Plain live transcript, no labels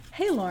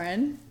Hey,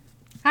 Lauren.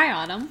 Hi,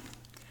 Autumn.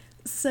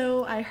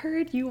 So I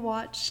heard you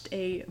watched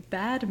a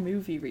bad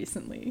movie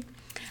recently.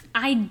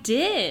 I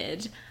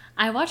did.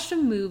 I watched a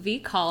movie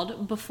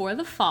called Before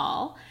the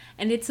Fall,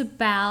 and it's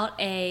about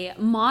a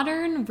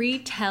modern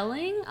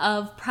retelling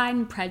of Pride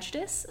and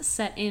Prejudice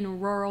set in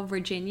rural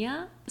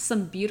Virginia.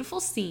 Some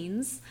beautiful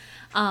scenes,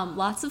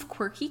 lots of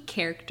quirky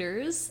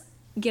characters,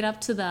 get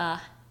up to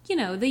the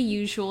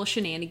usual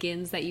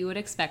shenanigans that you would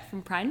expect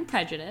from Pride and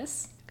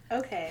Prejudice.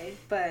 Okay,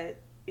 but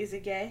is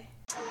it gay?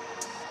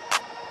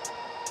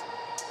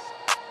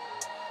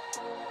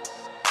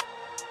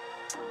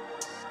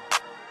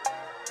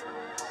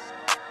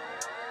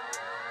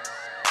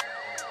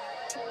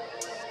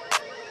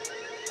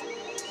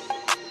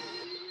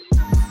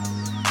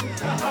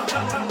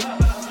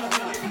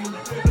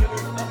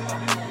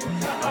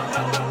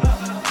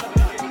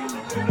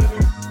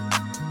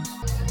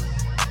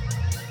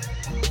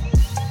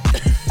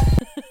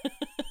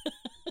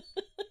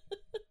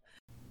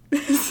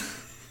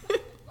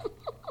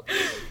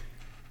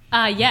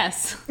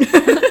 Yes.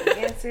 The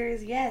answer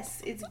is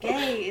yes. It's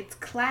gay. It's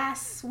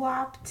class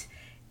swapped.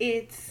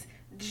 It's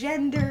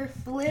gender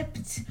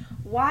flipped.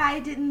 Why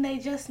didn't they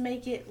just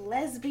make it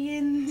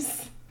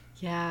lesbians?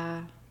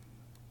 Yeah.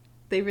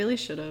 They really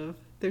should have.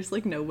 There's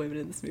like no women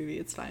in this movie.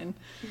 It's fine.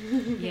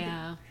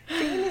 Yeah.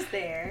 Jane is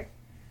there.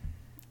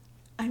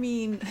 I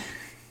mean,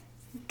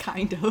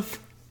 kind of.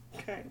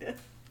 Kind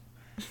of.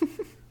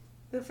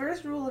 The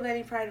first rule of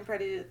any Pride and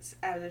Prejudice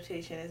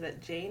adaptation is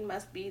that Jane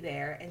must be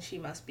there and she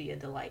must be a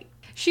delight.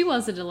 She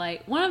was a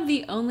delight. One of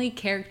the only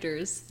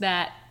characters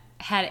that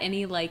had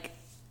any,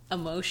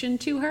 emotion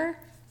to her.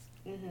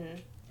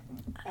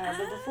 But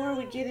before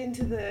we get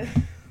into the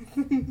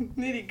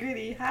nitty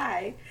gritty,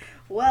 hi,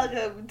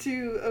 welcome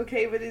to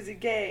Okay But Is It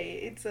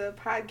Gay? It's a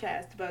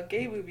podcast about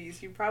gay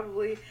movies you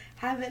probably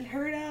haven't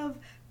heard of.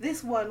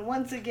 This one,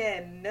 once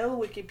again, no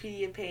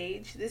Wikipedia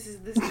page. This is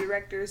this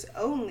director's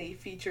only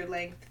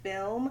feature-length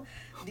film.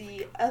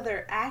 The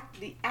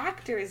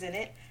actors in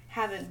it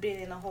haven't been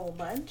in a whole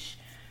bunch.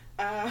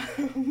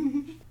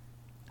 I'm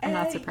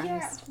not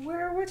surprised.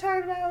 Yeah, we're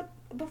talking about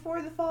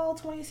Before the Fall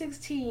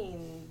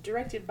 2016,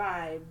 directed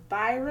by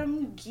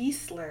Byram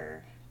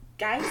Geisler.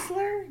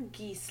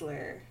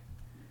 Geisler?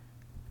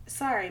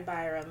 Sorry,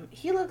 Byram.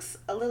 He looks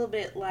a little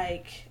bit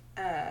like,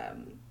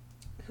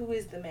 who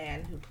is the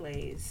man who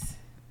plays?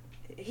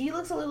 He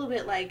looks a little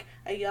bit like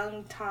a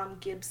young Tom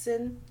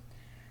Gibson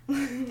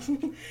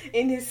in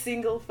his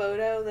single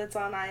photo that's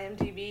on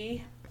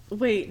IMDb.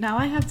 Wait, now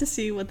I have to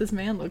see what this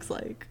man looks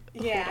like.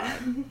 Yeah.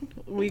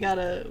 We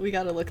gotta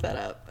look that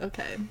up.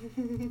 Okay.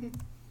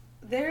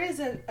 There is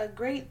a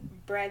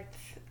great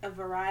breadth, a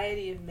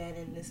variety of men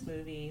in this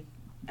movie,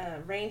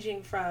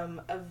 ranging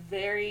from a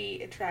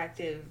very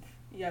attractive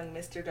young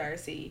Mr.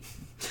 Darcy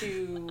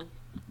to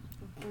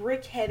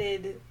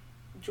brick-headed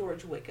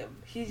George Wickham.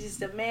 He's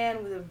just a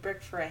man with a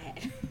brick for a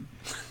head.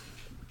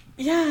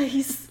 Yeah,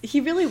 he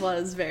really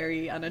was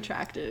very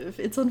unattractive.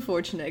 It's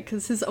unfortunate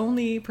because his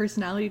only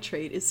personality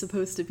trait is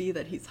supposed to be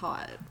that he's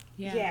hot.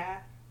 Yeah.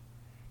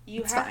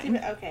 You It's have fine.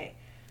 to. Okay.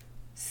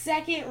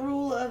 Second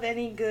rule of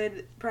any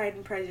good Pride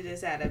and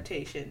Prejudice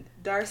adaptation: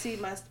 Darcy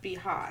must be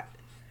hot.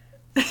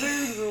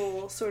 Third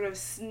rule, sort of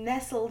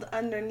nestled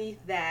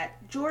underneath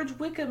that: George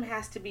Wickham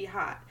has to be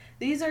hot.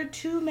 These are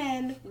two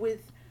men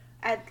with,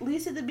 at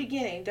least at the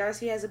beginning,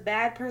 Darcy has a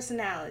bad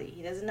personality.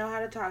 He doesn't know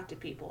how to talk to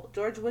people.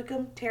 George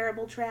Wickham,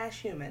 terrible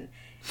trash human.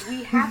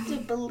 We have to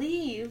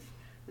believe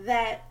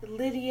that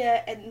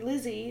Lydia and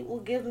Lizzie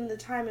will give them the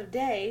time of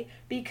day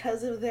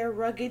because of their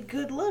rugged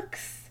good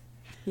looks.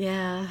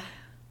 Yeah.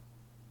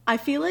 I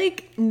feel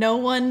like no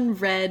one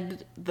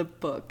read the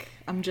book.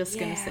 I'm just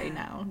gonna say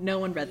now. No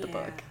one read the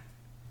book.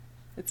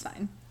 It's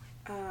fine.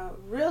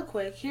 Real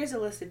quick, here's a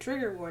list of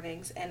trigger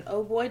warnings, and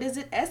oh boy does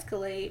it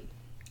escalate.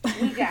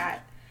 We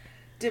got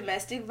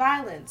domestic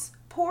violence,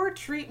 poor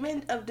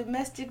treatment of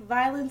domestic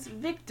violence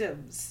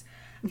victims,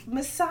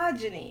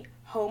 misogyny,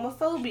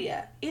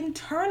 homophobia,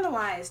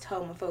 internalized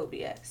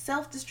homophobia,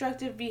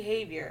 self-destructive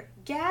behavior,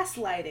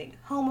 gaslighting,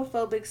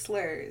 homophobic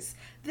slurs.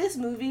 This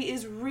movie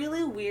is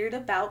really weird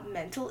about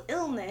mental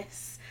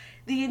illness,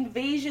 the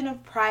invasion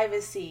of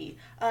privacy,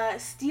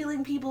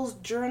 stealing people's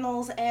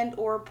journals and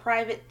or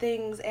private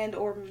things and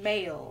or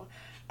mail.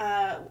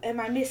 Am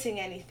I missing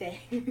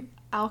anything?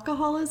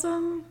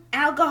 Alcoholism?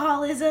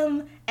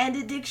 Alcoholism and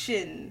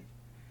addiction.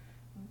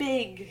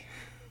 Big.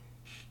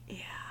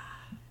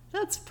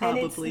 That's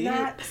probably And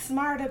it's not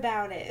smart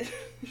about it.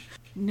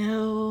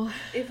 No.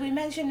 If we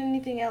mention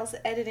anything else,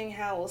 Editing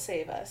Hal will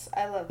save us.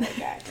 I love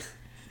that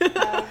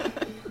guy.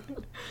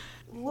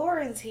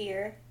 Lauren's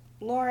here.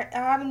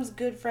 Autumn's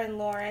good friend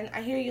Lauren.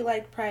 I hear you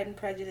like Pride and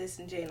Prejudice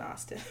and Jane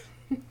Austen.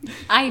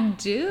 I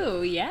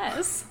do,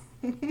 yes.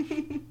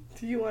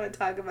 Do you want to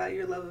talk about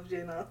your love of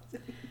Jane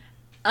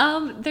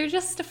Austen? They're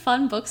just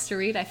fun books to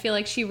read. I feel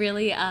like she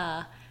really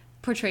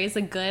portrays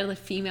a good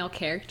female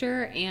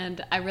character,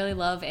 and I really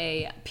love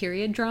a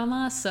period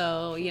drama,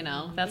 so,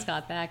 that's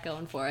got that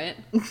going for it.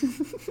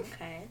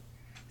 Okay.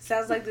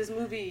 Sounds like this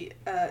movie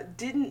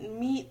didn't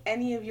meet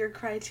any of your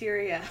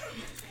criteria.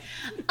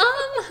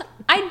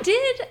 I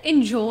did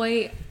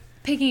enjoy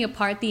picking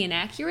apart the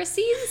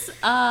inaccuracies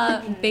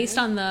based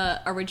on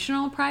the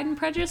original Pride and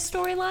Prejudice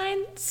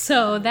storyline,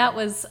 so that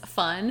was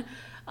fun.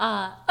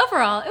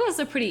 Overall, it was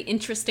a pretty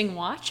interesting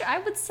watch, I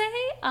would say.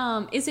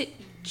 Is it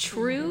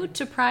true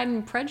to Pride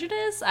and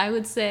Prejudice? I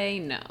would say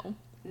no.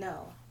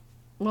 No.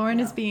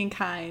 Lauren is being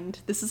kind.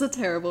 This is a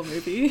terrible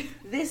movie.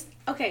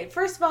 Okay,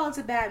 first of all, it's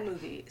a bad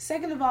movie.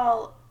 Second of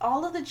all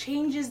of the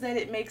changes that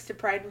it makes to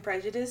Pride and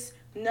Prejudice,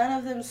 none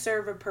of them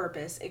serve a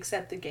purpose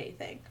except the gay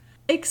thing.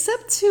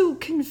 Except to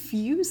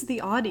confuse the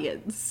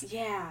audience.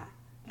 Yeah.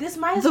 This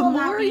might as well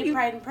not be a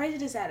Pride and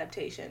Prejudice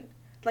adaptation.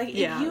 Like,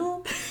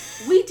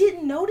 we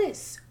didn't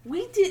notice.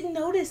 We didn't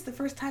notice the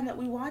first time that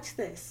we watched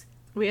this.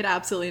 We had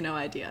absolutely no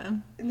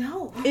idea.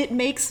 No. It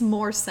makes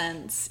more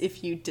sense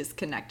if you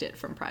disconnect it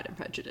from Pride and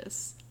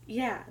Prejudice.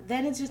 Yeah,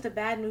 then it's just a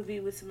bad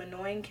movie with some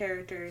annoying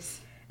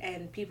characters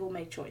and people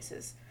make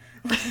choices.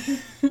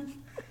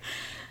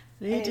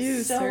 They do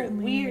it's so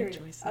certainly weird make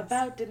choices.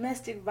 About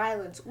domestic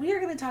violence. We are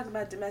going to talk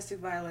about domestic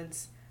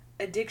violence,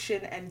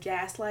 addiction, and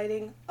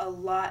gaslighting a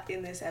lot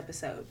in this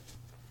episode.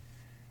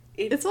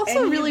 It's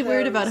also really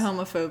weird about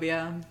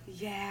homophobia.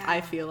 Yeah.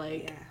 I feel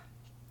like.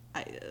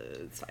 Yeah.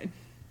 It's fine.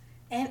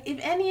 And if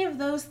any of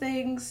those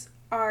things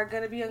are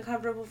going to be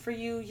uncomfortable for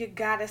you, you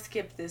gotta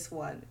skip this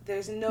one.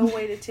 There's no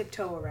way to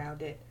tiptoe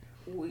around it.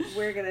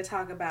 We're going to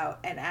talk about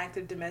an act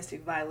of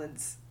domestic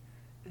violence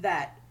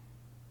that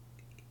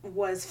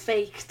was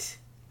faked.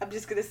 I'm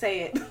just going to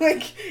say it.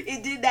 Like,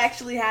 it didn't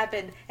actually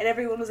happen, and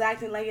everyone was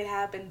acting like it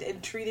happened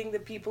and treating the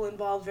people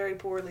involved very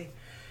poorly.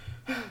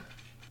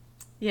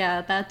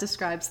 Yeah, that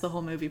describes the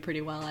whole movie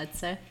pretty well, I'd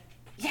say.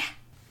 Yeah.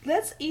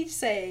 Let's each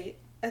say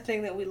a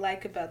thing that we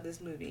like about this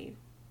movie.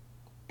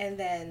 And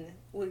then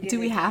we'll get Do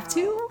we have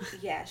to?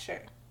 Yeah,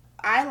 sure.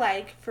 I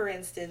like, for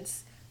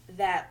instance,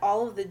 that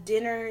all of the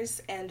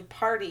dinners and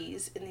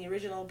parties in the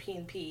original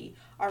P&P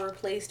are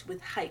replaced with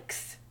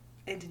hikes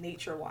and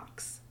nature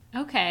walks.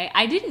 Okay,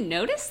 I didn't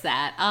notice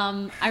that.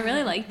 I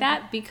really like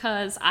that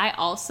because I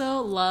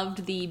also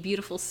loved the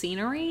beautiful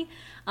scenery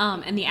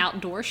and the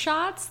outdoor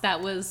shots.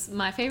 That was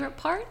my favorite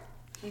part.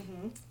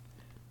 Mm-hmm.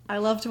 I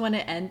loved when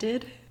it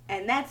ended.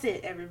 And that's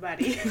it,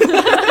 everybody.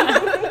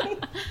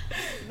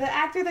 The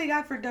actor they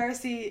got for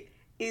Darcy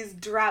is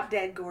drop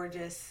dead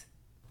gorgeous.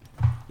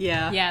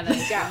 Yeah. Yeah,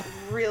 He's got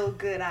real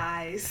good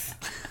eyes.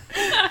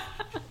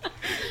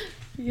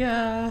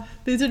 Yeah,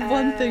 they did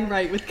one thing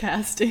right with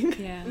casting.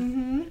 Yeah.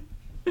 Mm-hmm.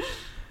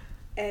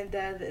 And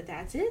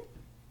that's it.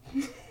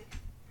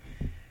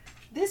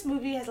 This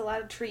movie has a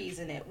lot of trees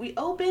in it. We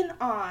open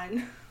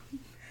on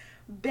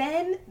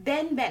Ben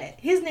Bennett.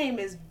 His name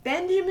is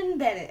Benjamin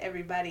Bennett,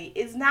 everybody.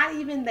 It's not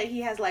even that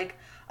he has, like,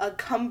 a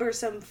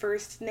cumbersome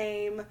first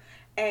name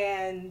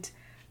and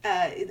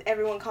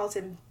everyone calls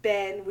him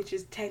Ben, which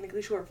is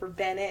technically short for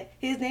Bennett.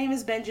 His name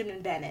is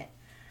Benjamin Bennett.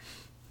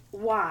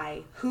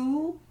 Why?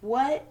 Who?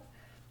 What?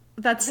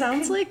 That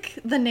sounds like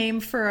the name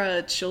for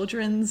a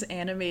children's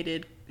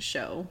animated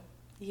show.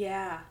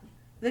 Yeah.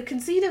 The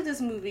conceit of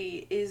this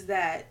movie is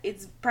that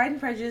it's Pride and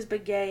Prejudice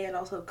but gay and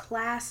also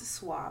class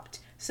swapped.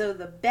 So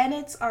the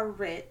Bennetts are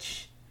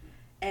rich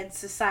and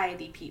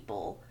society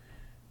people,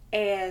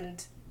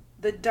 and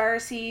the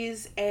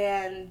Darcys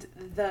and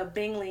the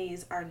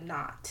Bingleys are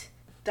not.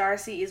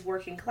 Darcy is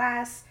working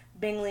class,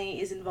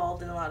 Bingley is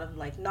involved in a lot of,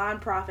 like,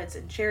 nonprofits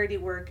and charity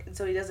work, and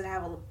so he doesn't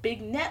have a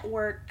big net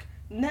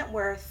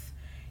worth,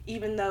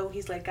 even though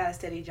he's, like, got a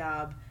steady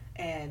job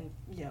and,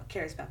 you know,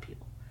 cares about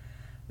people.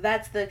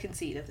 That's the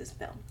conceit of this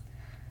film.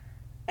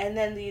 And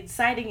then the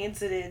inciting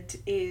incident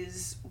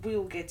is, we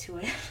will get to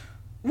it.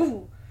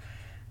 Woo!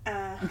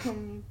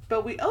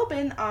 But we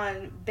open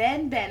on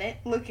Ben Bennett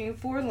looking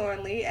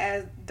forlornly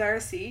as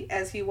Darcy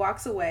as he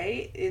walks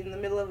away in the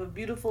middle of a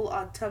beautiful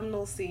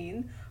autumnal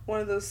scene, one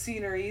of those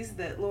sceneries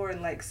that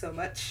Lauren likes so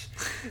much.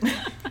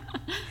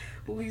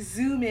 We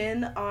zoom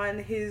in on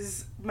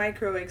his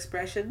micro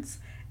expressions,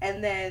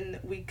 and then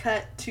we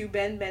cut to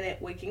Ben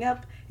Bennett waking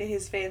up in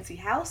his fancy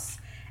house,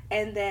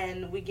 and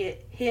then we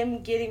get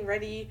him getting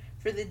ready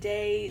for the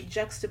day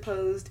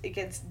juxtaposed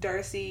against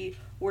Darcy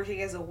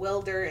working as a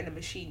welder in a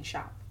machine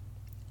shop.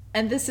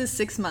 And this is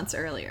 6 months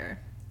earlier.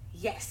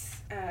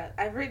 Yes.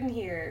 I've written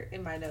here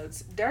in my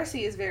notes,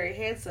 Darcy is very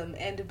handsome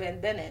and Ben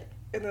Bennett.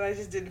 And then I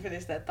just didn't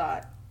finish that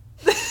thought.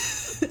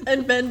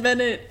 And Ben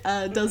Bennett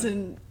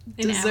doesn't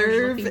An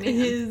deserve average-looking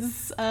man.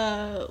 his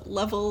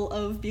level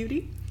of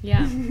beauty.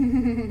 Yeah.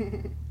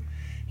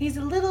 He's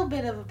a little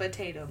bit of a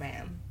potato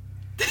man.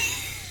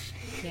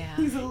 Yeah.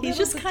 He's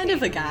just kind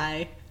of a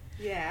guy.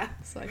 Yeah.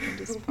 So I can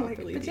just Like,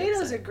 properly be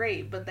potatoes upset. are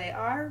great, but they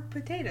are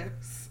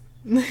potatoes.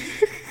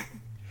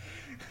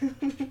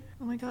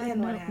 Oh my god,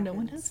 Then what no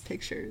one happens? has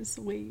pictures.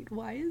 Wait,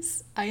 why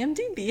is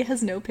IMDb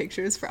has no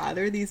pictures for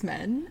either of these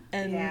men?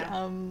 And Yeah.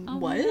 Oh,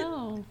 what?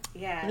 No.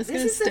 Yeah, I'm just this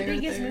gonna is the stare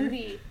biggest there.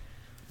 movie.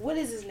 What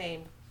is his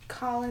name?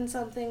 Connor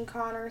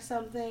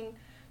something.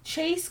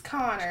 Chase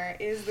Connor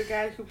is the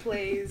guy who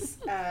plays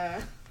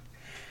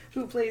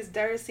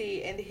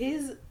Darcy, and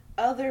his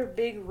other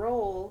big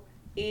role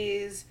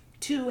is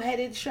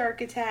Two-Headed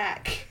Shark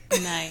Attack.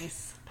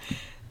 Nice.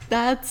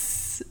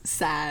 That's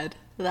sad.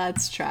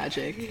 That's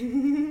tragic.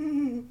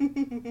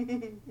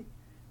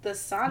 The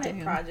Sonnet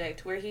Damn.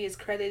 Project, where he is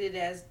credited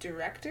as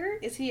director.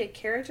 Is he a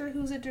character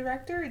who's a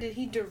director, or did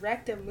he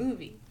direct a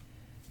movie?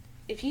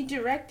 If he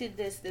directed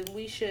this, then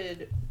we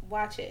should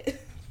watch it.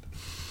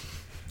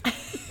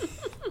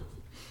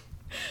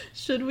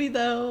 Should we,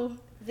 though?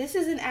 This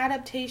is an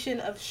adaptation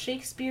of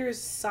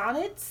Shakespeare's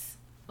sonnets?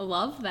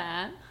 Love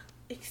that.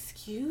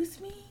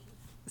 Excuse me?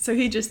 So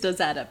he just does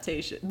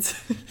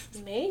adaptations.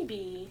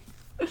 Maybe.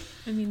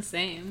 I mean,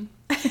 same.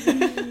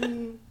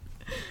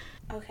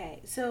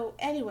 Okay, so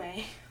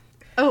anyway.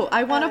 Oh,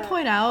 I want to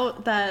point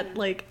out that,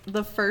 like,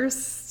 the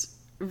first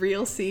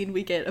real scene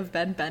we get of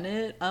Ben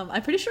Bennett,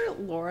 I'm pretty sure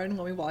Lauren,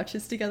 when we watched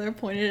this together,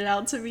 pointed it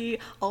out to me.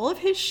 All of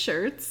his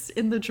shirts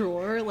in the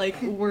drawer, like,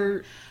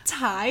 were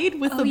tied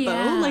with a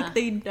bow. Like,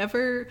 they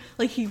never,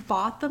 like, he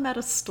bought them at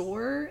a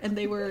store and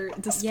they were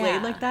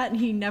displayed like that, and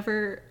he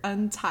never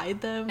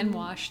untied them. And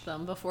washed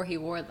them before he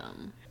wore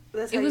them.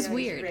 That's It how was you know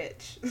he's weird.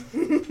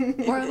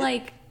 rich. Or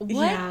like, what?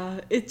 Yeah,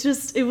 it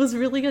was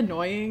really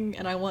annoying,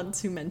 and I want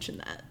to mention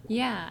that.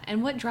 Yeah,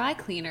 and what dry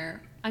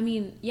cleaner? I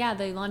mean, yeah,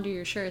 they launder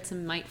your shirts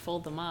and might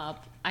fold them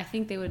up. I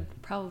think they would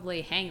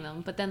probably hang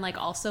them, but then like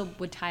also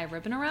would tie a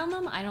ribbon around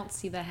them. I don't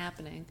see that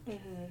happening.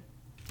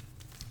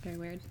 Very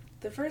weird.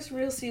 The first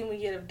real scene we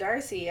get of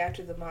Darcy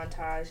after the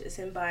montage is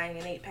him buying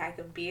an 8-pack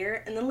of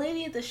beer, and the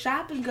lady at the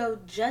shop and go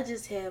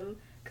judges him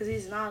because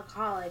he's an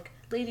alcoholic.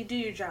 Lady, do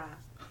your job.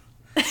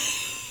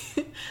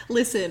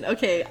 Listen,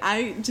 okay,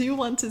 I do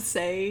want to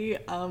say,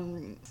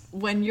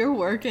 when you're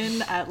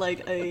working at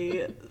like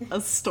a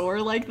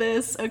store like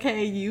this,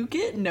 okay, you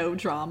get no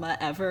drama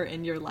ever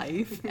in your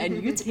life,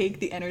 and you take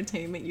the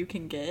entertainment you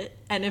can get.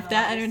 And if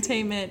that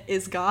entertainment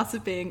is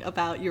gossiping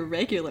about your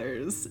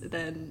regulars,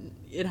 then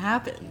it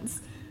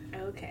happens.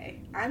 Okay.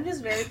 I'm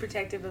just very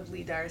protective of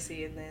Lee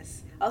Darcy in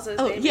this. Also, his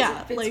Oh, name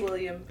yeah, isn't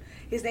Fitzwilliam.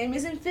 His name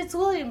isn't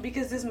Fitzwilliam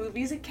because this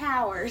movie's a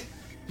coward.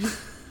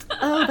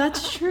 Oh,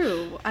 that's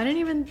true. I didn't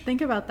even think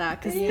about that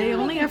because They they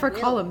didn't only make ever him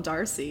call Will. him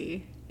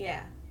Darcy.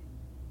 Yeah.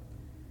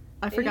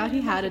 I forgot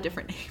he had a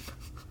different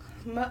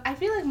name. I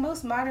feel like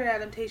most modern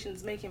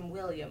adaptations make him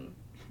William.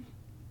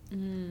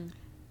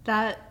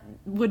 That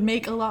would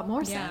make a lot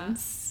more Yeah.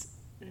 sense.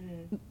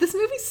 This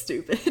movie's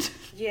stupid.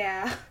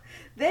 Yeah.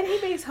 Then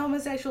he makes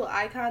homosexual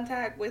eye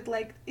contact with,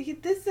 like,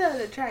 this is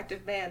an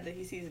attractive man that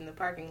he sees in the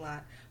parking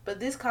lot.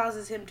 But this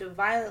causes him to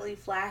violently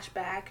flash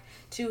back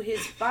to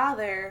his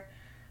father,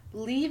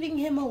 leaving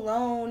him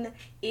alone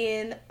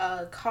in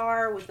a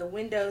car with the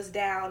windows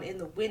down in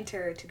the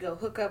winter to go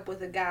hook up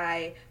with a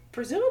guy,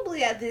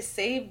 presumably at this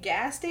same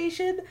gas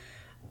station.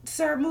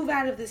 Sir, move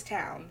out of this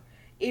town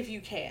if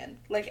you can.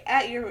 Like,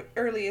 at your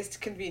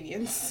earliest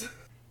convenience.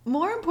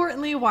 More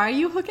importantly, why are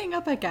you hooking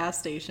up at gas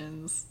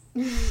stations?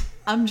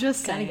 I'm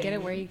just Gotta saying. get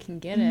it where you can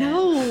get it.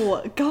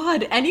 No,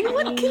 God,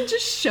 anyone can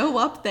just show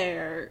up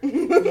there.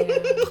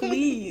 Yeah.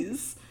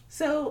 Please.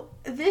 So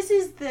this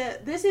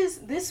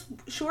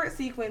short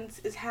sequence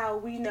is how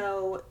we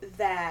know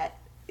that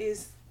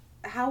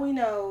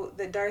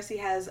Darcy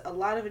has a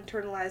lot of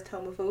internalized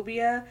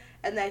homophobia,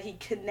 and that he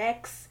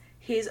connects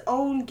his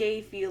own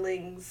gay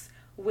feelings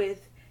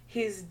with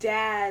his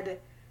dad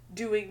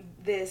doing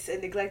this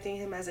and neglecting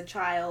him as a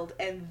child,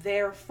 and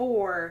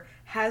therefore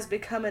has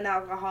become an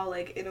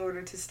alcoholic in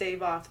order to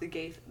stave off the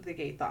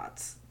gay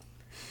thoughts.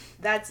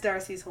 That's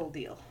Darcy's whole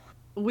deal.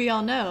 We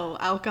all know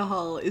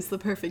alcohol is the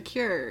perfect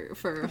cure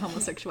for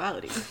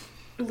homosexuality.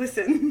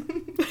 Listen,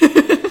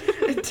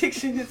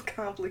 addiction is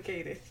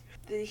complicated.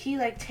 He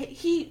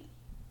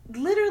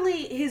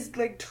literally, his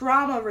like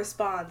trauma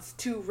response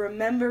to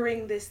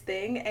remembering this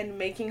thing and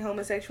making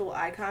homosexual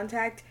eye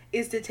contact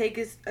is to take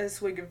a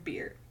swig of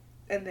beer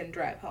and then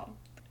drive home.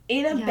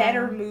 In a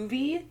better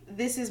movie,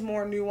 this is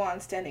more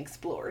nuanced and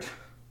explored.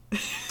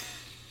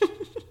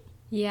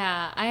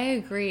 Yeah, I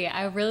agree.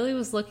 I really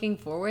was looking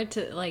forward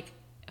to like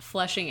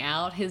fleshing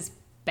out his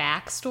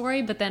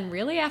backstory, but then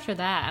really after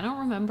that, I don't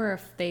remember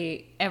if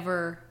they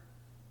ever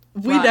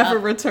We never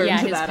up, returned to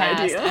his that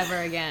past idea. ever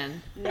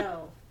again.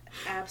 No,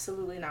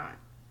 absolutely not.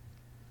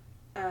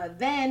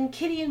 Then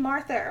Kitty and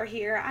Martha are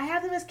here. I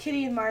have them as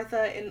Kitty and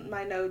Martha in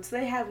my notes.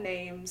 They have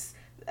names.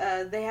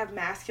 They have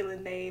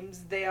masculine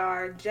names. They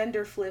are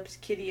gender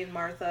flipped Kitty and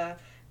Martha.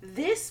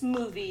 This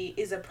movie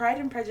is a Pride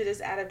and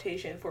Prejudice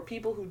adaptation for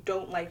people who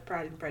don't like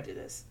Pride and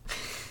Prejudice.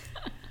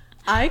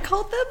 I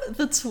called them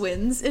the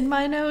twins in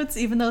my notes,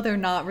 even though they're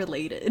not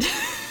related.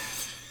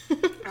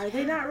 Are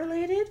they not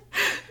related?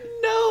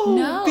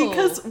 No,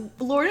 because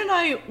Lauren and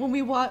I, when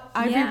we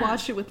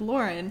rewatched it with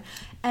Lauren,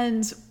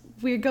 and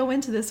we go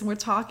into this and we're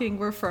talking,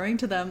 referring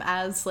to them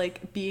as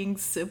like being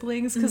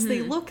siblings because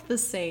they look the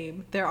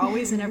same. They're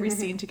always in every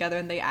scene together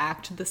and they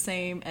act the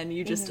same, and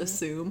you just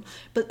assume.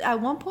 But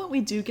at one point we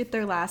do get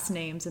their last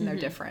names and they're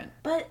different.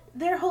 But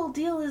their whole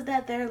deal is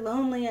that they're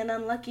lonely and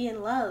unlucky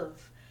in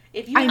love.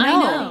 If I you're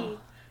know. somebody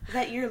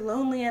that you're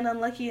lonely and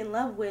unlucky in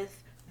love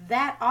with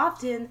that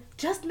often,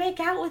 just make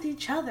out with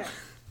each other.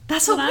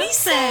 That's what we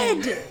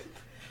said.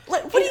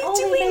 Like, what are you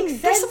doing?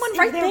 There's someone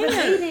right they're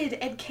there. related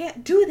and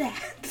can't do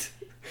that.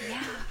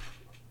 Yeah.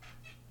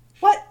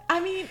 What? I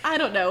mean, I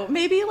don't know.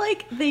 Maybe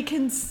like they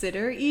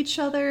consider each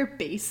other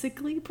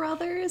basically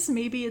brothers.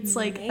 Maybe it's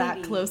like that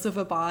Maybe. close of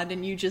a bond,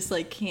 and you just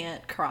like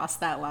can't cross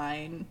that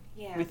line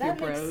Yeah, with that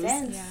your makes bros.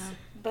 sense. Yeah.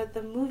 But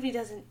the movie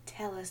doesn't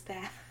tell us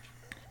that.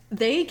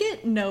 They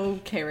get no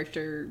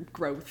character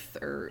growth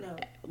or No,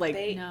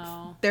 like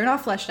No. they're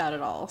not fleshed out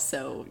at all.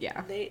 So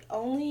yeah, They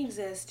only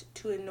exist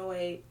to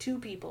annoy two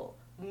people,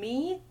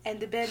 me and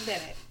Ben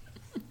Bennett.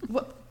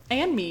 what?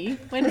 And me.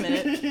 Wait a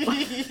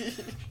minute.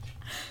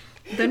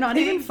 They're not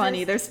They even exist-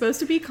 funny. They're supposed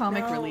to be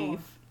comic No. relief.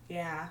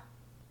 Yeah.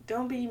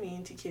 Don't be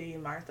mean to Kitty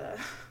and Martha.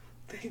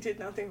 They did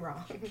nothing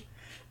wrong.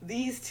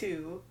 These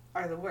two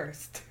are the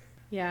worst.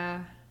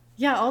 Yeah.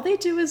 Yeah, all they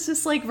do is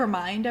just like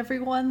remind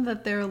everyone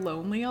that they're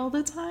lonely all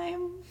the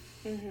time.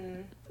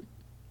 Mm-hmm.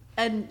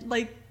 And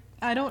like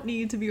I don't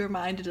need to be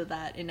reminded of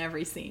that in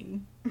every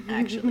scene,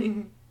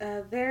 actually.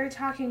 They're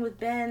talking with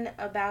Ben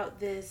about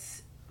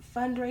this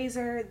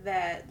fundraiser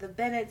that the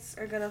Bennetts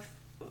are gonna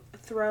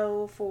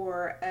throw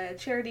for a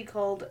charity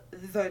called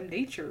the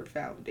Nature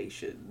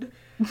Foundation.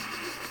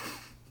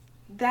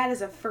 That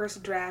is a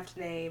first draft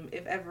name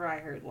if ever I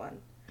heard one.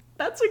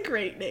 That's a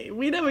great name.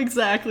 We know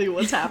exactly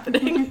what's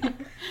happening.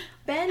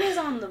 Ben is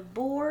on the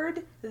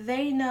board.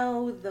 They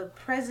know the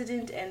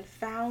president and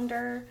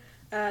founder.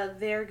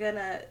 They're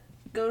gonna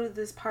go to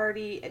this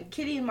party, and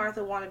Kitty and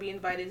Martha want to be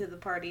invited to the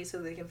party so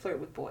they can flirt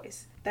with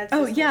boys. That's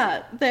Oh this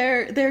yeah,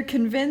 they're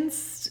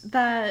convinced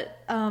that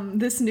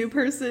this new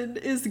person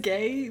is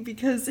gay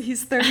because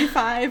he's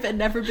 35 and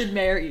never been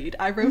married.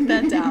 I wrote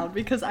that down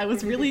because I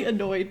was really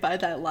annoyed by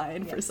that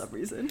line for Yes. some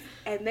reason.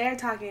 And they're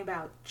talking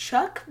about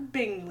Chuck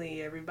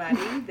Bingley,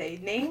 everybody. They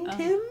named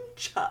him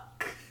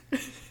Chuck.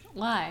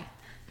 Why?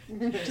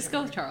 Just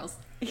go with Charles.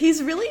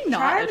 He's really not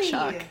Charlie. a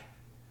Chuck.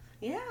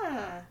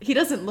 Yeah. He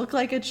doesn't look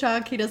like a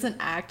Chuck. He doesn't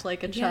act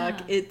like a Chuck.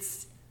 Yeah.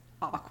 It's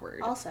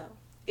awkward. Also,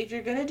 if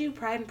you're gonna do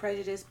Pride and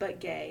Prejudice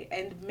but gay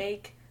and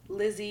make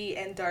Lizzie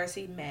and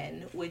Darcy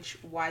men, which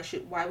why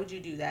would you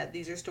do that?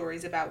 These are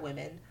stories about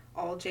women.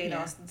 All Jane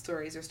Yeah. Austen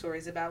stories are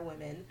stories about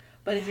women.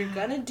 But if you're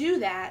gonna do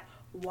that,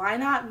 why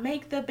not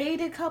make the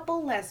beta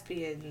couple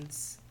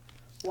lesbians?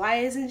 Why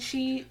isn't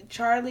she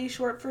Charlie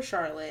short for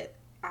Charlotte?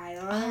 I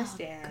don't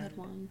understand. Good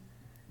one.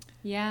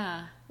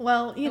 Yeah.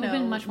 Well, you That would've know,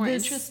 been much more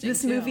this, interesting,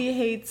 this too. movie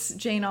hates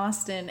Jane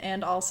Austen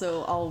and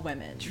also all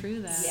women.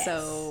 True that. Yes.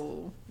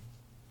 So,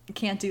 you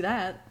can't do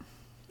that.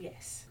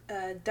 Yes.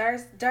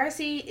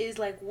 Darcy is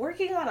like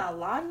working on a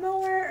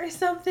lawnmower or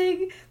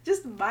something,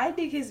 just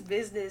minding his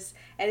business,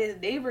 and his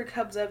neighbor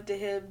comes up to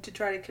him to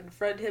try to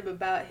confront him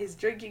about his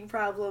drinking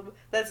problem.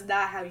 That's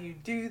not how you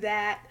do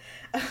that.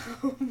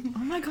 Oh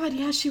my god,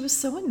 yeah, she was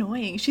so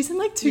annoying. She's in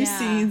like two Yeah.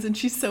 scenes and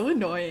she's so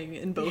annoying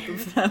in both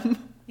of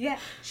them. Yeah,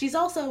 she's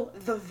also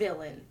the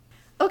villain.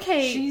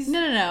 Okay, She's-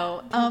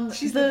 no.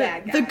 she's the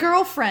bad guy. The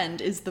girlfriend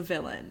is the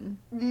villain.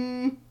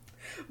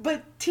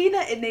 But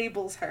Tina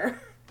enables her.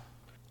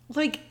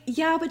 Like,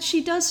 yeah, but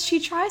she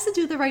tries to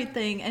do the right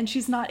thing and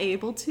she's not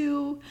able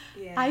to.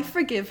 Yeah. I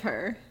forgive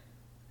her.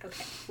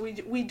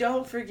 Okay, we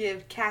don't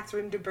forgive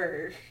Catherine de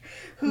Bourgh,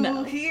 who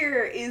No.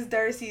 here is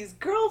Darcy's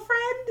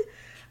girlfriend.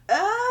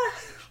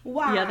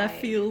 Why? Yeah, that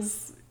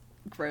feels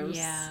gross.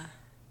 Yeah.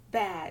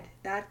 Bad,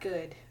 not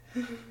good.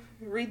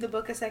 Read the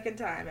book a second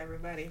time,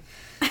 everybody.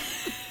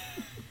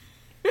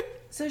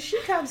 So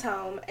she comes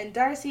home, and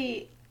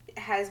Darcy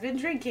has been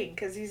drinking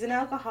because he's an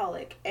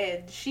alcoholic,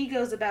 and she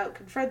goes about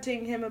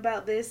confronting him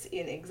about this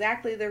in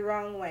exactly the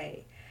wrong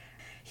way.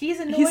 He's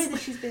annoyed that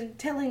she's been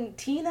telling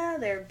Tina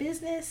their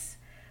business.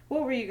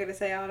 What were you going to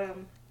say,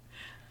 Autumn?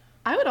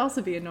 I would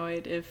also be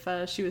annoyed if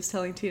she was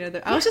telling Tina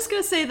that. I was just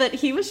gonna say that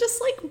he was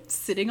just like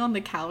sitting on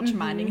the couch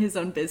minding his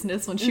own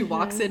business when she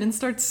walks in and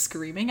starts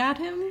screaming at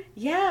him.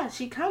 Yeah,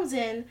 she comes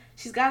in,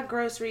 she's got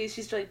groceries,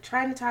 she's like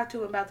trying to talk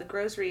to him about the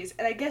groceries,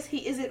 and I guess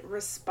he isn't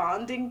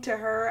responding to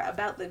her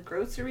about the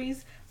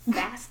groceries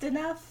fast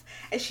enough,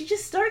 and she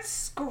just starts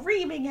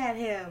screaming at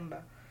him.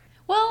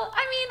 Well,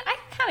 I mean, I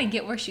kind of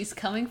get where she's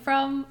coming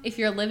from. If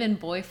your live-in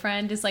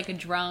boyfriend is like a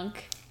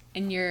drunk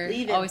and you're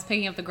Leave him. always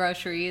picking up the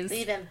groceries.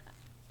 Leave him.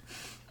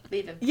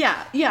 Leave him.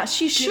 Yeah,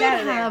 she should out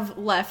of there. have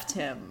left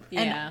him.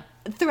 Yeah.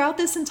 And throughout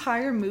this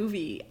entire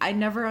movie, I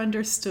never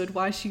understood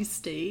why she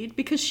stayed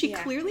because she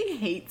Yeah. clearly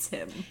hates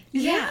him.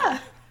 Yeah.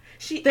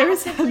 She There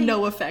is actively-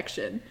 no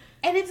affection.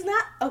 And it's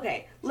not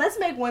okay. Let's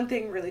make one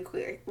thing really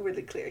clear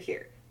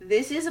here.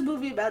 This is a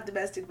movie about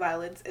domestic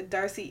violence, and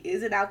Darcy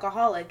is an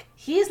alcoholic.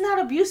 He is not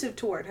abusive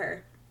toward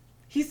her.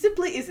 He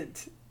simply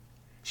isn't.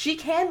 She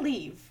can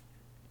leave.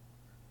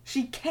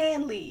 She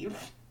can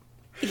leave.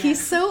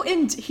 He's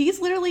he's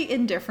literally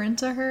indifferent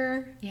to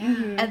her. Yeah.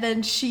 And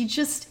then she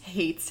just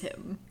hates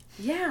him.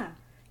 Yeah.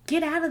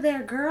 Get out of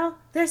there, girl.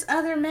 There's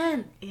other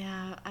men.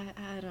 Yeah,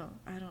 I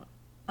don't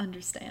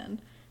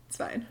understand. It's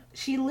fine.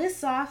 She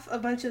lists off a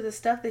bunch of the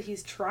stuff that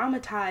he's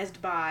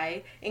traumatized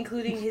by,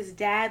 including his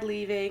dad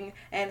leaving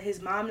and his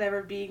mom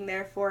never being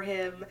there for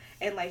him,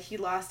 and like he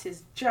lost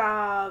his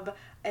job.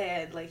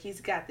 and like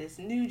he's got this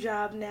new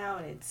job now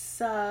and it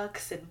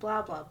sucks and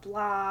blah blah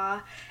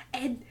blah,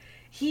 and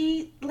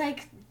he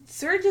like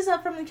surges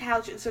up from the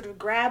couch and sort of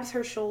grabs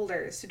her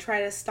shoulders to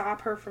try to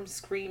stop her from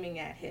screaming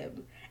at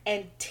him,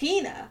 and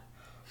Tina,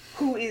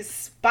 who is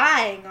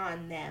spying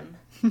on them,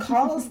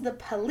 calls the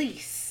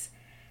police.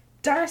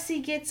 Darcy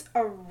gets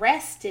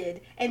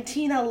arrested, and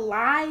Tina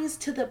lies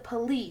to the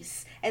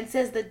police and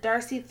says that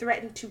Darcy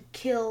threatened to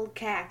kill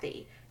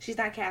Kathy. She's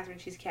not Catherine,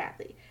 she's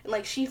Kathy. And,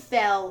 like, she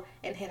fell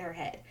and hit her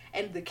head.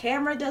 And the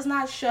camera does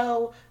not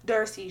show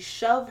Darcy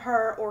shove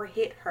her or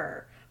hit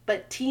her.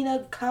 But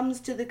Tina comes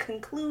to the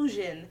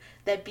conclusion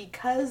that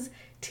because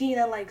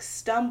Tina, like,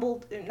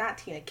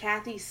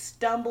 Kathy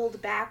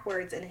stumbled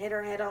backwards and hit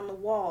her head on the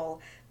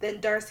wall, then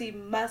Darcy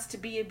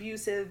must be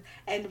abusive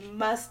and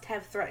must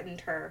have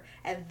threatened her.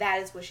 And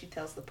that is what she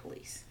tells the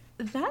police.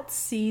 That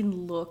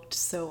scene looked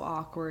so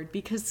awkward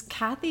because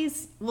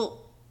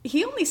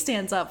he only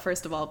stands up,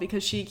 first of all,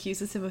 because she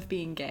accuses him of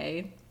being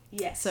gay.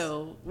 Yes.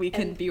 So we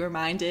can be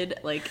reminded,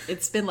 like,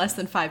 it's been less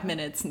than 5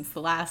 minutes since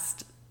the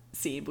last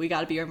scene. We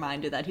gotta be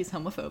reminded that he's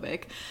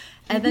homophobic.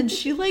 And then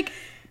she, like,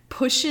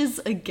 pushes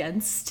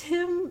against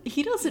him.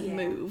 He doesn't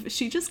move.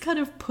 She just kind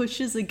of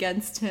pushes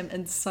against him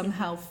and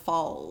somehow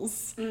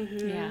falls.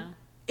 Mm-hmm. Yeah.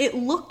 It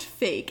looked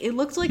fake. It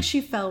looked like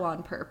she fell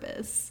on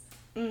purpose.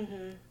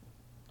 Mm-hmm.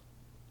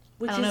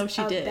 Which I don't know is if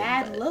she a did,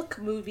 bad but... look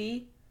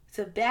movie. It's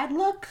a bad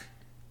look.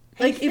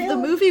 Like, Hey, if the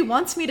Phil. movie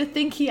wants me to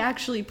think he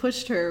actually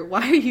pushed her,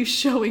 why are you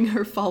showing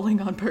her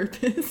falling on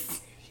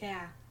purpose?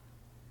 Yeah.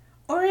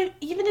 Or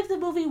even if the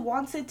movie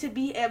wants it to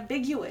be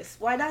ambiguous,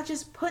 why not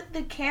just put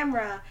the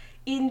camera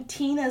in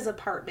Tina's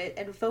apartment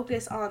and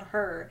focus on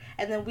her,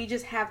 and then we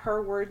just have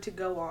her word to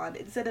go on,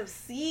 instead of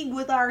seeing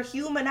with our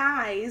human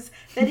eyes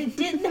that it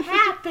didn't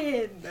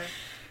happen.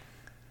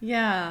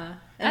 Yeah.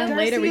 And then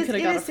Darcy later we is could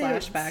have got a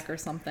innocent. flashback or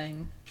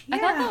something. I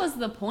thought that was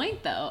the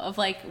point, though, of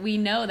like, we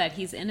know that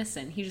he's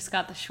innocent. He just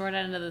got the short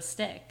end of the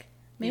stick.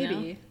 you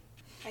Maybe.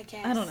 know? I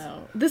guess. I don't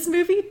know. This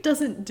movie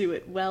doesn't do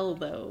it well,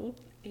 though.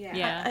 Yeah.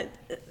 Yeah.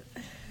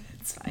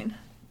 It's fine.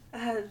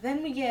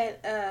 Then we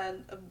get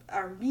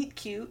our meet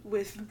cute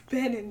with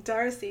Ben and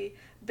Darcy.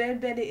 Ben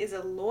Bennett is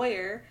a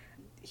lawyer.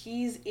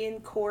 He's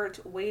in court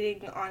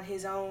waiting on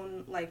his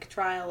own, like,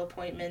 trial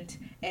appointment,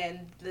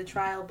 and the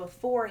trial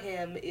before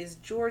him is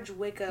George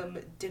Wickham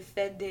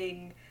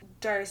defending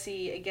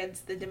Darcy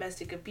against the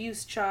domestic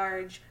abuse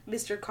charge.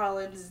 Mr.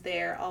 Collins is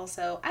there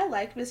also. I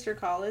like Mr.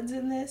 Collins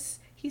in this.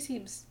 He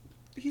seems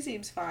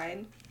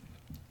fine.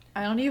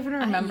 I don't even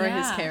remember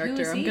his yeah. Who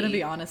character. is I'm gonna he?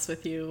 be honest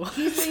with you.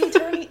 He's the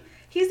attorney.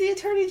 He's the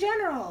attorney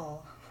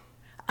general.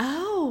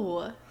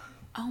 Oh.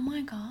 Oh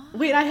my god.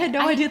 Wait, I had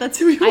no idea that's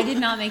who he was. I did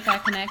not make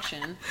that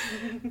connection.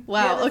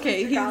 Wow, Yeah, that's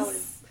okay, Mr. he's...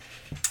 Collins.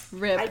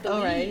 Rip, I believe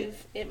alright.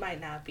 it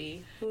might not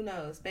be. Who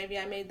knows? Maybe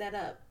I made that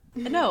up.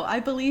 No, I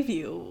believe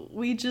you.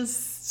 We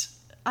just...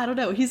 I don't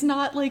know. He's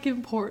not, like,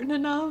 important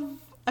enough,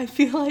 I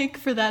feel like,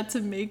 for that to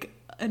make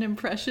an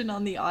impression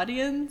on the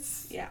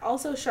audience. Yeah,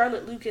 also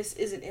Charlotte Lucas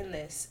isn't in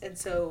this, and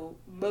so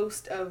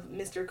most of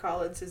Mr.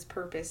 Collins'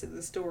 purpose in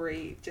the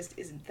story just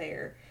isn't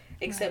there,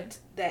 except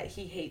that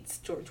he hates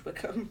George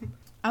Wickham.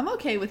 I'm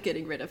okay with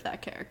getting rid of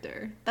that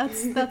character.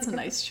 That's a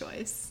nice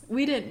choice.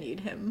 We didn't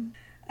need him.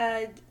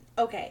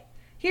 Okay,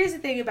 here's the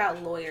thing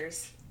about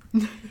lawyers.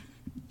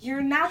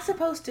 You're not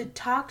supposed to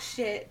talk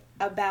shit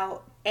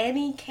about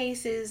any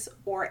cases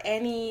or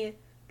any,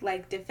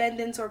 like,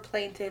 defendants or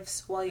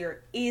plaintiffs while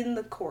you're in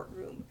the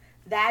courtroom.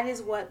 That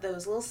is what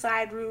those little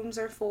side rooms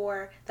are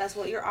for. That's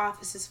what your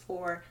office is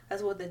for.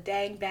 That's what the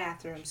dang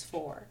bathroom's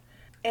for.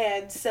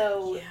 And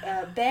so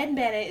Ben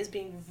Bennett is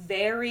being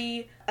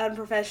very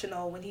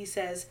unprofessional when he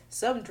says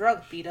some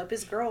drunk beat up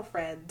his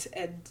girlfriend,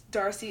 and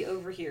Darcy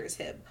overhears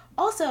him.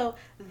 Also,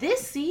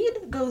 this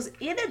scene goes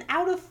in and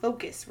out of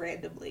focus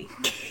randomly.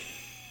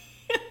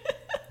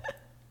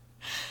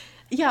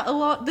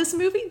 Yeah, this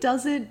movie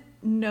doesn't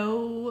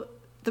know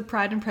the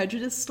Pride and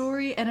Prejudice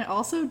story, and it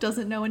also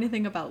doesn't know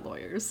anything about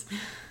lawyers.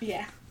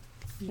 Yeah.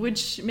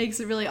 Which makes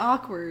it really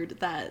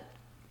awkward that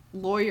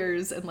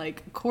lawyers and,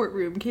 like,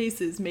 courtroom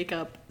cases make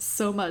up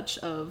so much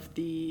of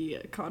the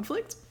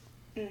conflict.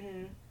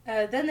 Mm-hmm.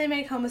 Then they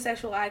make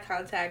homosexual eye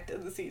contact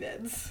and the scene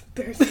ends.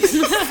 Darcy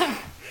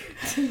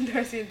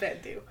and Ben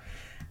do.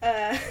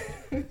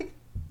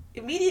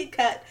 Immediate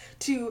cut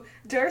to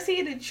Darcy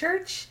in a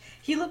church.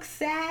 He looks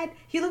sad.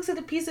 He looks at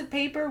a piece of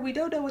paper. We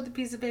don't know what the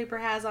piece of paper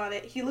has on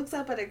it. He looks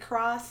up at a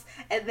cross,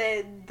 and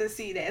then the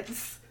scene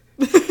ends.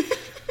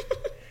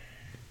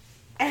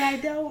 And I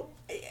don't...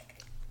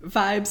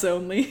 Vibes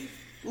only.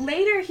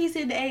 Later, he's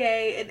in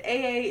AA, and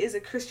AA is a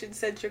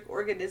Christian-centric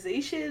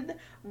organization.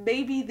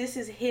 Maybe this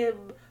is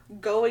him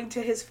going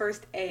to his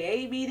first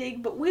AA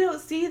meeting, but we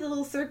don't see the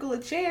little circle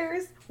of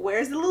chairs.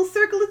 Where's the little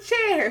circle of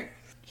chairs?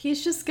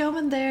 He's just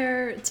going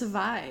there to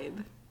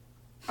vibe.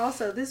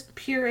 Also, this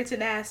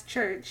Puritan-ass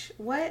church,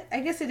 what? I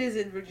guess it is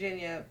in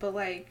Virginia, but,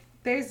 like,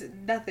 there's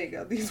nothing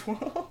on these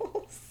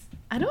walls.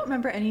 I don't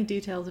remember any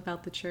details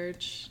about the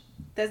church.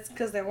 That's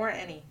because there weren't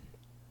any.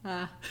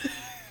 Ah.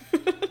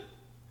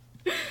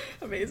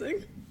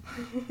 Amazing.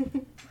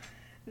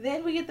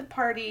 Then we get the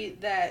party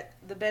that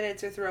the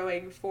Bennetts are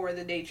throwing for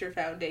the Nature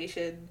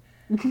Foundation.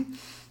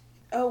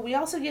 Oh, we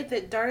also get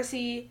that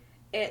Darcy,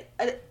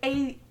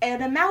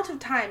 an amount of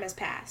time has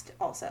passed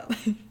also.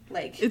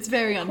 Like It's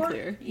very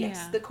unclear. Yes,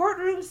 Yeah. the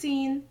courtroom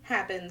scene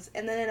happens,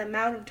 and then an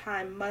amount of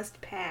time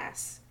must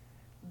pass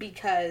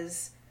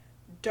because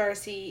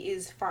Darcy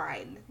is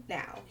fine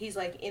now. He's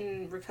like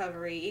in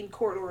recovery, in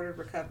court-ordered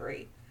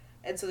recovery.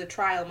 And so the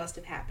trial must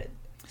have happened.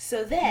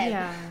 So then,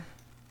 Yeah.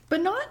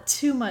 But not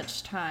too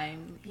much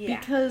time. Yeah.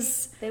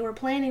 Because they were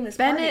planning this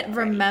Bennett party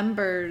already.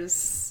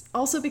 remembers.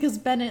 Also because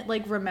Bennett,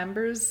 like,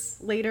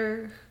 remembers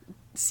later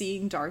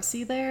seeing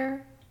Darcy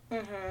there.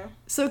 Mm-hmm.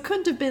 So it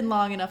couldn't have been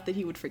long enough that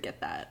he would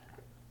forget that.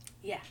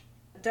 Yeah.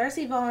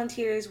 Darcy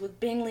volunteers with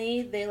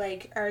Bingley. They,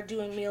 like, are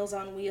doing Meals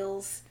on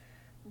Wheels.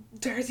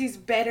 Darcy's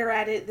better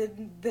at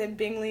it than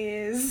Bingley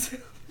is.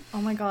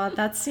 Oh my god,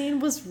 that scene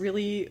was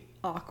really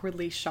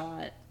awkwardly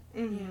shot.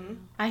 Mm-hmm.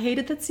 I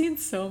hated that scene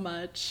so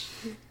much.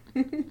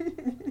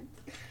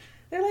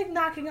 They're, like,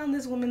 knocking on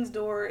this woman's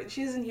door, and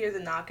she doesn't hear the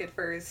knock at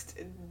first.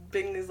 And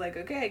Bingley's like,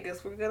 okay, I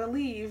guess we're gonna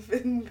leave.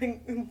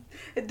 And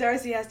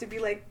Darcy has to be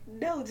like,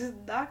 no, just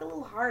knock a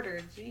little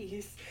harder,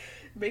 jeez.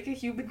 Make a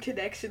human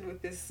connection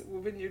with this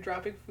woman you're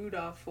dropping food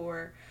off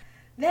for.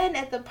 Then,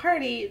 at the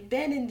party,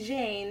 Ben and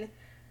Jane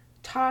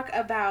talk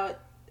about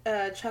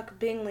Chuck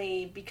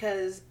Bingley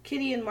because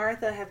Kitty and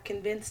Martha have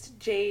convinced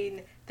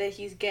Jane that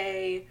he's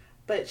gay,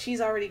 but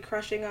she's already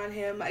crushing on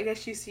him. I guess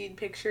she's seen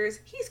pictures.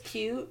 He's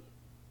cute.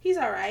 He's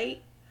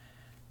alright.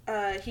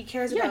 He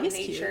cares Yeah, about he's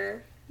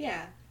nature.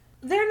 Yeah.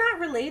 They're not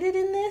related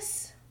in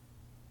this.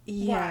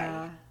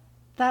 Yeah.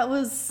 That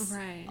was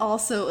Right.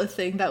 also a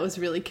thing that was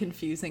really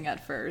confusing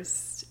at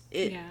first.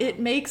 It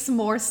makes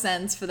more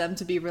sense for them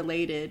to be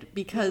related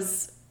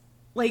because,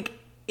 like,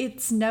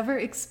 it's never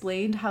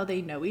explained how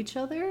they know each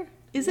other.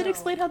 Is it No.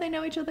 explained how they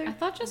know each other? I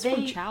thought just They-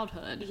 from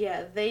childhood.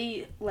 Yeah,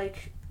 they,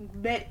 like,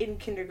 met in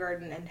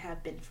kindergarten and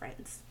have been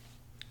friends.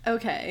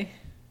 Okay.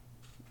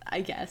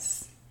 I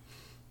guess.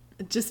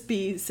 Just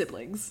be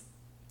siblings.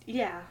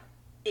 Yeah.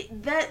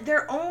 That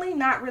they're only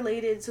not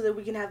related so that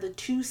we can have the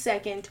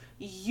 2-second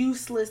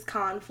useless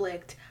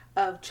conflict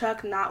of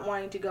Chuck not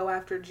wanting to go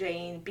after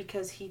Jane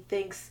because he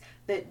thinks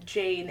that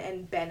Jane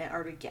and Bennett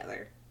are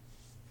together.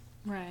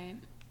 Right.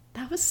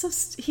 That was so...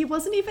 he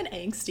wasn't even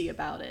angsty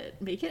about it.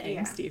 Make it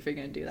Yeah. angsty if you're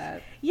gonna do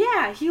that.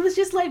 Yeah, he was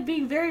just like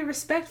being very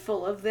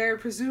respectful of their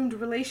presumed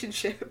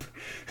relationship.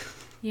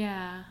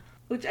 Yeah.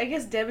 Which I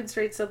guess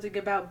demonstrates something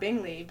about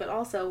Bingley, but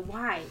also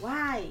why?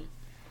 Why?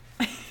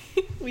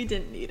 We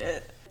didn't need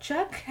it.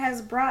 Chuck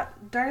has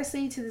brought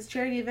Darcy to this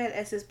charity event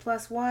as his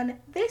 +1.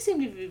 They seem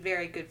to be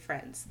very good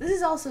friends. This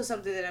is also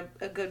something that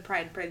a good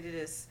Pride and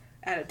Prejudice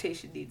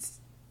adaptation needs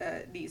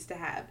to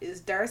have,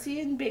 is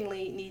Darcy and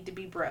Bingley need to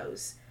be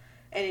bros.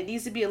 And it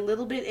needs to be a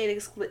little bit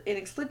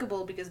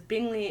inexplicable because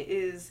Bingley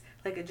is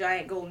like a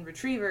giant golden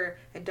retriever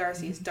and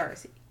Darcy is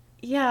Darcy.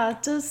 Yeah,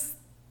 does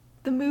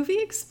the movie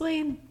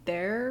explain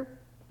their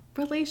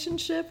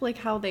relationship? Like,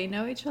 how they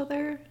know each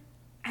other?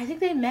 I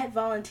think they met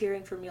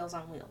volunteering for Meals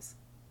on Wheels.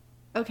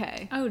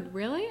 Okay. Oh,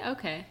 really?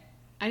 Okay.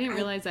 I didn't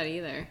realize that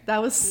either.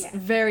 That was Yeah.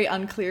 very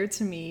unclear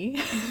to me.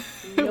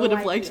 I No would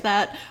have liked idea.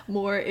 that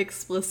more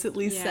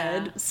explicitly Yeah.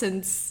 said,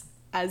 since,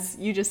 as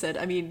you just said,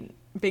 I mean,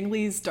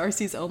 Bingley's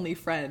Darcy's only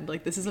friend.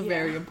 Like, this is a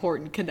very Yeah.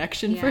 important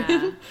connection for Yeah.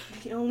 him.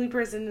 The only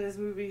person in this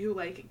movie who,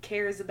 like,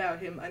 cares about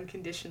him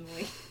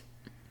unconditionally.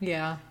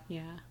 Yeah.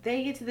 Yeah.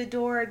 They get to the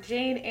door.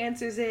 Jane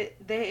answers it.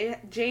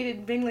 Jane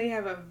and Bingley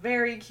have a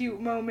very cute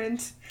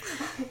moment.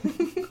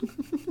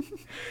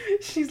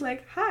 She's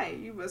like, "Hi,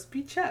 you must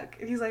be Chuck,"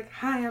 and he's like,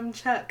 "Hi, I'm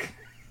Chuck."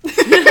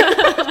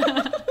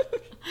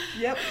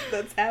 Yep,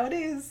 that's how it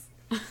is.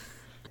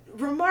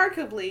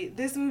 Remarkably,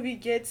 this movie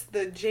gets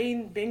the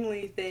Jane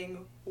Bingley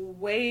thing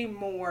way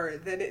more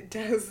than it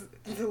does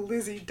the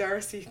Lizzie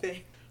Darcy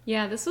thing.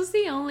 Yeah, this was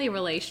the only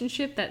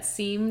relationship that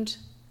seemed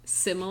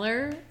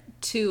similar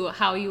to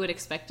how you would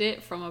expect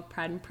it from a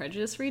Pride and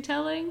Prejudice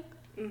retelling.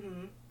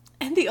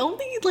 And the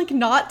only, like,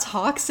 not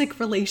toxic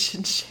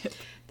relationship.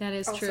 That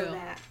is Also true.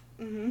 that.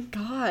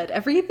 God,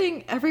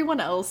 everyone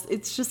else,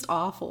 it's just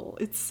awful.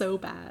 It's so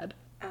bad.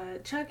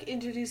 Chuck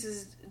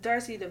introduces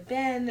Darcy to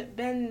Ben.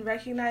 Ben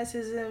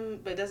recognizes him,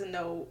 but doesn't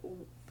know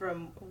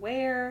from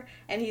where.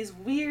 And he's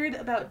weird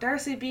about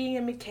Darcy being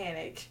a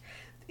mechanic.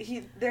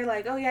 They're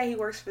like, oh yeah, he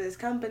works for this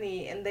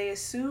company. And they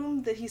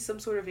assume that he's some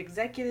sort of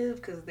executive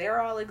because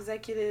they're all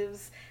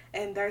executives.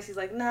 And Darcy's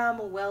like, nah, I'm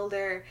a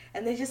welder.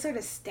 And they just sort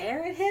of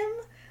stare at him.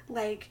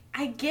 Like,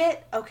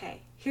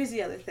 okay, here's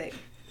the other thing.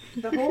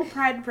 The whole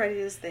Pride and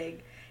Prejudice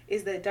thing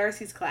is that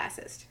Darcy's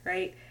classist,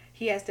 right?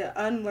 He has to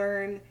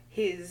unlearn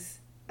his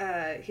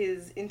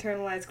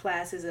internalized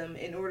classism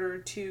in order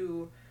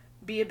to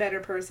be a better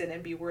person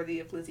and be worthy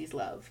of Lizzie's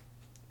love.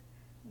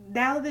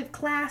 Now that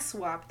class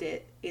swapped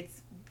it,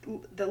 it's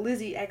the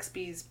Lizzie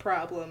Exby's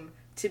problem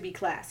to be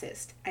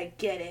classist. I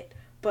get it.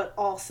 But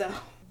also,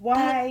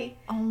 why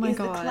Oh my is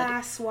God. the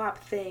class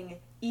swap thing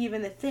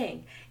even a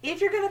thing.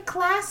 If you're gonna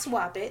class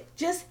swap it,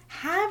 just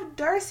have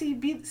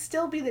Darcy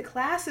still be the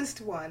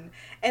classist one,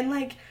 and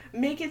like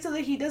make it so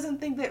that he doesn't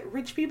think that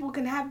rich people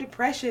can have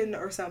depression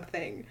or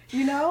something.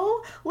 You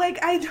know,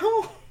 like I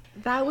don't.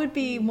 That would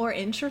be more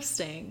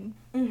interesting.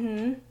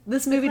 Mm-hmm.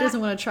 This movie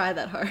doesn't want to try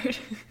that hard.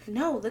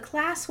 No, the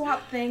class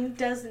swap thing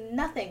does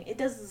nothing. It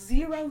does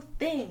zero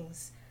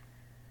things.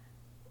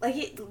 Like,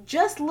 it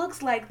just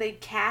looks like they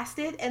cast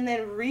it and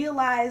then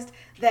realized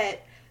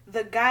that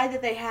the guy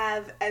that they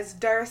have as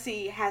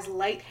Darcy has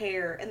light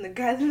hair and the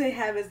guy that they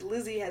have as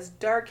Lizzie has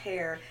dark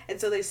hair,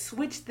 and so they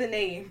switched the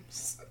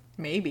names.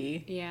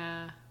 Maybe.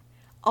 Yeah.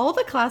 All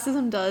the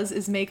classism does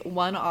is make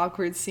one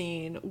awkward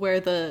scene where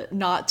the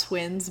not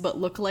twins but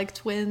look like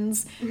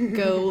twins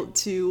go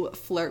to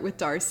flirt with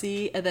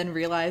Darcy and then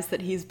realize that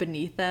he's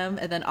beneath them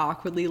and then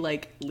awkwardly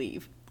like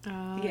leave.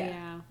 Oh,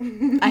 Yeah.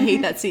 yeah. I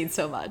hate that scene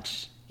so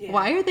much. Yeah.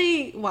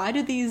 Why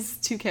do these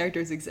two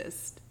characters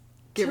exist?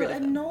 Get rid To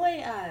of them. annoy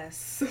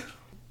us.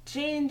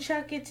 Jane and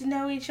Chuck get to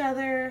know each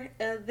other.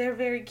 They're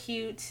very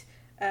cute.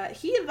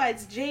 He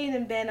invites Jane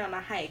and Ben on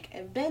a hike,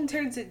 and Ben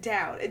turns it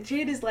down. And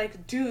Jane is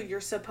like, dude,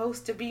 you're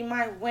supposed to be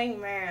my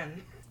wingman.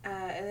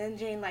 And then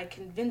Jane, like,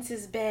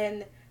 convinces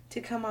Ben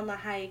to come on the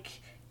hike.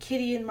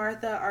 Kitty and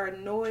Martha are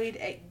annoyed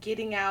at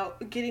getting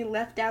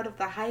left out of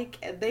the hike,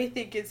 and they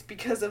think it's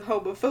because of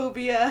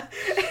homophobia,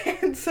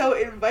 and so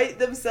invite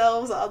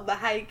themselves on the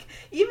hike,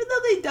 even though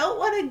they don't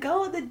want to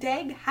go on the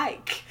dang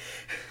hike.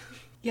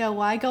 Yeah,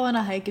 why go on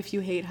a hike if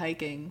you hate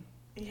hiking?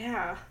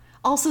 Yeah.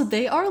 Also,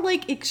 they are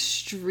like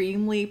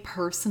extremely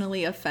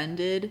personally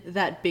offended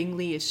that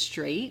Bingley is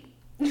straight.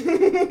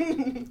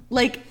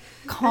 Like,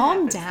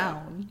 calm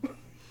down.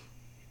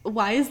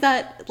 Why is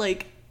that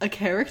like a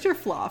character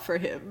flaw for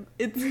him?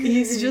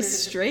 He's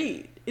just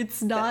straight.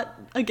 It's not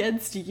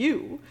against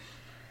you.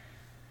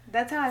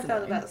 That's how I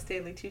felt about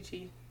Stanley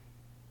Tucci.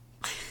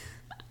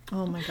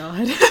 Oh my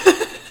god.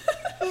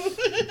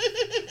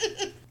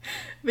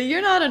 But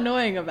you're not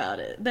annoying about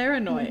it. They're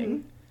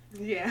annoying.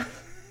 Yeah.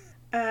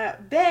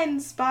 Ben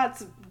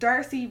spots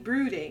Darcy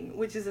brooding,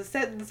 which is a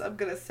sentence I'm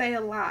gonna say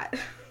a lot.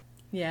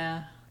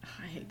 Yeah.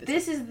 I hate this.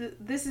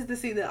 This is the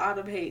scene that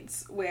Autumn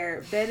hates,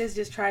 where Ben is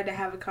just trying to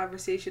have a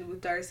conversation with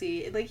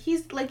Darcy. Like,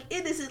 he's like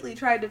innocently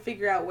trying to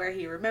figure out where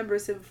he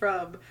remembers him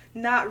from,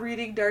 not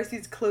reading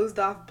Darcy's closed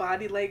off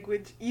body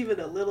language even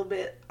a little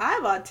bit.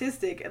 I'm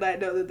autistic, and I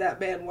know that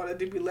man wanted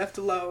to be left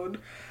alone.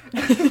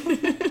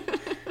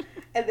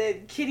 And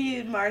then Kitty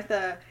and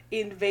Martha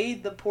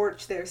invade the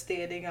porch they're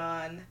standing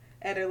on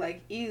and are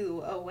like,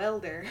 ew, a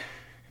welder.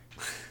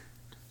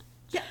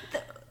 Yeah,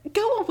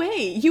 go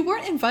away. You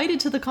weren't invited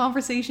to the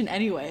conversation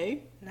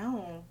anyway.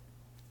 No.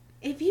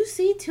 If you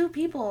see two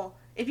people,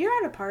 if you're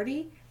at a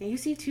party and you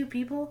see two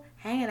people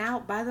hanging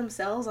out by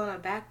themselves on a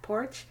back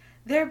porch,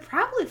 they're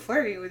probably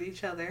flirting with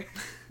each other.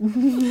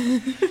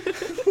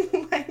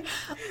 Like,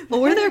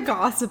 Or they're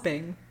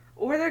gossiping.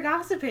 or they're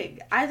gossiping.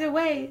 Either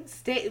way,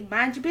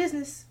 mind your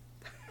business.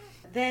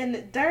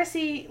 Then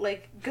Darcy,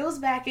 like, goes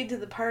back into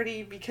the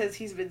party because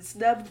he's been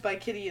snubbed by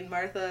Kitty and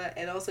Martha,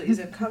 and also he's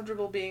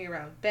uncomfortable being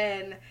around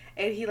Ben,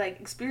 and he,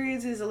 like,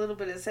 experiences a little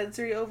bit of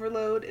sensory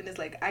overload, and is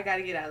like, I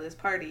gotta get out of this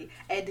party.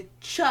 And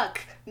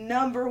Chuck,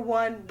 number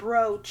one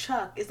bro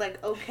Chuck, is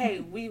like, okay,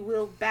 we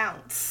will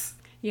bounce.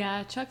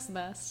 Yeah, Chuck's the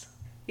best.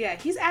 Yeah,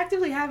 he's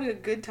actively having a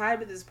good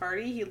time at this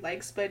party. He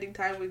likes spending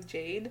time with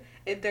Jane,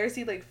 and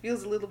Darcy, like,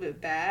 feels a little bit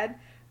bad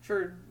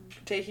for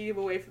taking him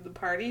away from the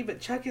party,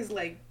 but Chuck is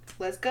like,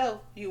 let's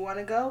go. You want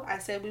to go? I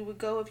said we would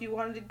go if you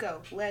wanted to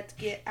go. Let's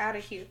get out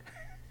of here.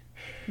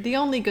 The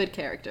only good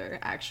character,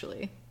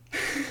 actually.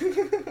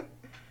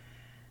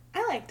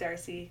 I like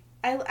Darcy.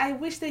 I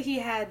wish that he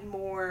had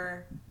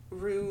more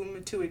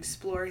room to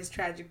explore his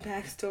tragic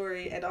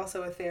backstory and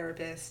also a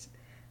therapist,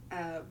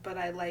 but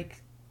I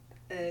like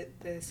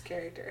this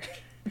character.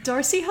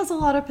 Darcy has a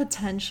lot of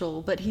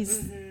potential, but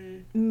he's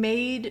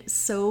made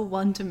so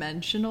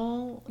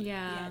one-dimensional.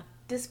 Yeah.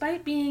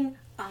 Despite being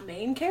a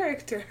main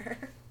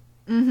character.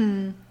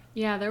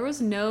 Yeah, there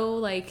was no,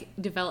 like,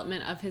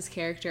 development of his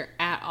character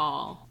at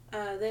all.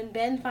 Then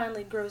Ben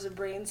finally grows a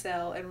brain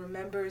cell and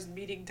remembers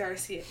meeting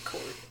Darcy at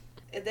court.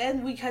 And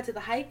then we cut to the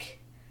hike,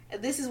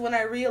 and this is when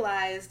I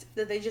realized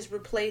that they just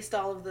replaced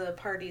all of the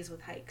parties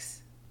with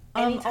hikes.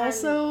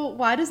 Also,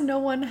 why does no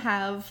one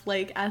have,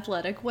 like,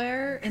 athletic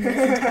wear in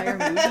this entire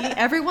movie?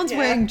 Everyone's Yeah.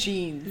 wearing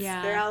jeans.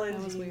 Yeah, They're all in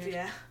that was jeans, weird.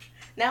 yeah.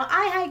 Now,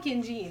 I hike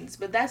in jeans,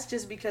 but that's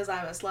just because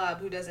I'm a slob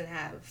who doesn't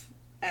have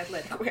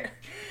athletic wear.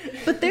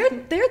 But they're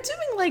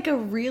doing, like, a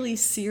really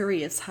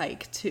serious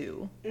hike,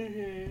 too.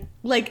 Mm-hmm.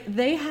 Like,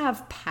 they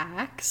have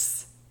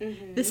packs.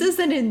 Mm-hmm. This is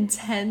an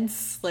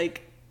intense,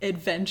 like,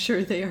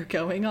 adventure they are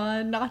going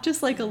on, not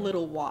just, like, a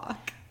little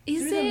walk.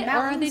 Is Through the it, or are they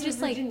mountains of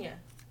just, like, Virginia.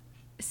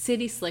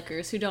 city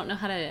slickers who don't know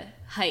how to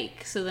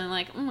hike? So then,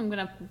 like, I'm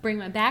gonna bring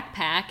my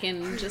backpack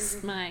and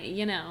just my,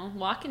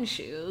 walking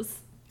shoes.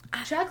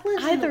 Chuck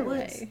lives in Either the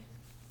woods. way.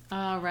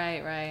 Oh,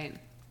 right.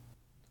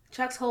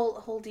 Chuck's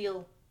whole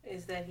deal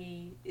is that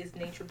he is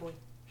nature boy.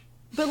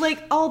 But,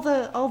 like, all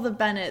the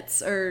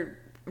Bennets are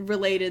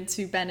related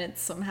to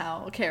Bennett's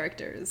somehow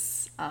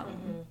characters.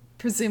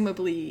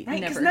 Presumably Right,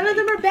 because never none of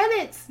them Hike. are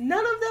Bennetts.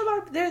 None of them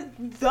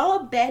are.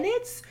 The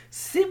Bennetts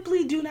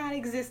simply do not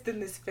exist in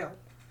this film.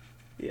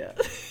 Yeah.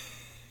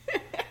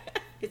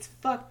 It's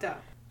fucked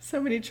up. So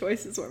many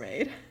choices were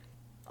made.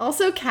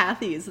 Also,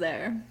 Kathy's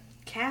there.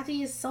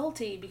 Kathy is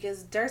salty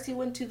because Darcy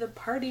went to the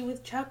party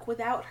with Chuck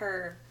without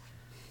her.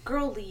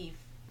 Girl, leave.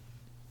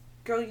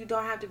 Girl, you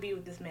don't have to be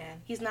with this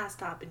man. He's not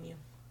stopping you.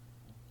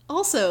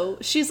 Also,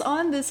 she's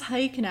on this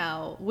hike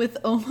now with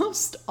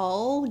almost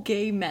all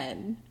gay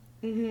men.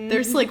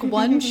 There's like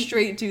one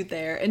straight dude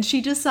there, and she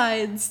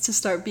decides to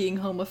start being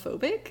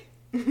homophobic.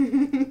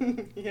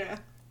 Yeah.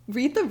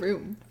 Read the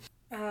room.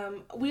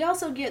 We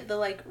also get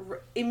the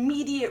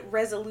immediate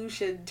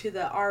resolution to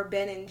the are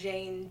Ben and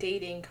Jane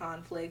dating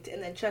conflict,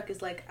 and then Chuck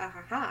is like, ah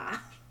ha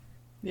ha.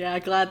 Yeah,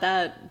 glad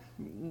that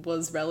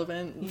was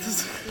relevant.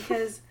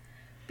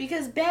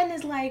 Because Ben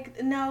is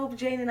like, no,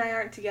 Jane and I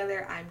aren't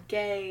together, I'm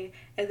gay.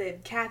 And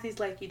then Kathy's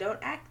like, you don't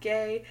act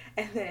gay.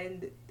 And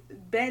then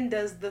Ben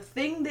does the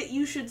thing that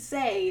you should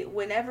say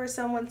whenever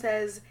someone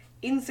says,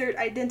 insert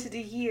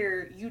identity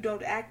here, you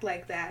don't act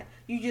like that.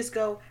 You just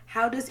go,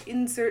 how does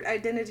insert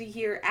identity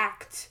here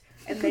act?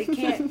 And they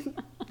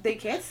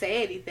can't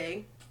say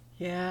anything.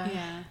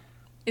 Yeah.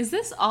 Is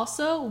this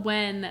also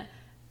when,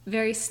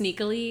 very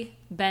sneakily,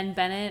 Ben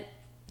Bennett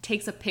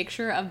takes a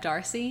picture of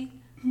Darcy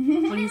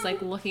when he's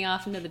like looking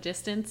off into the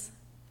distance?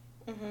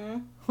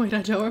 Wait,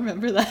 I don't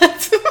remember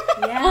that.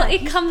 Yeah. Well,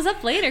 it comes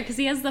up later because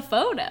he has the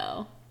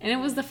photo. And it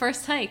was the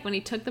first hike when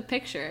he took the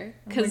picture.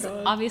 Because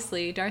God.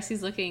 obviously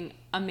Darcy's looking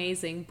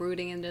amazing,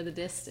 brooding into the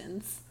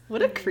distance.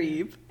 What a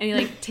creep. And he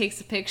like takes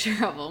a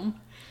picture of him.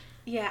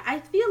 Yeah, I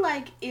feel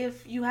like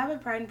if you have a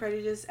Pride and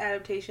Prejudice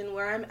adaptation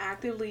where I'm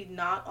actively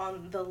not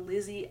on the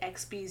Lizzie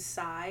Exby's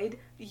side,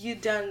 you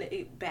done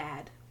it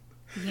bad.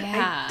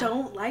 Yeah. I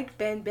don't like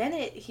Ben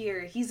Bennett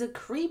here. He's a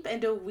creep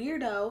and a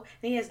weirdo,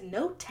 and he has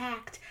no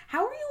tact.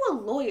 How are you a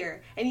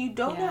lawyer and you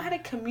don't know Yeah. how to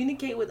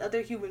communicate with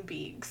other human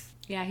beings?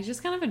 Yeah, he's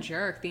just kind of a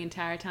jerk the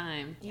entire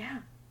time. Yeah.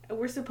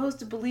 We're supposed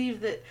to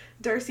believe that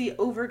Darcy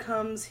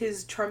overcomes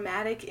his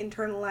traumatic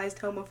internalized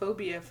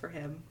homophobia for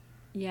him.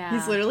 Yeah.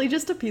 He's literally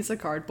just a piece of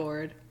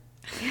cardboard.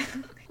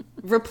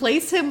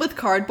 Replace him with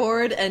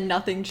cardboard and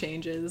nothing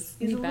changes.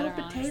 He's Be a little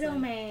better, potato honestly.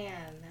 man.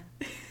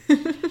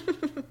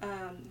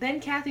 Then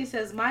Kathy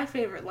says my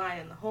favorite line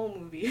in the whole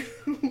movie,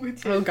 which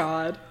is, Oh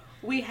god.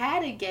 we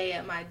had a gay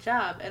at my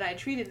job and I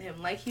treated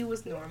him like he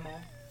was normal.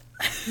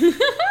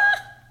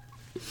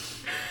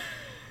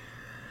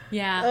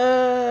 Yeah.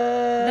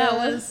 That That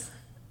was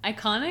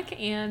iconic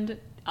and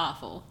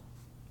awful.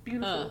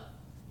 Beautiful.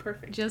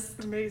 Perfect.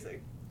 Just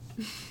Amazing.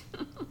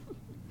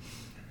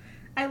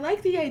 I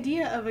like the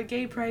idea of a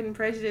gay Pride and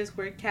Prejudice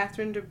where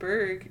Catherine de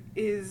Bourgh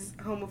is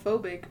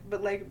homophobic,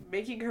 but like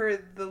making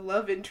her the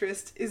love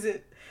interest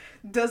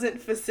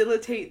doesn't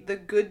facilitate the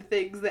good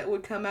things that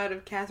would come out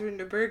of Catherine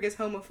de Bourgh as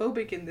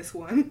homophobic in this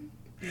one.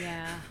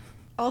 yeah.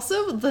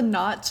 Also, the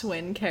not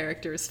twin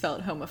characters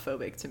felt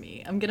homophobic to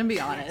me. I'm gonna be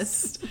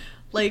honest.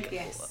 Like,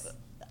 Yes.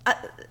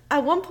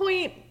 at one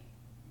point,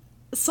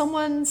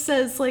 someone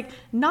says, like,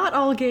 not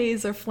all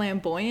gays are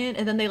flamboyant,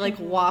 and then they, like,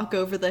 walk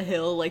over the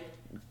hill, like,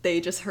 they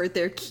just heard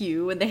their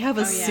cue, and they have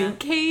a yeah.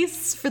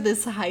 suitcase for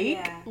this hike.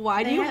 Yeah.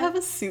 Why do They you have- have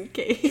a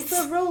suitcase? It's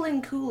a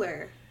rolling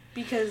cooler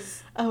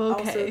because Oh,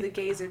 okay. also the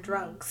gays are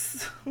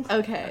drunks.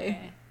 Okay.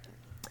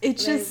 It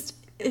just,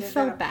 it They've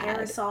felt got a bad.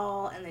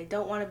 parasol and they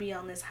don't want to be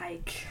on this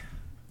hike.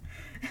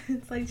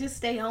 It's like, just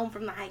stay home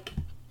from the hike.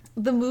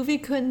 The movie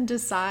couldn't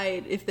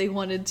decide if they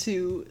wanted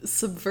to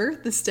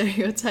subvert the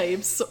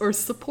stereotypes or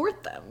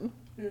support them.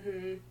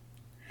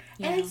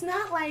 Yeah. And it's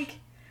not like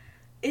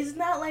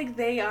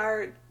they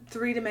are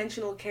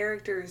three-dimensional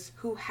characters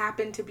who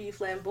happen to be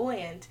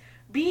flamboyant.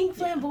 Being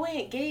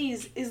flamboyant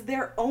gays is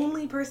their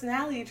only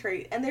personality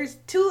trait, and there's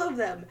two of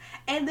them,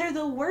 and they're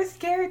the worst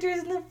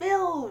characters in the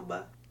film.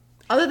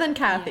 Other than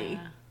Kathy.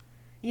 Yeah.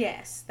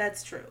 Yes,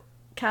 that's true.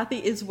 Kathy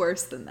is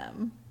worse than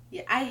them.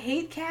 Yeah, I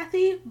hate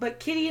Kathy, but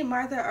Kitty and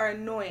Martha are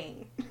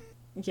annoying.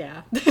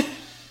 Yeah.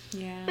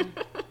 Yeah.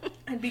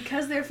 And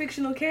because they're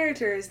fictional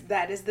characters,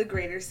 that is the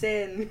greater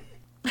sin.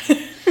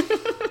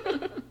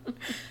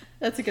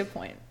 That's a good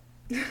point.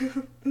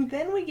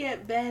 Then we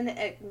get Ben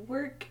at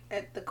work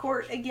at the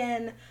court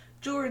again.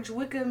 George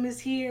Wickham is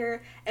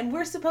here, and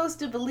we're supposed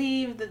to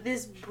believe that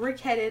this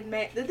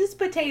this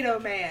potato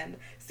man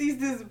sees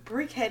this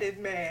brick-headed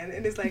man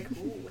and is like,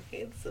 ooh,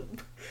 handsome.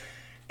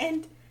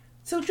 And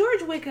so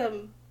George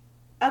Wickham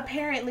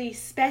apparently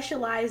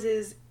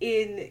specializes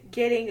in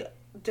getting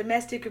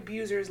domestic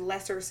abusers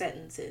lesser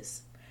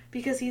sentences.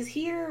 Because he's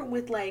here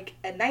with like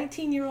a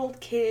 19-year-old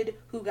kid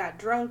who got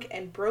drunk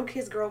and broke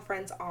his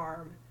girlfriend's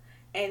arm.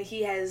 And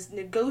he has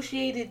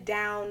negotiated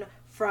down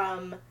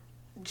from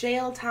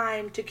jail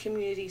time to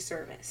community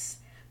service.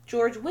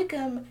 George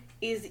Wickham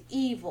is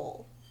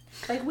evil.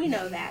 Like, we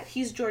know that.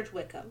 He's George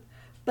Wickham.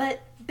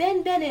 But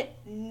Ben Bennett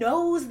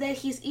knows that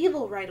he's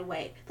evil right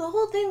away. The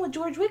whole thing with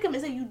George Wickham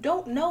is that you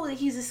don't know that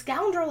he's a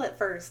scoundrel at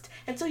first.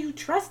 And so you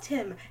trust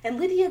him. And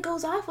Lydia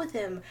goes off with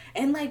him.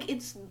 And, like,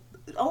 it's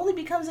only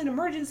becomes an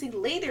emergency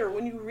later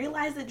when you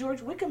realize that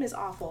George Wickham is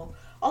awful.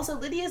 Also,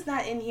 Lydia's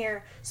not in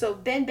here, so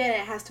Ben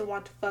Bennett has to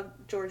want to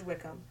fuck George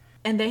Wickham.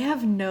 And they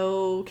have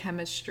no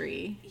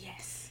chemistry.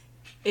 Yes.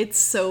 It's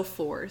so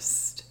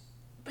forced.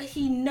 But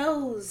he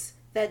knows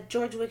that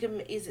George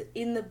Wickham is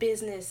in the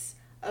business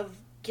of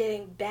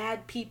getting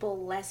bad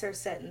people lesser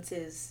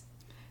sentences.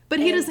 But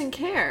he And doesn't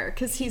care,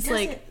 because he's,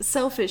 like,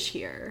 selfish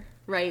here,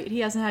 right? He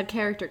hasn't had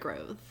character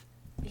growth.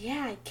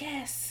 Yeah, I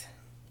guess.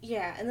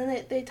 Yeah, and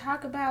then they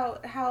talk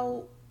about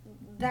how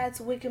that's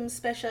Wickham's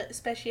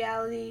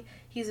speciality.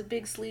 He's a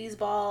big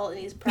sleazeball, and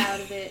he's proud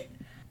of it.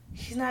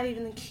 He's not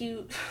even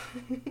cute.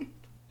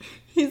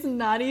 He's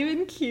not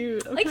even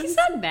cute. Like, he's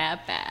not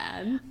that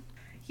bad.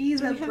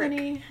 He's Do a we have brick.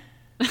 any...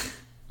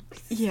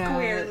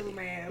 Square little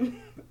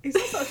man. He's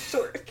also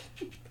short.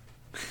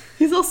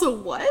 He's also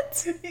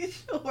what?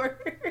 He's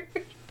short.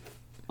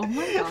 Oh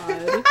my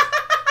god.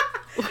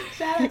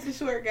 Shout out to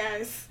short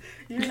guys.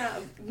 You're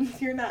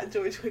not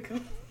George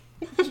Wickham.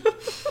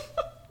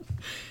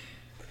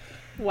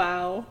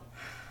 Wow.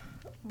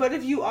 But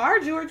if you are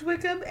George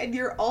Wickham and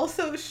you're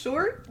also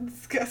short,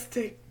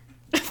 disgusting.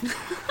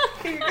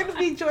 If you're gonna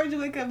be George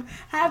Wickham,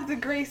 have the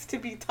grace to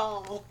be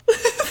tall.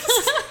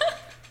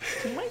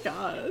 Oh my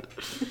god.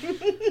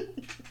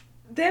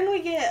 Then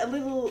we get a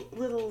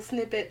little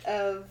snippet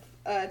of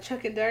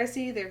Chuck and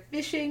Darcy. They're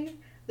fishing.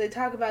 They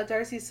talk about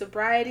Darcy's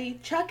sobriety.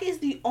 Chuck is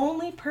the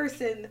only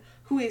person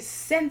who is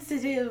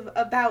sensitive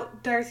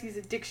about Darcy's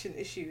addiction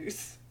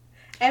issues.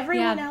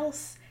 Everyone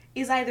else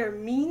is either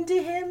mean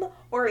to him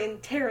or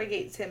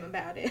interrogates him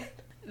about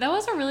it. That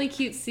was a really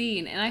cute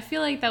scene, and I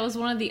feel like that was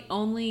one of the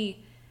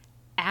only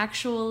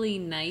actually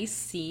nice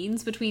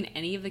scenes between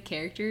any of the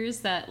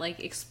characters that, like,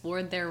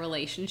 explored their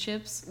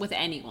relationships with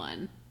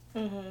anyone.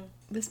 Mm-hmm.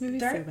 This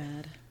movie's so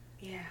bad.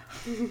 Yeah.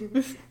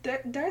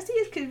 Darcy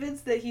is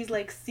convinced that he's,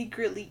 like,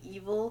 secretly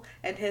evil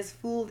and has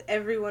fooled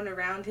everyone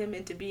around him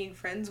into being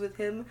friends with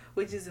him,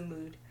 which is a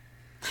mood.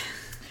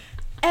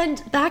 And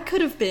that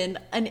could have been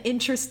an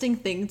interesting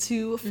thing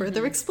to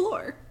further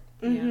explore.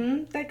 Mm-hmm.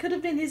 Yeah. That could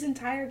have been his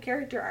entire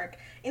character arc.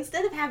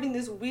 Instead of having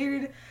this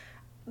weird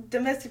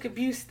domestic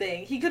abuse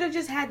thing, he could have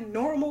just had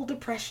normal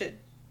depression.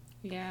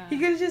 Yeah. He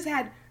could have just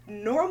had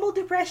normal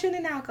depression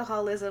and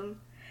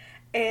alcoholism.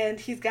 And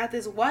he's got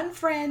this one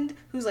friend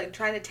who's, like,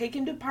 trying to take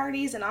him to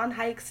parties and on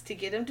hikes to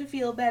get him to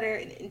feel better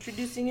and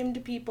introducing him to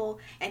people.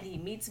 And he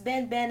meets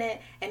Ben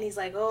Bennett and he's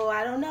like, oh,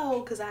 I don't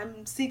know, because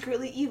I'm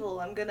secretly evil.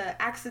 I'm going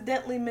to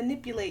accidentally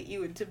manipulate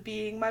you into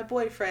being my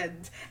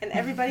boyfriend. And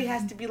everybody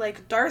has to be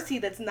like, Darcy,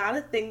 that's not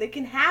a thing that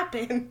can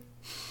happen.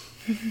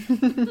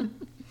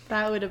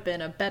 That would have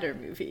been a better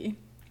movie.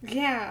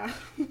 Yeah.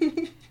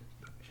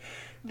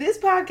 This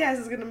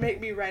podcast is going to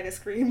make me write a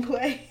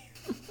screenplay.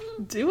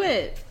 Do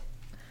it.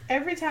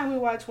 Every time we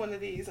watch one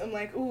of these, I'm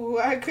like, ooh,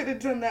 I could have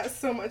done that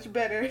so much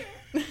better.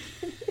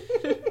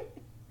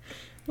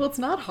 Well, it's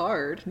not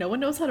hard. No one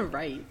knows how to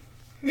write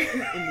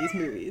in these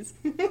movies.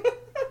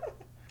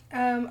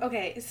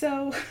 Okay,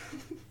 so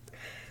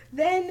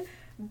then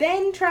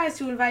Ben tries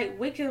to invite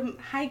Wickham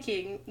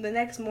hiking the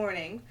next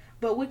morning,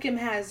 but Wickham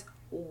has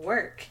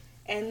work,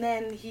 and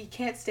then he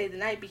can't stay the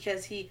night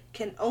because he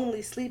can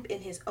only sleep in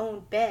his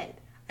own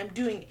bed. I'm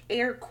doing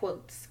air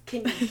quotes.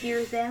 Can you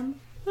hear them?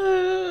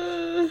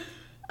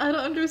 I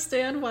don't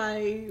understand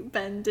why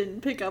Ben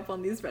didn't pick up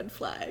on these red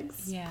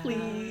flags. Yeah.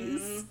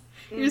 Please.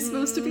 You're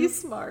supposed to be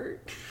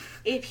smart.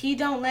 If he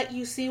don't let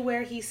you see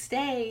where he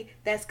stay,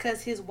 that's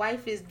 'cause his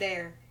wife is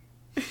there.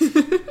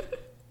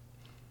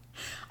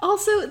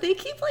 Also, they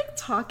keep, like,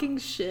 talking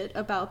shit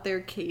about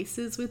their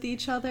cases with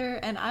each other,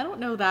 and I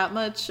don't know that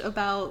much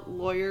about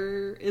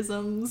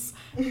lawyer-isms,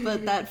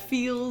 but that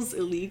feels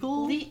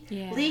illegal.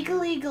 Yeah.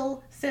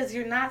 Legal says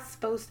you're not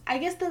supposed... I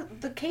guess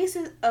the case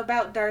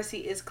about Darcy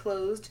is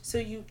closed, so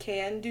you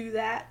can do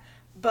that,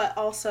 but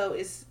also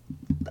is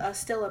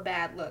still a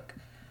bad look.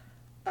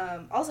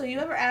 Also, you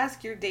ever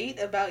ask your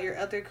date about your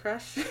other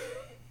crush?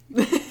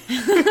 Because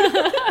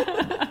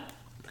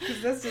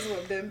that's just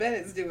what Ben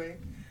Bennett's doing.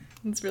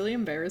 It's really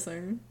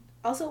embarrassing.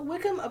 Also,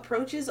 Wickham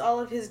approaches all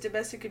of his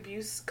domestic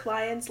abuse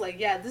clients like,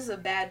 yeah, this is a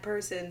bad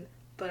person,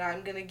 but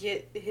I'm gonna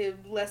get him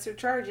lesser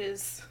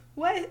charges.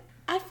 What?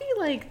 I feel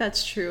like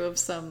that's true of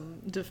some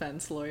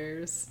defense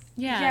lawyers.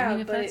 Yeah, I mean,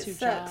 if but that's it your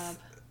sucks. job.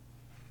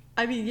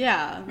 I mean,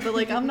 yeah, but,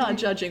 like, I'm not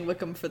judging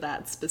Wickham for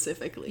that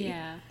specifically.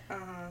 Yeah.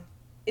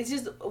 It's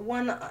just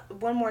one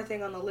more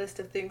thing on the list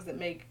of things that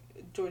make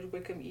George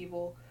Wickham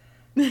evil.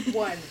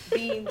 1,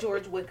 being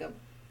George Wickham.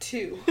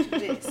 2,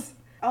 this.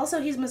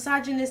 Also, he's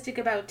misogynistic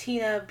about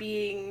Tina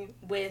being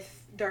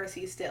with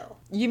Darcy still.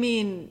 You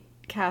mean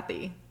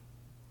Kathy?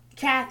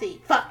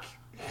 Kathy, fuck.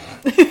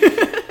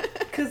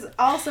 Because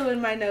also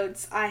in my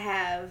notes I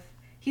have,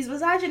 he's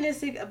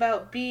misogynistic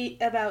about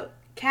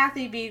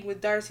Kathy being with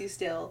Darcy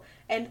still,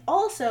 and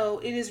also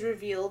it is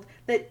revealed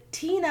that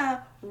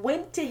Tina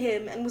went to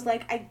him and was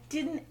like, I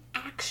didn't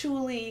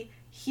actually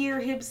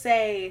hear him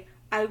say,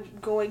 "I'm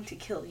going to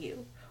kill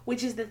you,"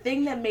 which is the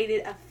thing that made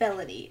it a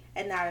felony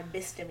and not a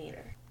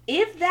misdemeanor.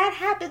 If that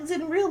happens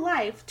in real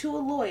life to a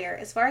lawyer,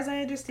 as far as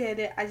I understand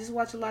it, I just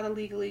watch a lot of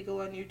Legal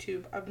Eagle on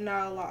YouTube. I'm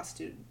not a law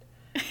student.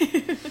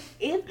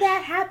 If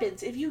that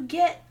happens, if you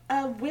get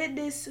a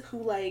witness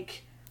who,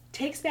 like,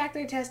 takes back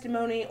their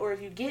testimony, or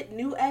if you get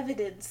new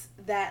evidence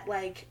that,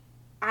 like,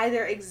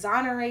 either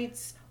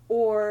exonerates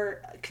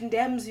or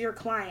condemns your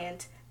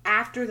client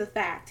after the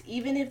fact,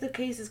 even if the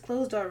case is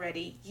closed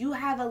already, you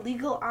have a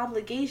legal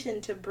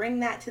obligation to bring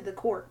that to the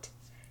court.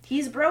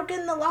 He's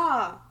broken the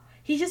law.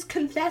 He just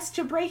confessed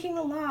to breaking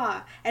the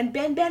law. And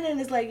Ben Bennett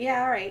is like,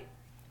 yeah, all right.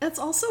 It's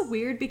also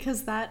weird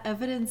because that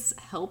evidence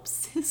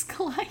helps his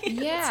client.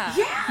 Yeah.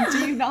 Yeah.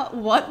 Do you not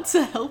want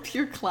to help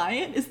your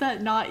client? Is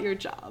that not your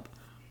job?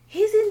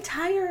 His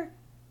entire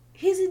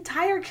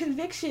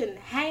conviction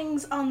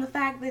hangs on the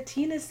fact that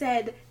Tina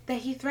said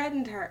that he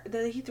threatened her,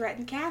 that he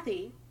threatened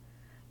Kathy.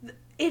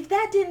 If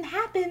that didn't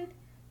happen,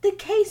 the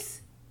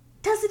case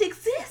doesn't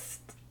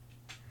exist.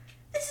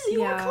 This is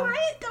your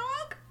client,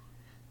 dog.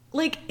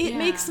 Like, it Yeah.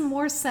 makes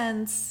more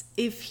sense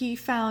if he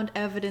found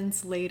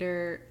evidence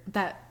later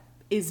that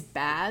is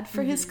bad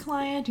for his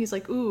client. He's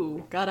like,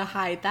 ooh, gotta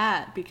hide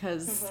that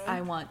because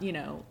I want, you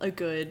know, a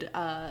good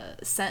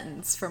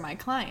sentence for my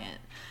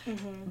client.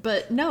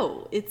 But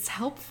no, it's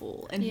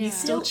helpful, and he Yeah.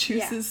 still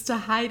chooses to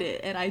hide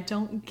it, and I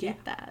don't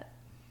get that.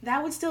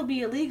 That would still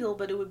be illegal,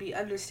 but it would be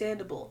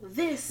understandable.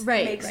 This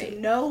Right, makes right.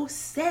 no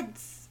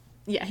sense.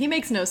 Yeah, he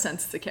makes no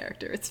sense as a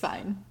character. It's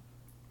fine.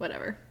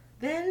 Whatever.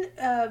 Then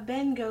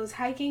Ben goes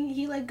hiking.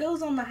 He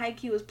goes on the hike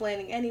he was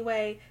planning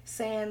anyway.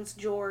 Sans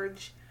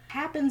George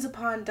happens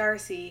upon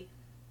Darcy.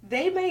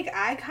 They make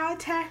eye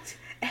contact,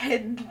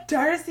 and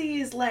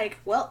Darcy is like,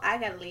 well, I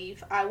gotta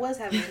leave. I was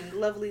having a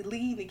lovely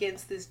lean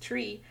against this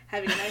tree,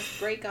 having a nice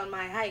break on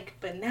my hike,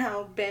 but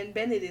now Ben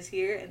Bennett is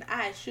here, and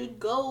I should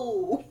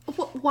go.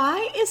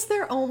 Why is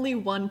there only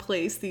one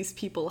place these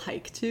people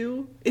hike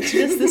to? It's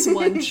just this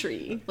one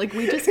tree. Like,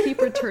 we just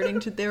keep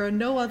returning to, there are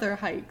no other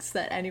hikes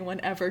that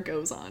anyone ever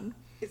goes on.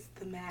 It's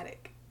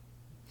thematic.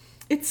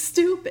 It's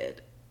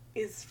stupid.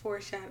 It's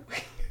foreshadowing.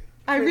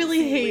 I for the really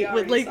scene we hate when,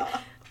 already like, saw.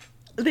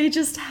 they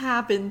just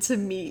happen to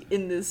meet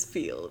in this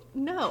field.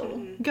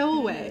 No, go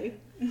away.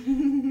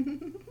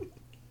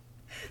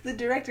 The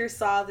director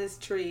saw this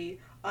tree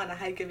on a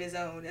hike of his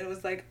own and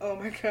was like, oh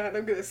my god,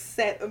 I'm gonna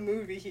set a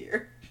movie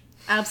here.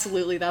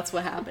 Absolutely, that's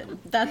what happened.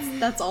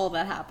 That's all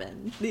that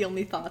happened. The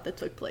only thought that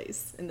took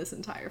place in this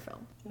entire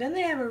film. Then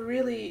they have a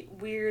really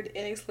weird,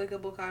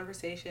 inexplicable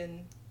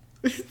conversation.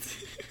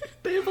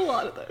 They have a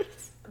lot of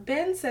those.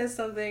 Ben says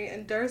something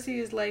and Darcy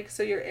is like,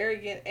 so you're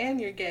arrogant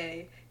and you're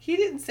gay. He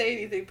didn't say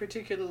anything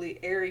particularly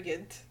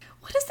arrogant.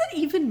 What does that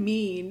even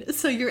mean?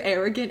 So you're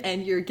arrogant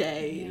and you're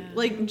gay. Yeah.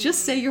 Like,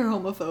 just say you're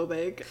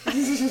homophobic.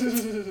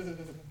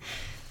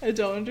 I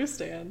don't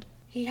understand.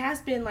 He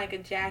has been like a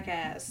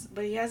jackass,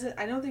 but he hasn't,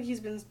 I don't think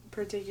he's been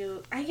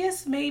particular. I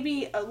guess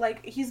maybe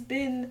he's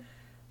been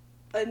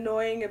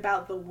annoying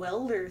about the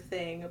welder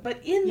thing,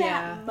 but in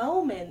Yeah. that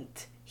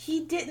moment,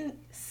 he didn't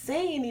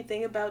say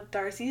anything about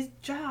Darcy's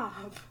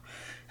job.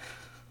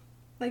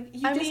 Like,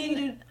 you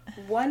needed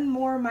one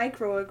more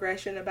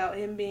microaggression about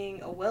him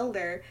being a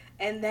welder,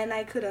 and then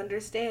I could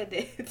understand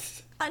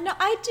it. No,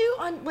 I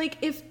do,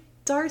 if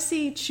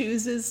Darcy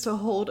chooses to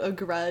hold a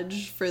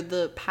grudge for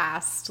the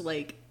past,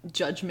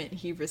 judgment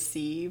he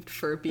received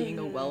for being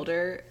a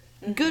welder,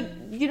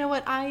 good, you know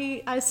what,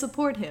 I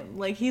support him.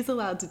 Like, he's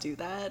allowed to do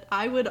that.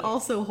 I would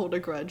also hold a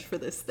grudge for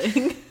this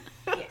thing.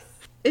 Yes.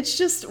 It's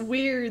just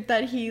weird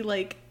that he,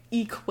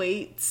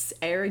 equates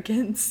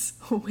arrogance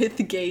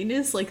with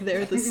gayness, like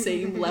they're the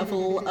same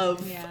level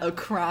of a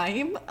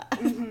crime.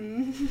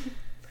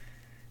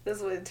 That's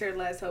what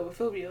internalized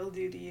homophobia will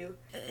do to you.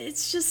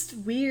 It's just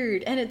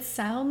weird, and it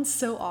sounds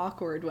so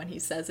awkward when he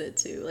says it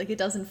too. Like, it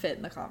doesn't fit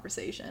in the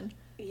conversation.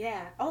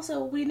 Yeah.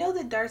 Also, we know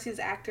that Darcy's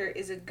actor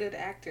is a good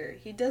actor.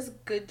 He does a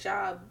good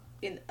job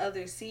in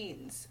other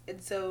scenes.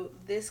 And so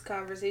this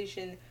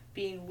conversation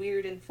being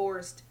weird and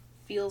forced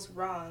feels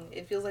wrong.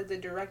 It feels like the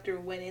director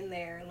went in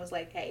there and was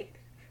like, hey,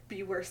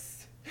 be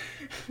worse.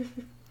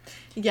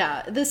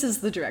 Yeah, this is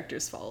the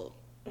director's fault.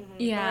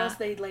 Yeah. Or else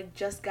they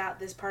just got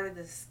this part of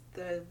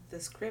the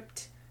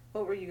script.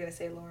 What were you gonna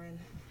say, Lauren?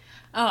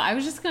 Oh, I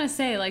was just gonna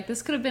say,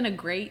 this could have been a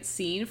great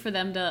scene for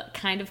them to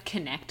kind of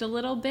connect a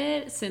little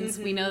bit, since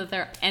we know that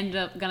they're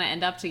gonna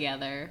end up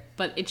together.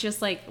 But it's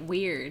just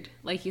weird,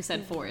 like you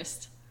said,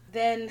 forced.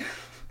 Then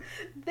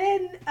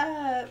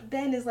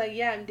Ben is like,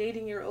 yeah, I'm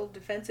dating your old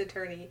defense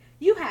attorney.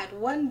 You had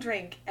one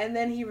drink, and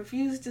then he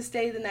refused to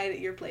stay the night at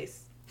your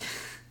place.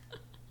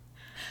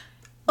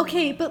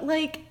 Okay, but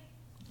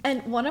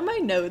and one of my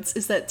notes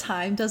is that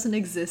time doesn't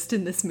exist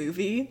in this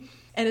movie,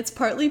 and it's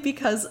partly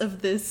because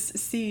of this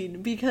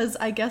scene, because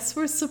I guess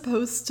we're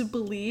supposed to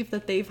believe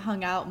that they've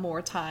hung out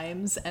more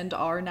times and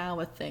are now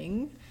a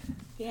thing.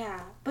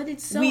 Yeah, but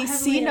it's so We heavily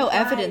see no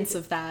implied. evidence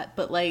of that,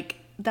 but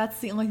that's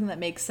the only thing that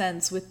makes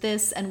sense with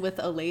this and with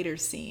a later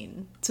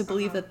scene, to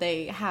believe that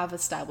they have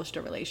established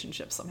a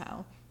relationship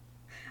somehow.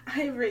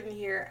 I've written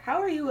here,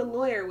 how are you a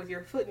lawyer with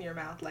your foot in your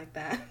mouth like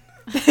that?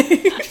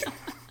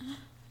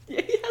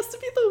 Yeah, he has to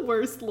be the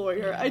worst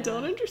lawyer. I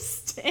don't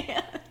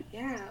understand.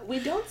 Yeah, we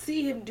don't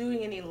see him doing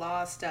any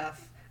law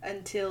stuff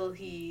until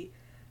he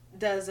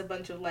does a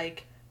bunch of,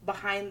 like,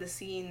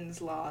 behind-the-scenes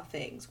law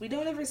things. We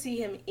don't ever see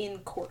him in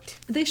court.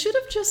 They should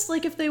have just,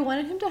 like, if they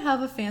wanted him to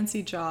have a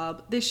fancy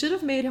job, they should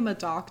have made him a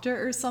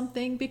doctor or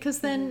something, because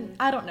then,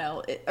 I don't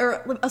know,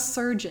 or a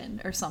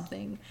surgeon or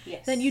something.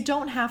 Yes. Then you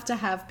don't have to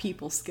have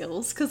people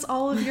skills, because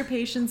all of your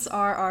patients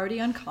are already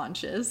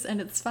unconscious,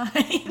 and it's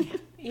fine.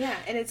 Yeah,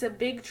 and it's a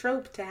big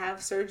trope to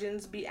have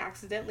surgeons be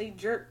accidentally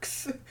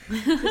jerks.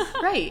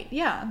 Right,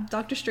 yeah.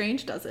 Doctor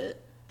Strange does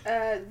it.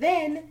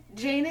 Then,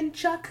 Jane and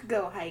Chuck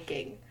go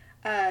hiking.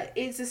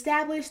 It's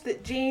established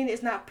that Jane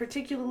is not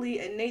particularly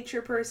a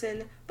nature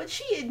person, but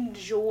she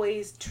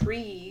enjoys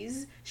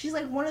trees. She's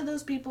like one of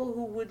those people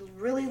who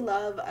would really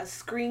love a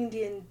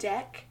screened-in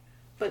deck,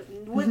 but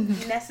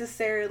wouldn't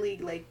necessarily,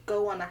 like,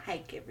 go on a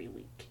hike every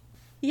week.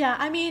 Yeah,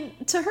 I mean,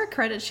 to her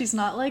credit, she's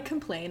not, like,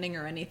 complaining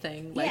or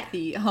anything like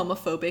the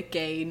homophobic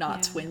gay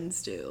not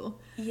twins do.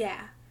 Yeah.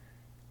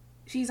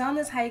 She's on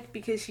this hike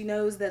because she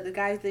knows that the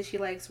guys that she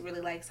likes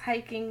really likes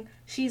hiking.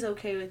 She's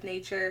okay with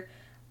nature.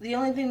 The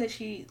only thing that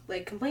she,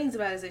 like, complains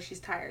about is that she's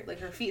tired.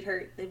 Like, her feet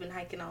hurt. They've been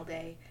hiking all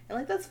day. And,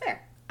 like, that's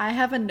fair. I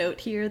have a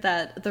note here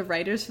that the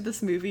writers for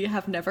this movie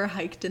have never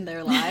hiked in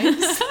their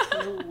lives.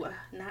 No,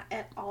 not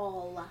at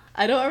all.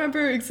 I don't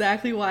remember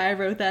exactly why I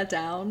wrote that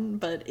down,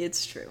 but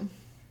it's true.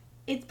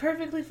 It's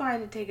perfectly fine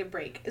to take a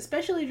break,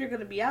 especially if you're going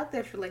to be out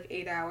there for, like,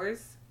 8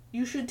 hours.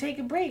 You should take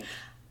a break.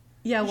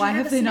 Yeah, You why should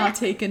have have a they not snack.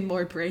 taken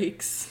more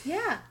breaks?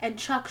 Yeah, and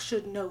Chuck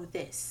should know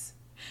this.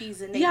 He's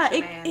a nature Yeah,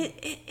 man.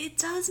 it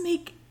does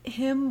make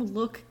him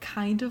look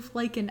kind of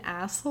like an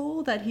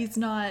asshole that he's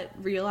not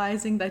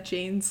realizing that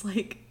Jane's,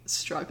 like,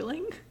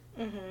 struggling.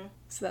 Mm-hmm.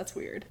 So that's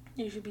weird.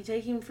 You should be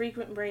taking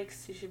frequent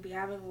breaks. You should be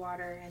having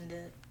water and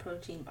a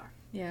protein bar.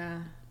 Yeah.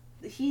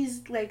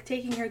 He's, like,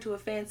 taking her to a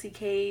fancy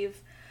cave.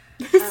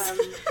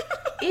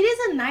 It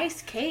is a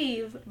nice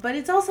cave, but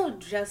it's also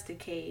just a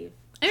cave.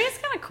 I mean, it's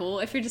kind of cool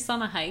if you're just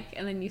on a hike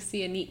and then you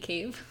see a neat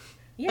cave.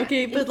 Yeah,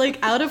 Okay, but, like,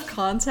 out of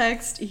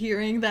context,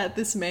 hearing that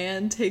this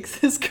man takes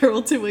this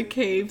girl to a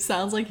cave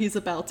sounds like he's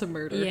about to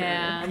murder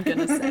Yeah. her, I'm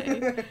gonna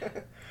say.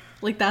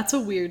 Like, that's a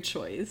weird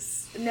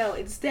choice. No,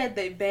 instead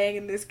they bang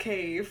in this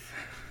cave.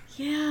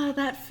 Yeah,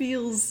 that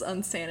feels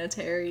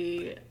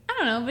unsanitary. I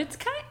don't know, but it's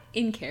kind of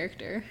in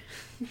character.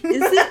 Is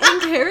it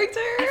in character?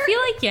 I feel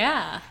like,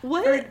 yeah.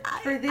 What?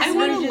 For this I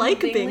want version to of like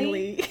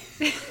Bingley.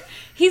 Bingley.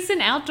 He's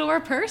an outdoor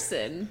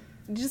person.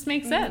 It just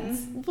makes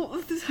sense.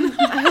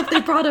 I hope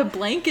they brought a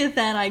blanket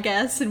then, I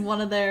guess, in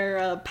one of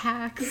their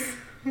packs.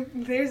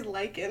 There's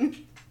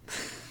lichen.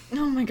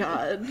 Oh my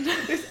god.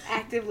 There's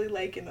actively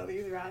lichen on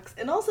these rocks.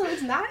 And also,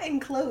 it's not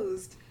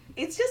enclosed.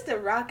 It's just a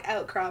rock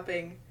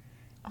outcropping.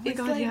 Oh my It's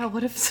god, like- yeah,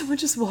 what if someone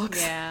just walks?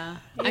 Yeah.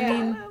 Yeah. I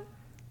mean,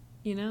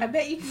 you know. I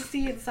bet you can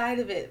see inside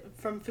of it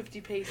from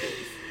 50 paces.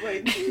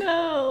 Like,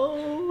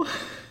 No.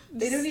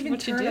 they don't even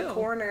what you turn a do.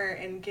 corner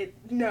and get...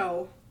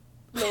 No.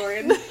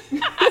 Lauren.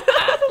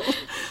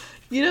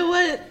 You know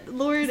what,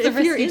 Lord, It's the if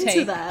risk you're you into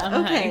take that, on a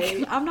okay,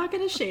 hike. I'm not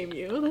gonna shame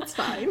you. That's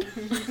fine.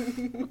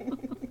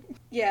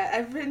 Yeah,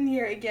 I've written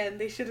here again,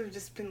 they should have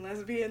just been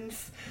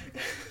lesbians.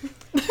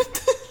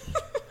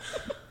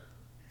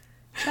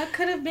 Chuck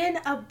could have been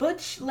a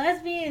butch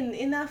lesbian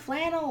in a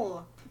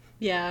flannel.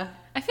 Yeah.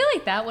 I feel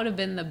like that would have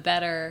been the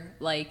better,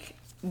 like,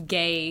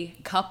 gay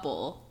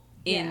couple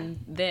in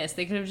this.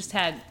 They could have just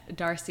had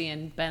Darcy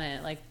and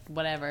Bennett, like,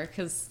 whatever,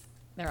 because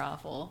they're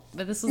awful.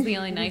 But this was the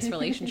only nice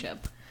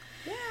relationship.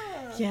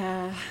 Yeah.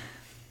 Yeah.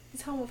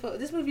 It's homophobic.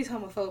 This movie's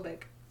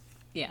homophobic.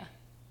 Yeah.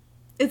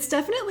 It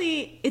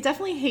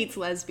definitely hates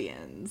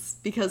lesbians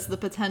because the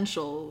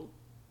potential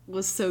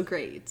was so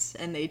great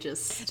and they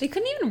just They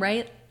couldn't even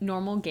write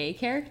normal gay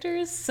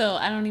characters, so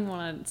I don't even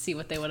want to see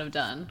what they would have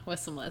done with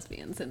some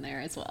lesbians in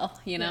there as well,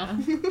 you know?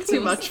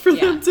 too much for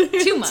them to Too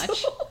handle.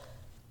 much.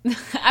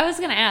 I was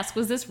going to ask,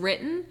 was this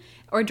written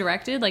or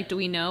directed, like, do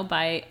we know,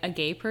 by a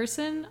gay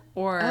person?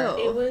 Or Oh.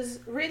 It was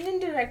written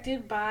and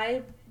directed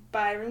by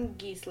Byron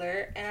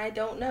Giesler, and I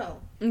don't know.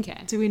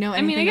 Okay. Do we know I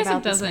anything mean, I guess about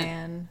it this doesn't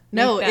man?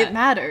 No, make it that-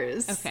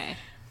 matters. Okay.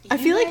 I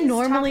You feel like guys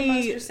talk normally-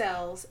 amongst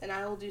yourselves, and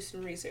I will do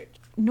some research.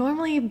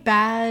 Normally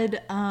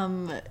bad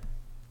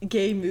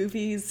gay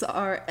movies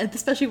are,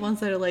 especially ones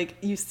that are like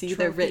you see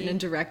they're written Tropey. and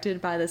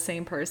directed by the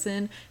same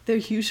person. They're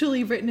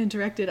usually written and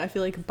directed, I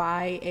feel like,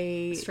 by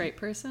a Straight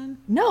person?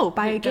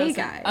 by a gay Doesn't-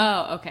 guy.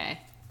 Oh, okay.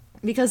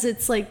 Because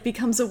it's like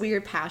becomes a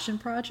weird passion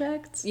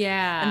project.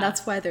 Yeah. And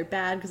that's why they're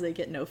bad, because they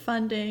get no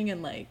funding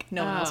and like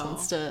no one else Oh.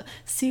 wants to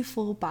see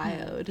full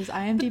bio. Does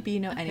IMDb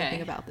know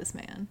anything about this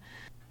man?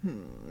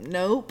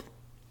 Nope.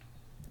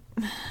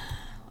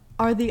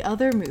 Are the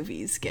other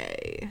movies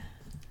gay?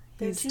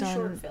 They're He's two done-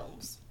 short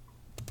films.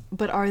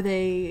 But are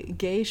they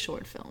gay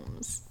short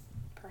films?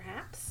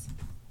 Perhaps.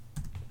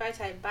 If I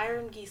type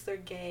Byron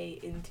Giesler gay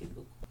into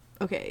Google.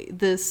 Okay,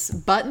 this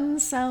button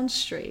sounds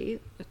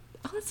straight.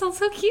 Oh, that sounds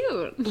so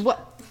cute.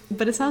 What?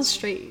 But it sounds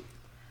straight.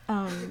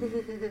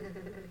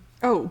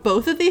 Oh,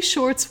 both of these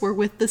shorts were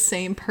with the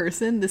same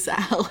person, this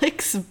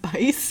Alex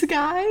Bice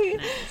guy.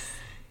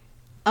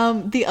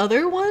 Nice. The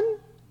other one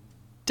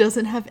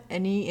doesn't have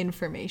any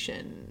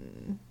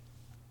information.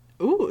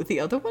 Ooh, the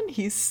other one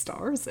he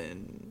stars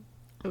in.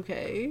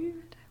 Okay.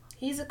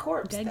 He's a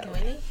corpse, Dead though, guy.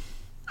 isn't he?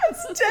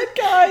 That's a dead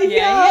guy. Yeah, he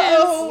Yeah. is.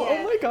 Oh,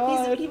 Yeah. my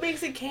god. He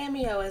makes a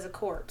cameo as a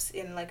corpse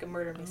in like a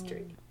murder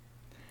mystery.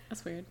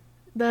 That's weird.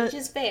 Which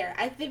is fair.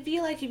 I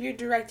feel like if you're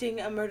directing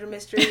a murder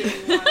mystery and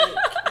you want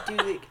to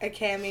do a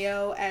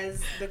cameo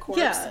as the corpse,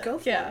 Yeah, go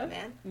for yeah. it,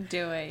 man.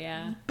 Do it,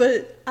 yeah.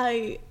 But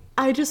I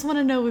just want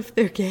to know if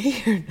they're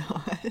gay or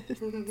not.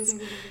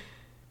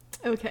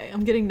 Okay,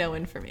 I'm getting no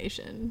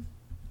information.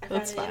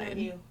 That's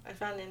fine. I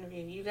found an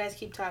interview. You guys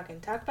keep talking.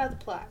 Talk about the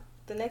plot.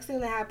 The next thing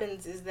that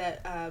happens is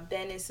that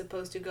Ben is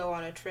supposed to go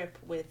on a trip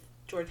with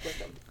George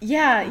Wickham.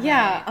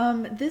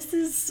 Yeah. This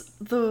is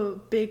the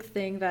big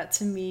thing that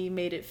to me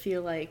made it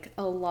feel like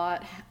a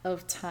lot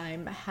of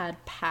time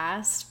had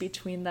passed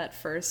between that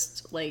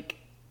first like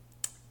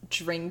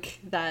drink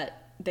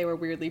that they were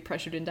weirdly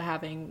pressured into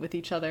having with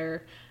each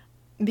other.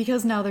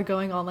 Because now they're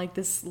going on like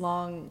this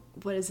long,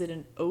 what is it,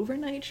 an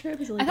overnight trip?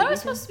 Is it like I thought a it was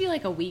weekend? supposed to be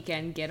like a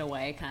weekend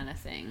getaway kind of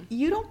thing.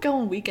 You don't go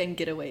on weekend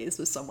getaways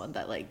with someone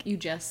that like You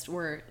just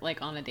were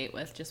like on a date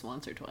with just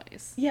once or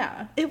twice.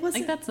 yeah, it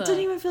wasn't. that's a- didn't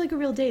even feel like a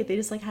real date. They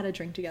just like had a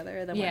drink together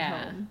and then Yeah,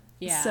 went home.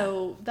 yeah.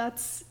 So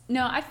that's.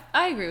 No,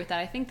 I agree with that.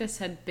 I think this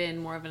had been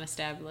more of an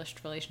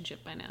established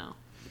relationship by now.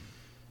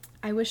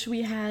 I wish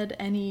we had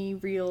any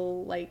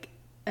real like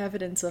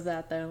evidence of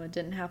that though, and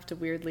didn't have to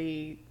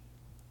weirdly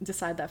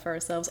decide that for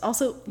ourselves.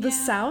 Also, the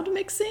Yeah. sound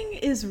mixing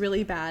is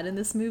really bad in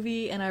this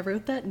movie, and I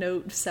wrote that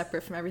note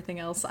separate from everything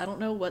else. I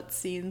don't know what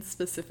scene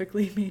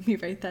specifically made me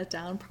write that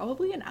down.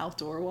 Probably an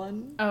outdoor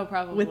one. Oh,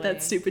 probably. With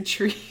that stupid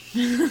tree.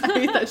 I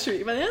hate that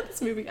tree. By the end of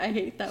this movie, I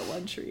hate that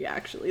one tree,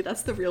 actually.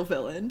 That's the real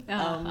villain.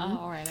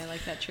 all right. I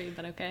like that tree,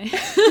 but okay.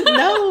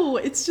 No,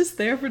 it's just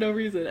there for no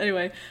reason.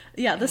 Anyway,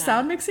 yeah, the Yeah.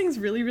 sound mixing is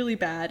really, really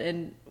bad,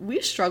 and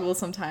we struggle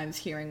sometimes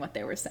hearing what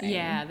they were saying.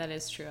 Yeah, that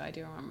is true. I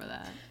do remember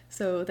that.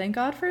 So thank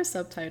God for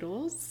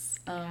subtitles.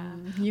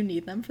 You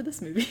need them for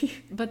this movie.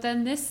 But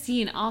then this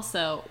scene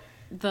also,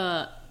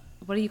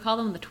 what do you call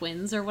them? The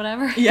twins or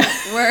whatever? Yeah.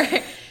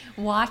 We're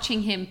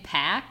watching him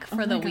pack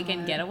for the my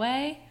weekend God.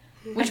 getaway,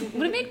 which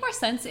would have made more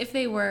sense if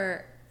they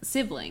were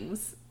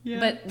siblings. Yeah.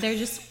 But they're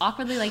just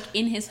awkwardly like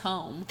in his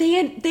home. They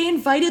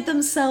invited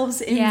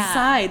themselves Yeah.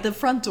 inside. The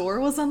front door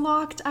was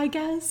unlocked, I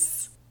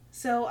guess.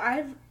 So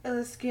I've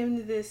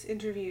skimmed this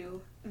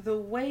interview. The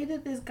way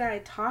that this guy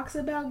talks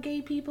about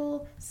gay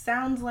people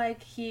sounds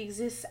like he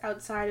exists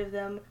outside of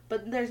them,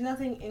 but there's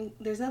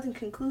nothing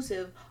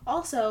conclusive.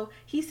 Also,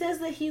 he says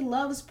that he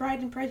loves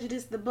Pride and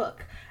Prejudice the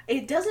book.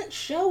 It doesn't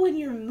show in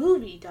your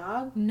movie,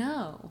 dog.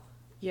 No.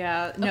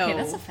 Yeah, no. Okay,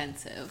 that's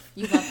offensive.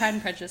 You love Pride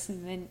and Prejudice,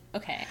 and then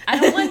okay, I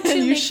don't want to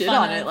You make shit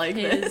fun on of it like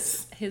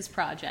this. his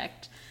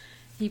project.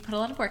 He put a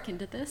lot of work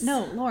into this.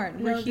 No, Lauren,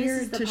 No, we're this here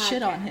is the to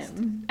shit on podcast.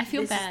 him. I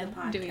feel This is bad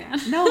the doing podcast.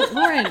 that. No,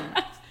 Lauren,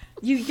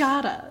 you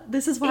gotta.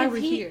 This is why If we're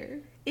he-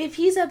 here. If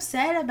he's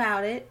upset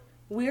about it,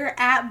 we're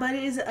at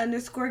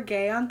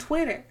 @buddies_gay on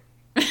Twitter.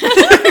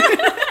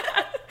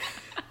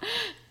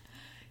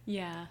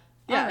 Yeah.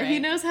 Yeah, All right. he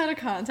knows how to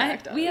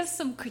contact us. We have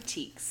some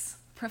critiques.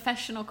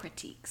 Professional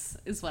critiques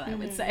is what I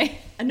would say.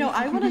 No,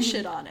 I want to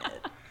shit on it.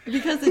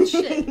 Because it's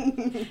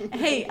shit.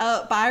 Hey,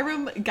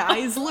 Byram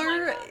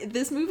Geisler,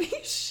 this movie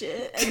is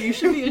shit, and you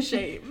should be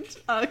ashamed.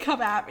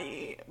 Come at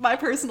me. My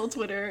personal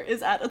Twitter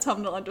is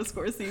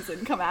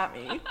 @autumnal_season. Come at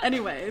me.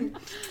 Anyway,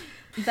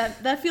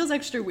 that feels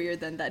extra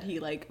weird then that he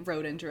like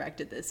wrote and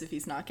directed this if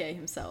he's not gay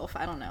himself.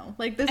 I don't know.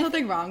 Like, there's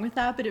nothing wrong with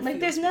that, but it Like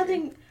feels there's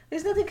weird.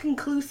 nothing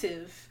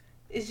conclusive.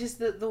 It's just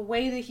the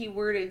way that he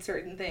worded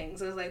certain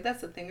things. I was like, that's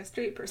the thing a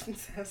straight person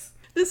says.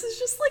 This is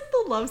just like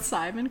the Love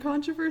Simon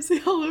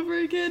controversy all over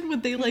again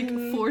when they like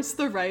force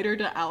the writer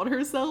to out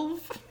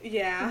herself.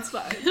 Yeah. It's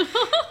fine.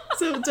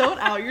 So don't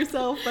out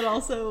yourself, but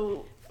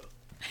also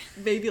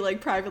maybe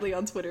like privately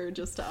on Twitter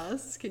just to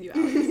us. Can you out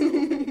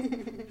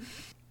yourself?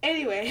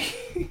 Anyway.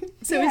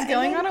 So Yeah, he's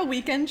going and on a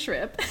weekend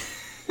trip.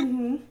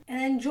 then, and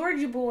then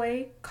Georgia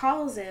boy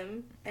calls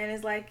him and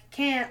is like,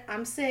 can't,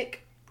 I'm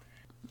sick.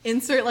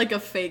 Insert like a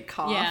fake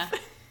cough. Yeah.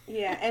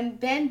 Yeah, and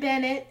Ben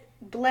Bennett,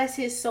 bless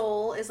his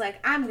soul, is like,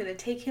 I'm gonna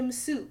take him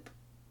soup.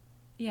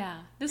 Yeah.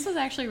 This was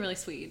actually really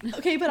sweet.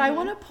 Okay, but I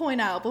want to point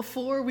out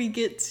before we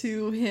get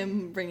to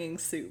him bringing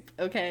soup,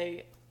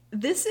 okay?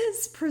 This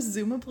is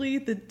presumably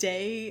the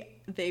day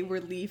they were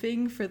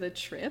leaving for the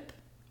trip.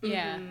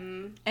 Yeah.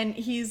 And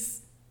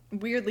he's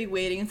weirdly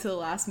waiting until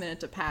the last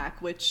minute to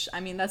pack, which, I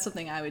mean, that's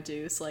something I would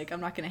do, so, like,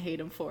 I'm not gonna hate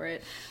him for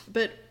it.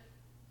 But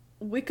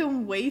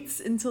Wickham waits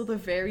until the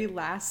very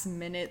last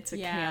minute to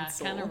Yeah,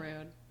 cancel. kind of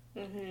rude.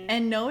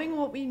 And knowing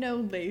what we know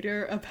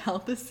later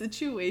about the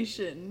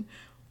situation,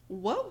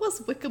 what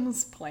was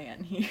Wickham's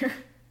plan here?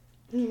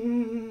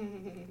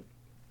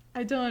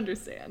 I don't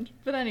understand.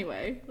 But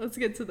anyway, let's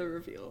get to the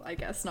reveal, I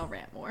guess, and I'll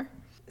rant more.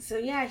 So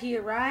yeah, he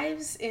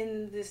arrives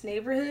in this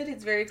neighborhood.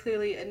 It's very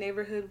clearly a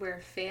neighborhood where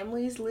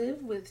families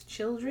live with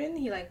children.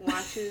 He like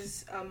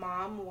watches a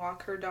mom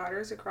walk her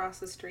daughters across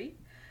the street.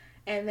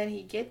 And then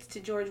he gets to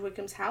George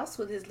Wickham's house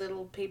with his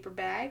little paper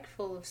bag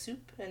full of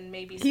soup and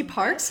maybe some He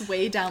parks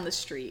way down the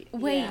street.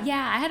 Wait,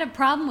 yeah, I had a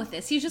problem with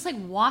this. He was just like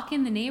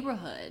walking the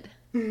neighborhood.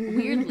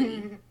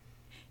 Weirdly.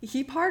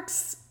 He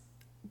parks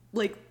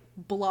like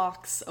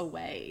blocks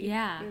away.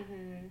 Yeah.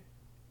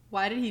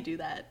 Why did he do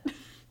that?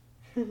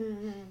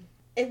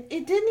 It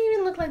didn't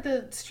even look like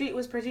the street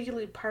was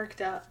particularly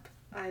parked up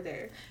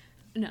either.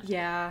 No.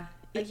 Yeah.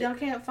 Like, y'all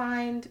can't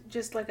find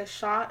just like a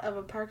shot of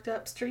a parked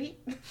up street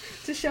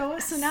to show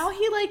us. So now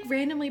he like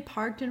randomly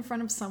parked in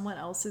front of someone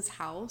else's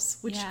house,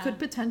 which Yeah. could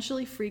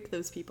potentially freak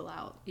those people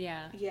out.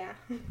 Yeah. Yeah.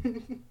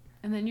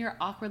 And then you're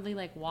awkwardly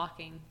like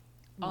walking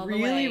all the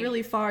Really, way.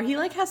 really far. He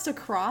like has to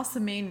cross the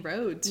main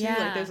road too. Yeah.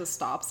 Like there's a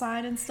stop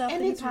sign and stuff. And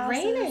that he it's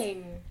passes.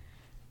 raining.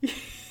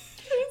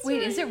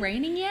 Wait, is it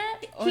raining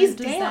yet? Or He's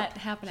does damp. that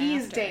happen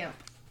He's after? damp.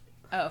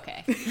 Oh,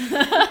 okay.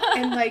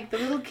 And like the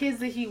little kids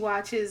that he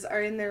watches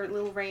are in their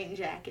little rain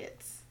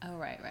jackets. Oh,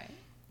 right.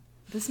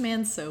 This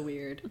man's so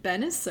weird.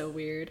 Ben is so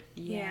weird.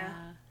 Yeah.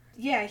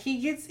 Yeah,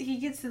 he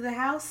gets to the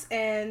house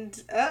and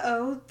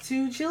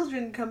two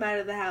children come out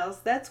of the house.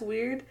 That's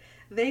weird.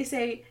 They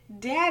say,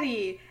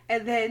 "Daddy,"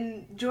 and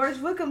then George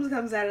Wickham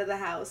comes out of the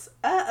house.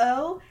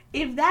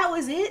 If that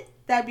was it,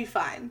 that'd be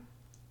fine.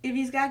 If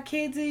he's got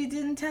kids and he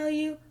didn't tell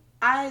you,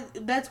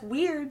 that's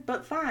weird,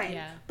 but fine.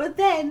 Yeah. But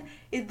then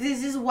this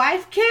is his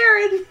wife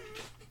Karen.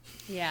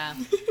 Yeah.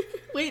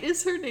 Wait,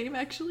 is her name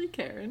actually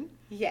Karen?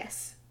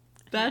 Yes.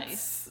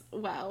 That's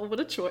wow, what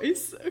a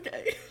choice.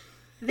 Okay.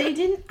 They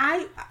didn't.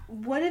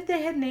 What if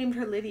they had named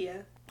her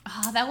Lydia?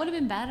 Oh, that would have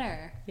been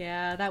better.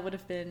 Yeah, that would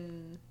have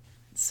been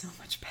so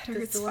much better.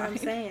 That's It's what I'm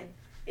fine. saying.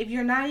 If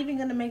you're not even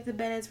gonna make the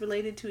Bennetts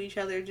related to each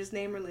other, just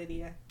name her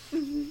Lydia.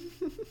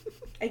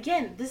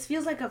 Again, this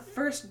feels like a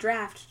first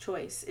draft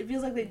choice. It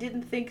feels like they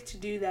didn't think to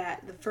do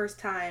that the first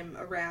time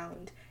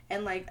around,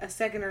 and like a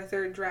second or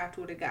third draft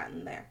would have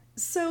gotten there.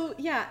 So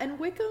yeah, and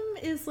Wickham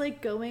is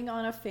like going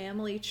on a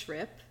family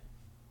trip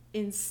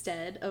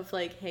instead of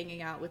like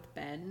hanging out with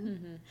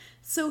Ben.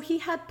 So he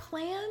had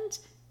planned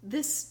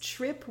this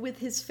trip with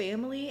his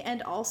family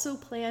and also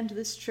planned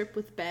this trip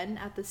with Ben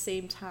at the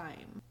same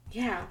time.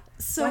 Yeah.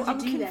 So Why'd you I'm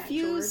do that,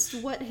 confused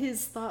George? what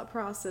his thought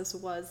process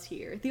was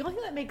here. The only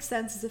thing that makes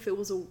sense is if it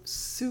was a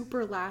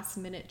super last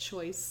minute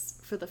choice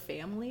for the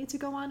family to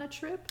go on a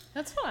trip.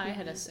 That's what I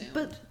had assumed.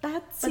 But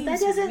that But seems that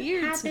doesn't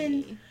weird to happen.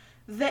 me.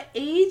 The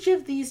age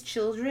of these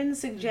children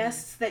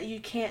suggests that you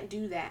can't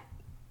do that.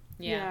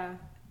 yeah.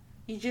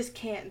 You just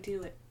can't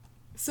do it.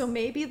 So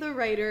maybe the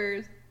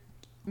writer,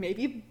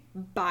 maybe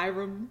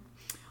Byram,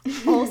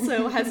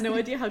 also has no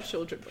idea how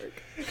children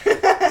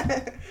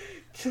work.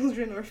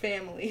 Children or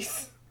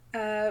families.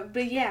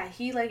 But yeah,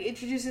 he like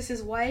introduces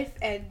his wife,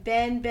 and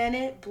Ben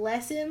Bennett,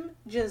 bless him,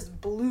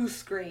 just blue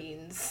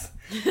screens.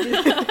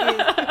 Just is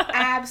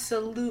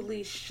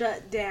absolutely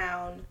shut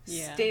down,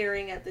 Yeah.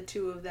 staring at the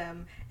two of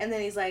them. And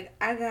then he's like,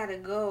 "I gotta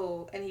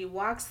go," and he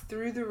walks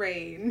through the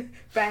rain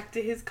back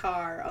to his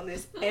car on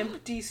this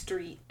empty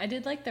street. I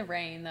did like the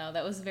rain, though.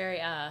 That was very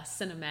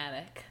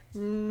cinematic.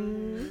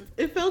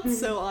 It felt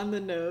so on the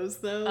nose,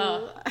 though.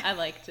 Oh, I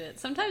liked it.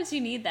 Sometimes you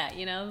need that,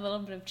 you know, a little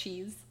bit of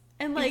cheese.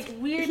 And like It's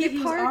weird that he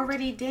was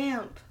already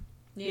damp.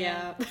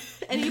 Yeah.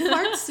 And he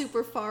parked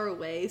super far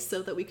away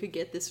so that we could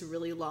get this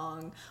really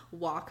long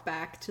walk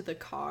back to the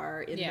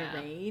car in Yeah. the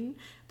rain.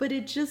 But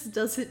it just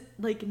doesn't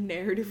like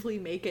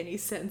narratively make any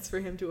sense for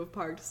him to have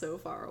parked so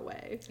far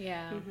away.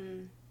 Yeah.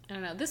 I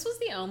don't know. This was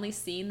the only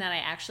scene that I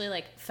actually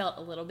like felt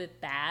a little bit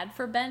bad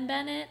for Ben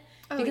Bennett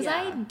Oh, because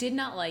I yeah. did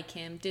not like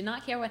him, did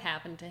not care what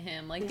happened to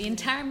him. Like the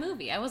entire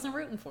movie, I wasn't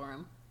rooting for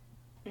him.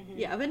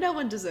 Yeah, but no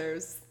one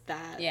deserves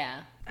that.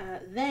 Yeah.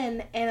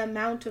 Then an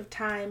amount of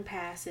time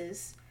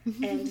passes,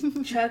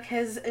 and Chuck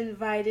has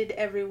invited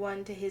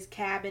everyone to his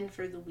cabin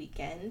for the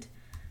weekend.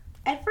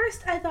 At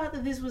first, I thought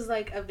that this was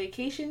like a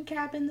vacation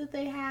cabin that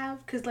they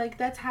have, because like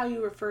that's how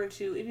you refer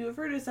to, if you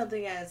refer to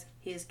something as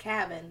his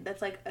cabin,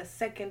 that's like a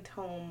second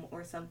home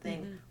or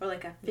something, or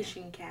like a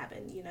fishing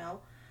cabin, you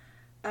know?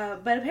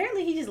 But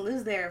apparently he just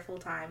lives there full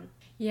time.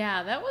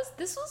 Yeah,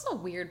 this was a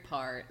weird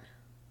part.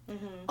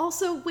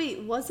 Also,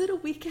 wait, was it a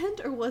weekend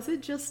or was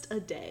it just a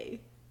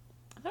day?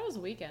 I thought it was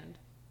a weekend.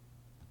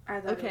 I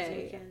thought it was Okay.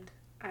 a weekend.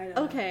 I don't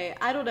know. Okay,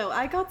 I don't know.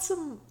 I got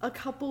a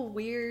couple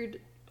weird,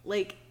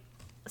 like,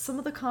 some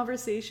of the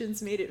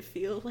conversations made it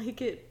feel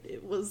like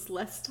it was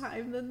less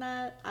time than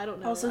that. I don't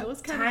know. I Also,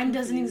 was kinda time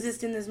doesn't confused.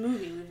 exist in this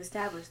movie. We've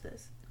established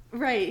this.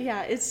 Right,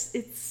 yeah, it's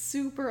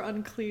super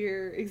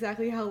unclear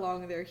exactly how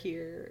long they're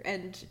here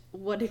and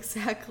what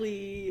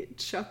exactly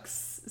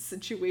Chuck's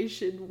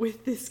situation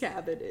with this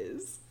cabin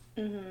is.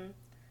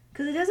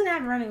 Because it doesn't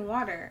have running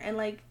water. And,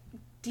 like,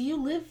 do you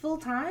live full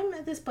time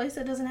at this place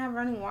that doesn't have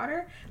running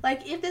water?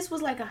 Like, if this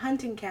was like a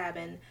hunting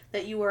cabin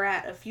that you were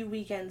at a few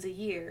weekends a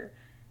year,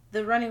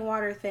 the running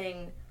water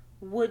thing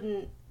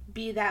wouldn't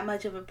be that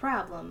much of a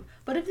problem.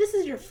 But if this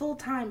is your full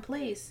time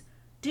place,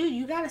 dude,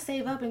 you gotta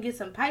save up and get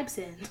some pipes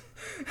in.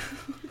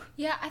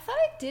 Yeah, I thought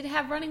it did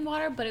have running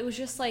water, but it was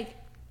just like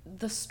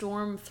the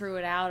storm threw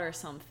it out or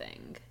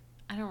something.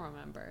 I don't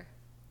remember.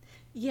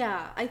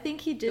 Yeah, I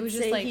think he did was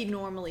just say like- he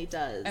normally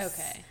does.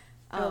 Okay.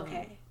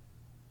 Okay.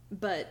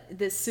 But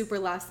this super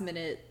last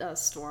minute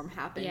storm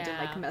happened and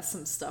like Yeah. messed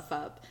some stuff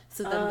up.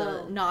 So then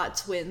the not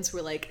twins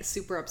were like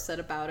super upset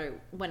about it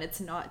when it's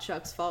not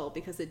Chuck's fault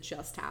because it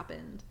just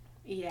happened.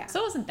 Yeah.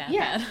 So it wasn't that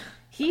Yeah. bad.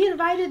 He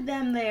invited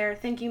them there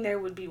thinking there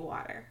would be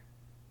water.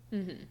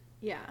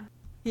 Yeah.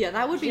 Yeah,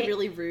 that would be Ja-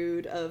 really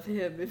rude of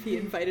him if he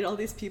invited all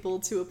these people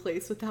to a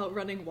place without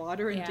running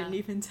water and Yeah. didn't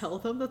even tell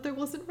them that there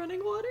wasn't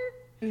running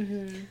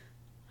water.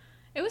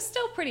 It was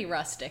still pretty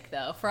rustic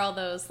though for all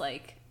those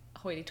like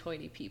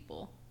hoity-toity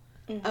people.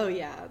 Oh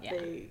yeah, Yeah.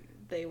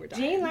 they were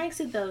dying. Jane likes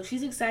it though.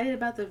 She's excited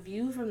about the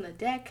view from the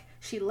deck.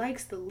 She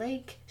likes the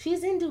lake.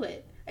 She's into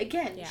it.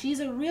 Again, Yeah.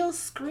 she's a real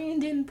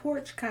screened in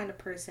porch kind of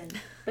person.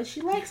 But she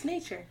likes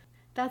nature.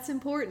 That's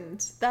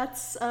important.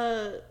 That's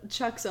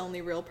Chuck's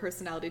only real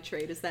personality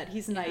trait is that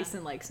he's nice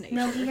and likes nature.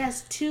 No, he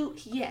has two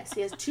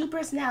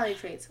personality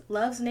traits.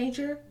 Loves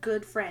nature,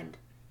 good friend.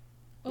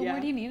 Well, Yeah.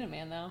 where do you need a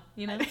man though?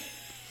 You know?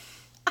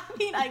 I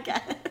mean, I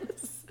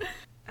guess.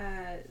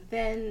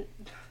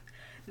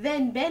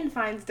 Then Ben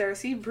finds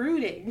Darcy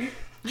brooding.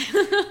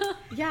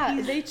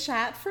 Yeah, they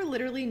chat for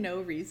literally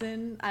no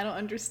reason. I don't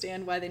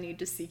understand why they need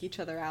to seek each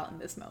other out in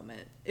this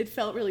moment. It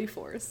felt really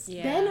forced.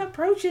 Yeah. Ben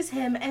approaches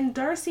him and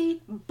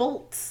Darcy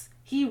bolts.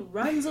 He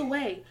runs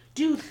away.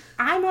 Dude,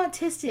 I'm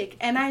autistic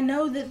and I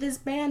know that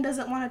this man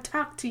doesn't want to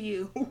talk to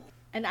you.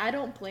 And I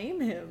don't blame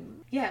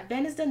him. Yeah,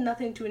 Ben has done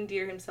nothing to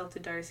endear himself to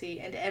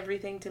Darcy and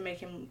everything to make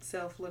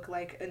himself look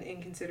like an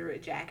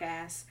inconsiderate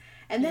jackass.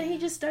 And then he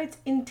just starts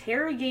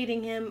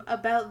interrogating him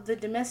about the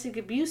domestic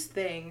abuse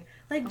thing.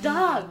 Like,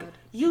 dog,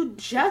 you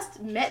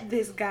just met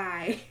this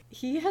guy.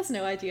 He has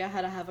no idea how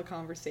to have a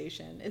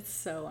conversation. It's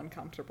so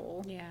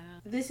uncomfortable. Yeah.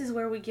 This is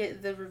where we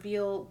get the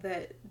reveal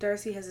that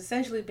Darcy has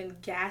essentially been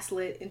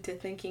gaslit into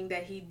thinking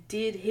that he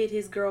did hit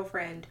his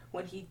girlfriend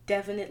when he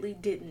definitely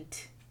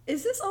didn't.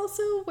 Is this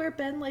also where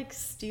Ben, like,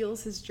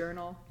 steals his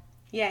journal?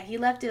 Yeah, he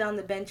left it on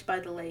the bench by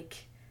the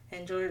lake.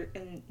 And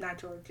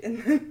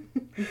and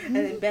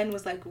then Ben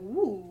was like,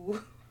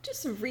 ooh.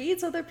 Just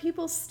reads other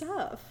people's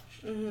stuff.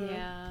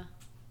 Yeah.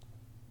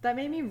 That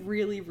made me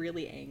really,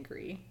 really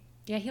angry.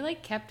 Yeah, he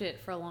like kept it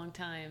for a long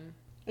time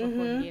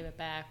before he gave it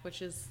back,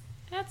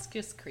 that's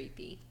just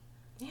creepy.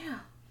 Yeah.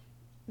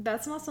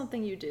 That's not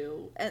something you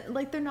do. And,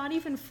 like, they're not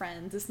even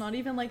friends. It's not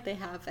even like they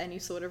have any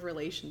sort of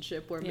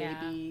relationship where Yeah.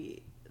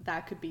 maybe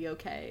that could be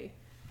okay.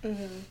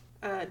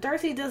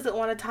 Darcy doesn't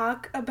want to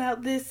talk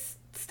about this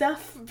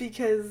stuff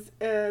because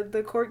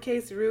the court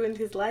case ruined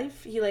his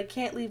life. He like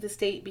can't leave the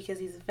state because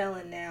he's a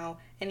felon now,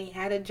 and he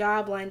had a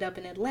job lined up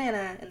in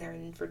Atlanta and they're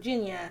in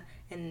Virginia,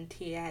 and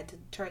he had to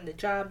turn the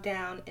job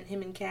down, and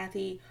him and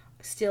Kathy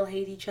still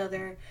hate each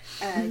other.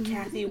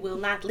 Kathy will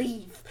not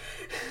leave.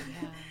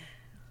 Yeah.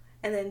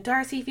 And then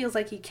Darcy feels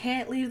like he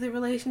can't leave the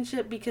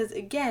relationship because,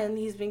 again,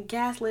 he's been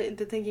gaslit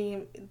into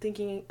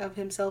thinking of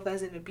himself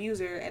as an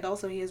abuser, and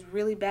also he has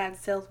really bad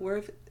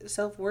self-worth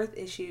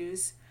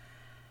issues.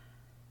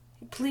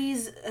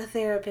 Please, a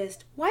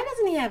therapist. Why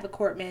doesn't he have a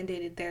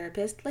court-mandated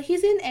therapist? Like,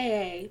 he's in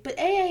AA, but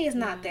AA is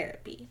not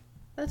therapy.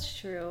 That's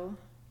true.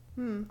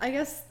 I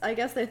guess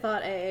they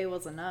thought AA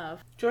was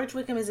enough. George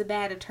Wickham is a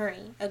bad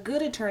attorney. A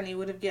good attorney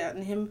would have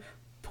gotten him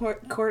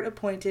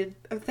court-appointed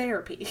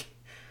therapy.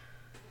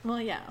 Well,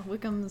 yeah,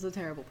 Wickham's a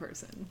terrible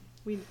person.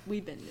 We've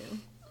been new.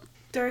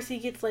 Darcy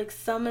gets like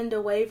summoned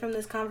away from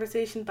this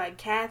conversation by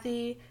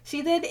Kathy.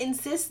 She then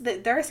insists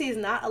that Darcy is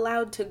not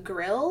allowed to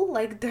grill.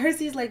 Like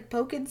Darcy's like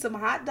poking some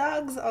hot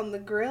dogs on the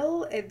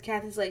grill, and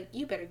Kathy's like,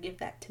 "You better give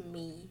that to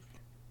me."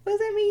 What does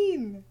that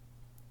mean?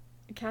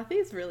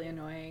 Kathy's really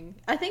annoying.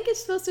 I think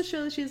it's supposed to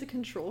show that she's a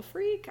control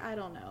freak. I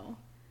don't know.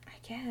 I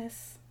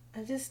guess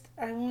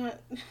I want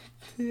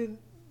to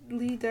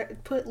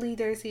put Lee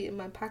Darcy in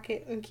my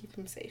pocket and keep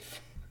him safe.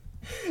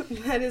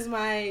 That is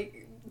my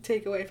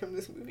takeaway from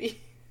this movie.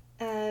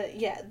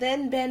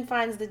 Then Ben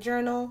finds the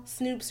journal,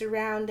 snoops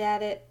around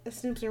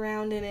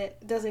in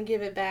it, doesn't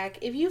give it back.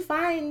 If you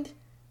find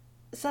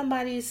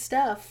somebody's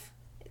stuff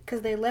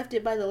because they left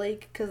it by the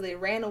lake because they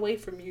ran away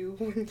from you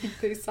when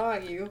they saw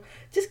you,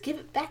 just give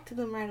it back to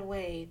them right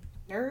away,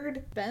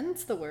 nerd.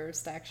 Ben's the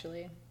worst,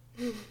 actually.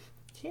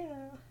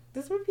 Yeah,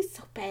 this movie's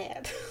so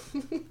bad.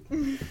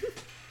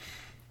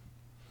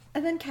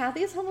 And then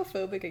Kathy's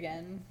homophobic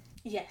again.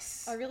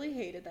 Yes. I really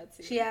hated that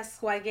scene. She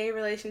asks why gay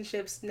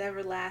relationships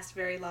never last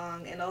very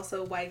long, and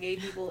also why gay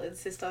people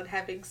insist on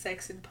having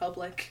sex in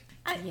public.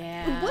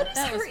 Yeah, What is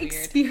that her was weird.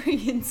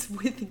 experience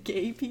with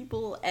gay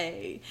people,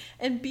 A?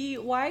 And B,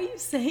 why are you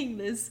saying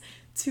this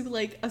to,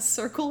 like, a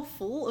circle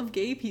full of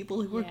gay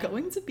people who are Yeah.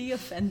 going to be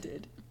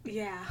offended?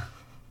 Yeah.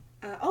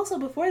 Also,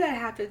 before that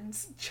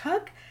happens,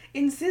 Chuck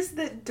insists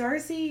that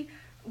Darcy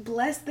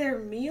bless their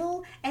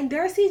meal, and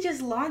Darcy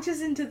just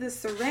launches into the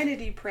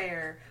Serenity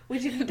Prayer,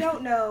 which, if you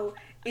don't know,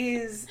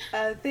 is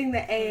a thing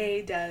that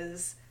AA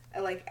does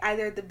like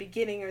either at the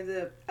beginning or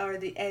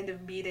the end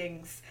of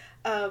meetings.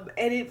 And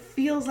it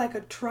feels like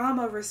a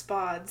trauma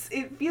response.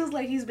 It feels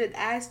like he's been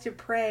asked to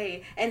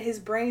pray and his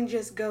brain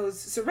just goes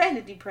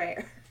serenity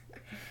prayer.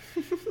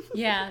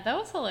 Yeah, that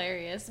was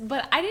hilarious.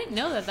 But I didn't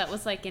know that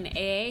was like an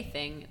AA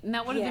thing. And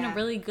that would have been a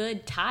really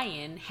good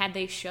tie-in had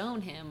they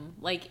shown him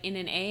like in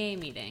an AA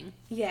meeting.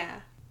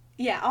 Yeah.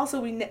 Yeah, also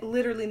we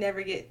literally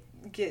never get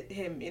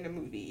him in a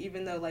movie,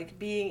 even though like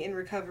being in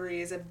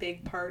recovery is a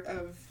big part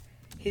of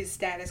his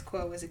status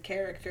quo as a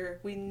character.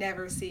 We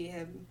never see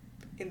him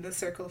in the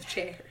circle of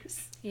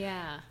chairs.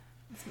 Yeah.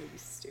 This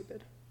movie's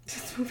stupid.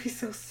 This movie's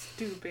so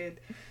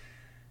stupid.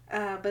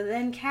 But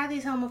then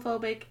Kathy's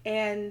homophobic,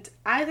 and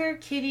either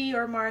Kitty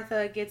or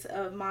Martha gets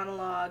a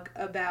monologue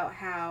about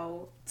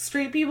how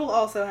straight people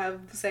also have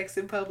sex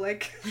in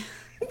public.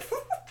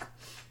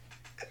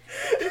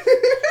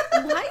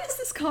 Why is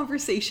this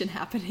conversation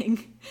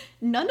happening?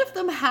 None of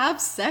them have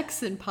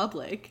sex in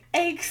public.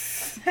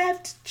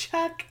 Except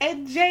Chuck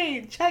and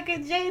Jane. Chuck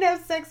and Jane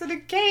have sex in a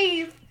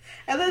cave.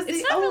 And that's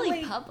It's the not only...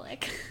 really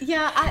public.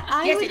 Yeah,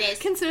 I Yes, would it is.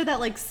 consider that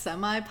like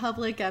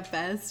semi-public at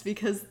best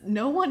because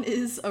no one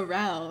is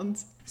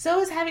around. So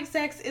is having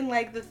sex in,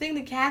 like, the thing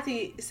that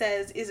Kathy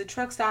says is a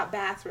truck stop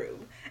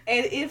bathroom.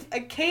 And if a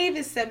cave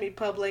is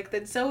semi-public,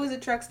 then so is a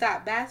truck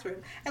stop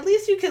bathroom. At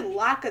least you can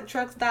lock a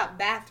truck stop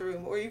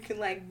bathroom, or you can,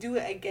 like, do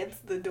it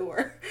against the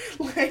door.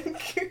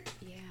 Like,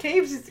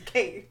 cave's just a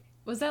cave.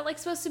 Was that like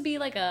supposed to be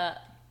like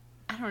a,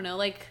 I don't know,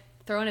 like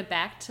throwing it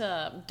back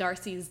to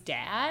Darcy's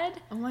dad?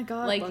 Oh my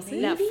god, Like was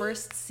it? that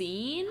first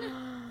scene?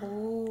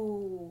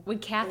 Ooh.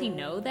 Would Kathy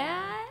know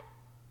that?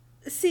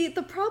 See,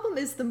 the problem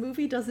is the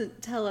movie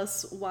doesn't tell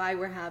us why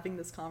we're having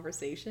this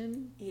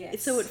conversation.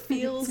 Yes. So it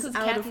feels 'cause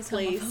out Kathy's of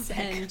place homophobic.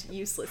 and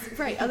useless.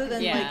 Right, other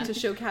than Yeah. like to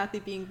show Kathy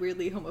being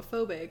weirdly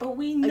homophobic. But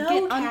we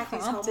know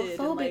Kathy's unprompted and,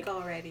 homophobic like,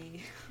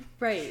 already.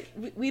 Right,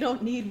 we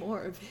don't need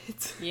more of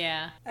it.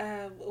 Yeah.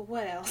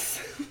 What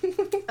else?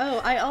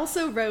 Oh, I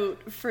also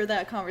wrote for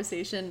that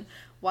conversation,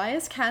 why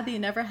has Kathy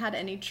never had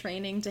any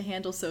training to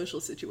handle social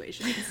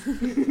situations?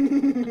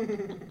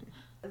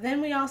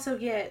 Then we also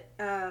get,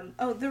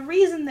 the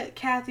reason that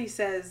Kathy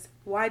says,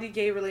 why do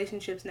gay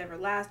relationships never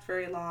last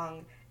very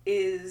long,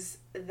 is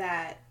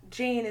that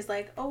Jane is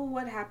like, oh,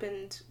 what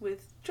happened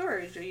with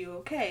George? Are you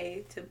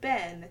okay? To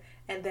Ben.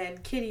 And then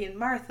Kitty and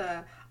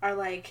Martha are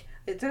like,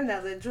 it turned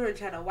out that George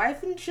had a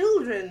wife and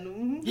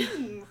children.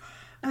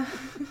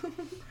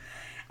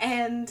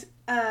 And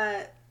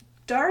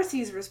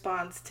Darcy's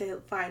response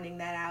to finding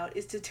that out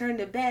is to turn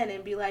to Ben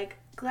and be like,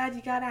 glad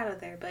you got out of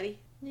there, buddy.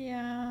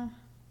 Yeah.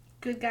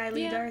 Good guy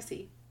Lee Yeah.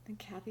 Darcy. And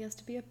Kathy has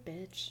to be a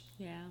bitch.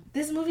 Yeah.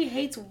 This movie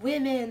hates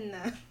women.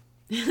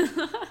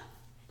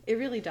 It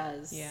really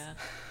does. Yeah.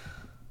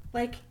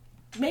 Like,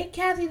 make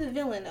Kathy the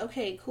villain.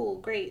 Okay, cool,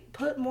 great.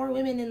 Put more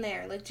women in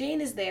there. Like,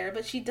 Jane is there,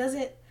 but she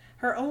doesn't...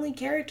 Her only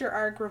character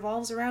arc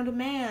revolves around a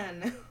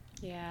man.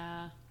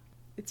 Yeah.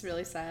 It's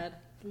really sad.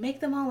 Make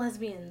them all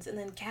lesbians, and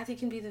then Kathy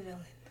can be the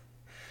villain.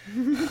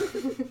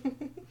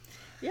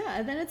 Yeah,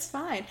 and then it's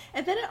fine.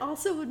 And then it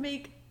also would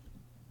make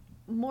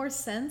more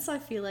sense, I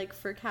feel like,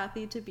 for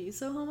Kathy to be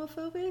so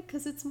homophobic,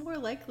 because it's more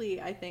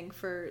likely, I think,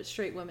 for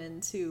straight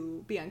women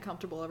to be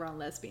uncomfortable around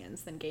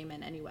lesbians than gay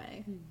men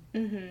anyway.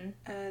 Mm-hmm.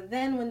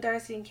 Then when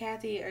Darcy and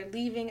Kathy are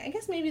leaving, I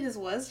guess maybe this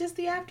was just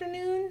the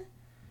afternoon,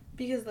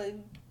 because, like,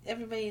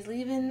 everybody's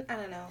leaving. I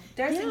don't know.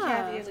 Darcy and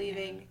Kathy are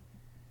leaving.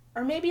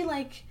 Or maybe,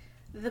 like,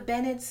 the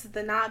Bennetts,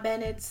 the not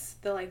Bennetts,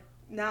 the, like,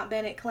 not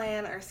Bennett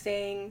clan are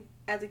staying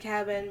at the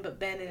cabin, but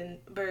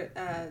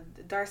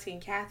Darcy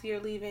and Kathy are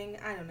leaving.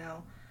 I don't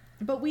know.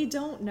 But we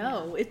don't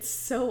know. It's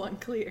so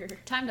unclear.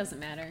 Time doesn't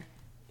matter.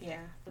 Yeah.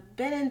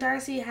 Ben and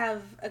Darcy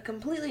have a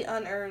completely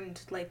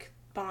unearned, like,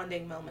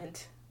 bonding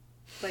moment.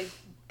 Like,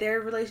 their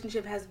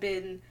relationship has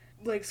been,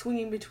 like,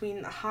 swinging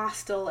between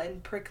hostile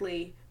and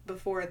prickly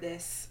before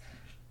this.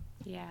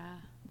 Yeah.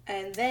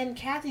 And then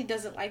Kathy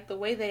doesn't like the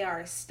way they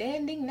are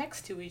standing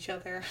next to each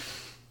other.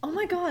 Oh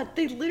my god,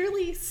 they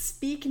literally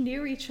speak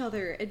near each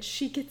other and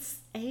she gets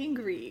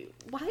angry.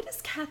 Why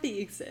does Kathy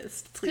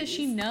exist? Because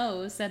she please?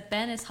 knows that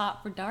Ben is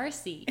hot for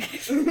Darcy.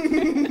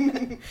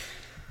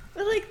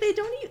 But like they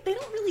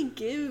don't really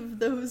give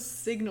those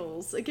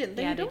signals. Again,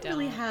 they Yeah, they don't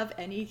really don't. have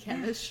any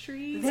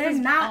chemistry. They're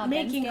not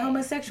Ben's making gay.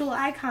 homosexual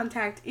eye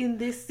contact in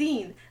this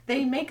scene.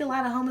 They make a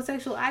lot of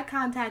homosexual eye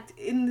contact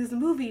in this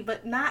movie,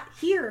 but not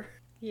here.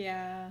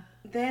 Yeah.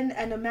 Then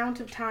an amount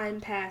of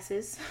time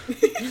passes.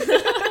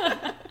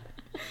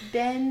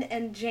 Ben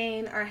and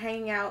Jane are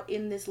hanging out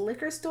in this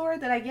liquor store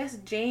that I guess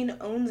Jane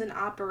owns and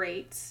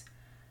operates.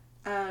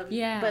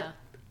 Yeah. But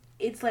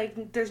it's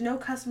like there's no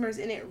customers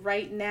in it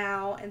right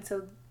now, and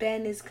so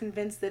Ben is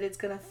convinced that it's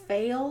gonna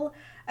fail,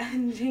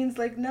 and Jane's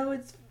like, no,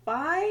 it's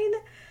fine,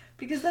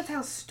 because that's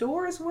how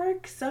stores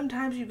work.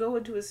 Sometimes you go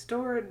into a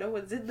store and no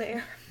one's in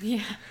there,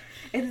 Yeah.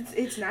 and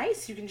it's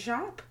nice, you can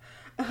shop.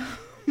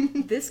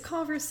 This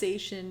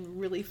conversation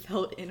really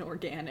felt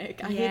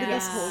inorganic. I hated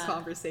this Yeah. whole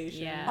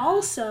conversation. Yeah.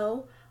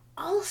 Also,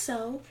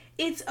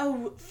 it's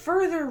a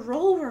further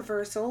role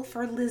reversal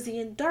for Lizzie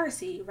and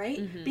Darcy, right?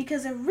 Mm-hmm.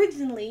 Because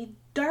originally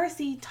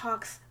Darcy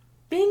talks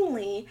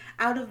Bingley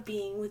out of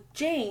being with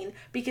Jane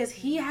because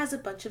he has a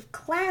bunch of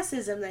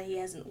classism that he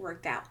hasn't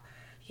worked out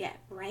yet,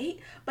 right?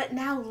 But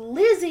now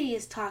Lizzie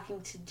is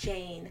talking to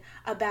Jane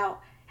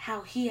about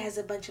how he has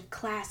a bunch of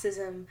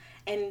classism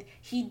and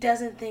he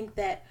doesn't think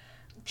that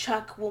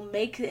Chuck will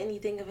make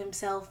anything of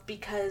himself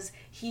because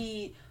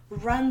he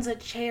runs a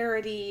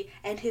charity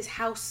and his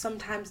house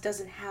sometimes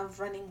doesn't have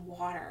running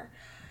water.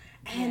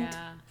 And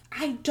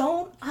I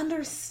don't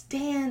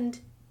understand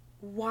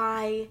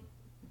why.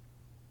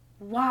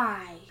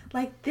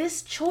 Like,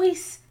 this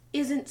choice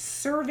isn't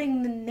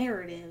serving the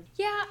narrative.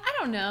 Yeah, I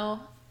don't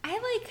know. I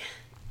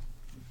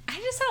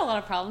just had a lot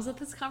of problems with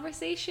this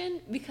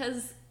conversation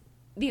because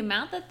the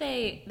amount that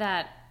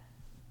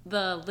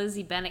the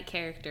Lizzie Bennet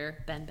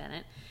character, Ben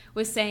Bennett,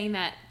 was saying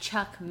that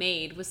Chuck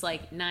made was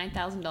like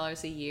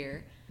 $9,000 a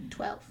year.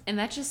 12. And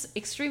that's just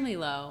extremely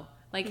low.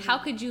 Like, how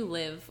could you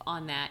live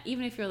on that,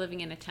 even if you're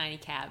living in a tiny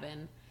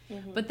cabin?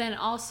 But then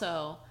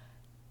also,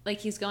 like,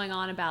 he's going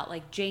on about,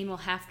 like, Jane will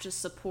have to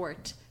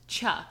support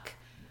Chuck.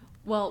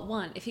 Well,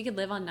 one, if he could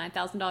live on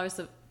 $9,000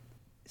 of...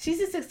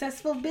 She's a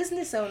successful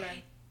business owner.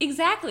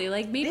 Exactly.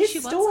 Like, maybe This she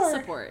wants store to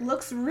support.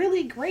 looks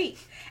really great.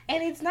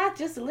 And it's not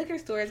just a liquor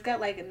store. It's got,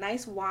 like,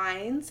 nice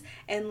wines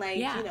and, like,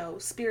 you know,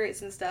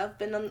 spirits and stuff.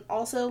 But then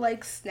also,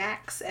 like,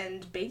 snacks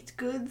and baked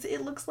goods,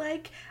 it looks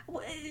like.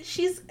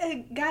 She's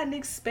got an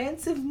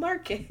expansive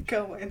market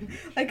going.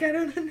 Like, I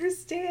don't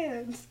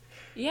understand.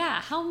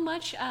 Yeah, how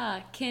much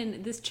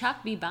can this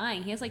Chuck be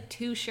buying? He has, like,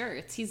 2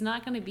 shirts. He's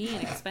not going to be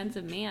an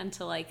expensive man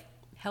to, like,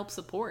 help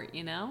support,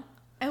 you know?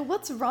 And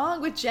what's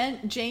wrong with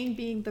Jane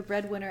being the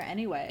breadwinner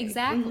anyway?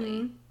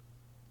 Exactly.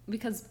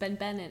 Because Ben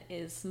Bennett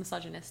is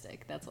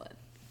misogynistic, that's what.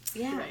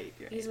 Yeah, Right.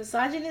 He's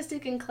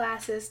misogynistic and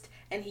classist,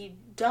 and he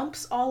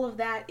dumps all of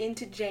that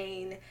into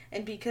Jane,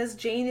 and because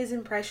Jane is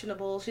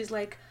impressionable, she's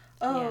like,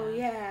 oh,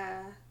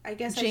 yeah, I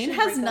guess Jane I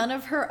should has break none up.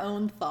 of her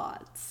own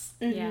thoughts.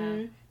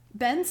 Yeah.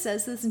 Ben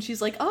says this and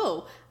she's like,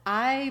 oh,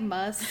 I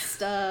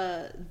must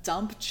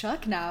dump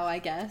Chuck now, I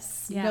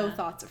guess. Yeah. No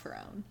thoughts of her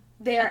own.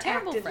 They are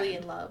terrible actively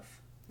friend. in love.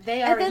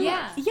 They are And then, in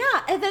love.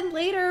 yeah, and then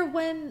later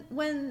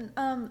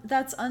when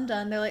that's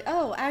undone, they're like,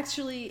 oh,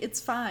 actually, it's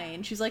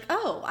fine. She's like,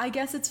 oh, I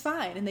guess it's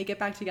fine. And they get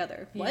back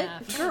together. What? Yeah,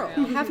 for Girl,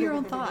 real. have your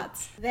own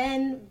thoughts.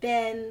 Then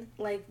Ben,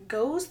 like,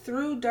 goes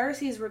through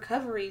Darcy's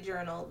recovery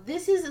journal.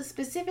 This is a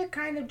specific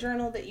kind of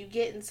journal that you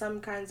get in some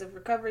kinds of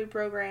recovery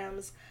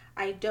programs.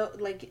 I don't,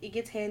 like, it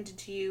gets handed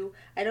to you.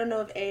 I don't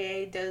know if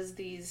AA does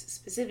these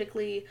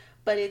specifically,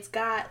 but it's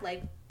got,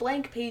 like,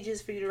 blank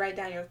pages for you to write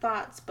down your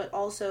thoughts, but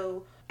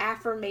also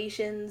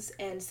affirmations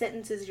and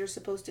sentences you're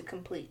supposed to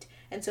complete.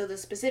 And so the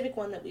specific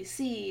one that we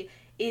see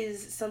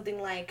is something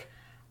like,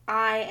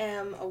 I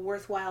am a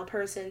worthwhile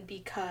person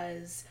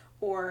because,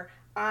 or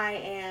I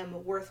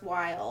am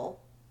worthwhile,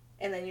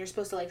 and then you're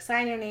supposed to, like,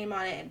 sign your name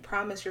on it and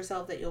promise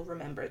yourself that you'll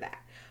remember that.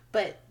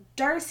 But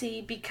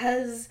Darcy,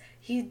 because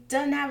he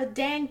doesn't have a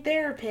dang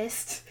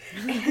therapist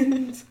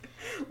and,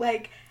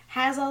 like,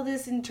 has all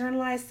this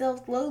internalized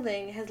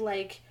self-loathing, has,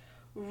 like,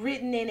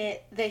 written in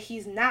it that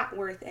he's not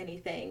worth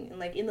anything. And,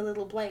 like, in the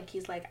little blank,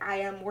 he's like, I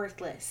am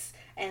worthless.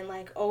 And,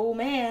 like, oh,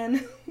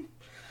 man.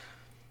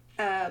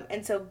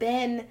 And so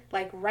Ben,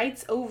 like,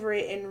 writes over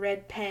it in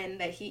red pen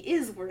that he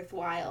is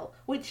worthwhile.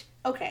 Which,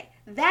 okay,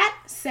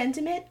 that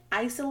sentiment,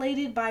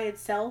 isolated by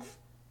itself,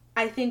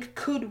 I think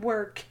could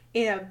work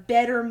in a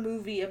better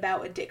movie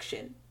about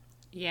addiction.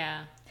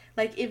 Yeah.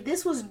 Like, if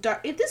this was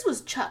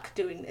Chuck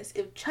doing this,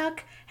 if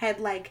Chuck had,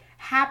 like,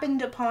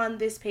 happened upon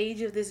this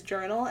page of this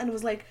journal and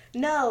was like,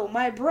 no,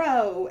 my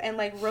bro, and,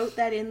 like, wrote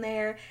that in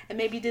there and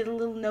maybe did a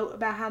little note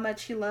about how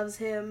much he loves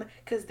him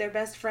because they're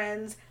best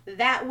friends,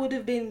 that would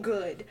have been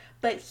good.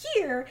 But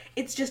here,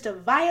 it's just a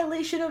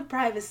violation of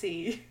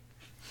privacy.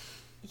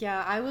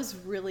 Yeah, I was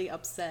really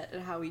upset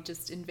at how he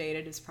just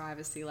invaded his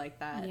privacy like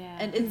that. Yeah.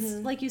 And it's,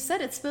 like you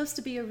said, it's supposed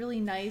to be a really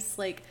nice,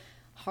 like,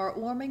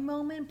 heartwarming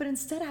moment, but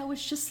instead I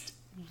was just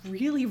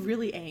really,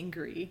 really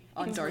angry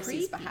on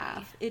Darcy's creepy.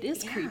 behalf. It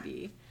is Yeah.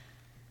 creepy.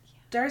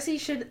 Darcy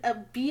should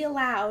be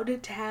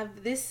allowed to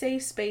have this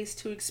safe space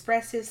to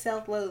express his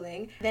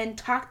self-loathing, then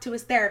talk to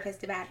his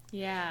therapist about it.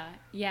 Yeah.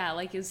 Yeah,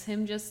 like, is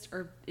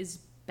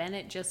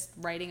Bennett just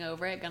writing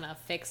over it gonna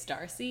fix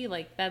Darcy?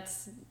 Like,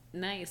 that's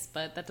nice,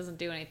 but that doesn't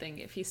do anything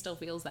if he still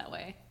feels that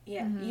way.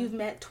 Yeah, you've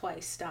met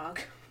twice, dog.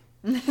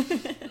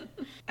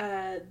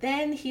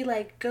 Then he,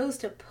 like, goes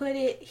to put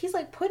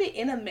it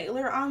in a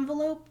mailer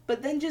envelope,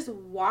 but then just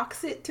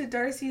walks it to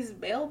Darcy's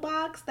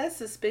mailbox. That's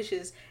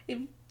suspicious. If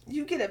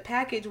you get a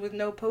package with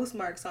no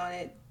postmarks on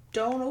it,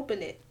 don't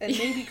open it and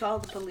maybe call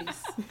the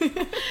police.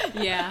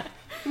 Yeah.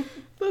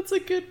 That's a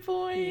good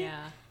point.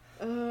 Yeah.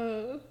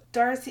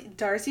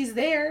 Darcy's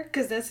there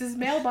because that's his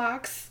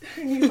mailbox.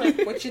 He's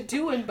like, what you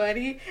doing,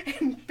 buddy?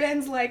 And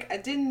Ben's like,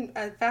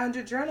 I found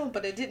your journal,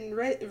 but I didn't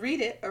read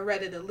it. I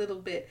read it a little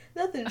bit.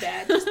 Nothing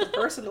bad, just the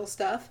personal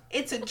stuff.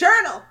 It's a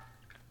journal.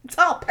 It's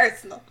all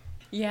personal.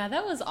 Yeah,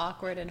 that was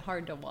awkward and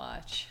hard to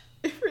watch.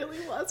 It really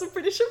was. I'm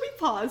pretty sure we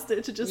paused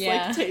it to just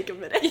Yeah. like take a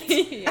minute.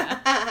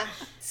 Yeah.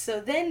 So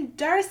then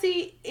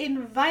Darcy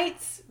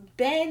invites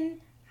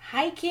Ben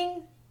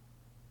hiking.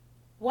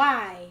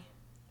 Why?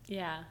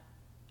 Yeah.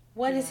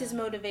 What is his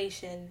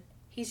motivation?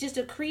 He's just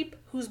a creep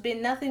who's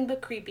been nothing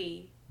but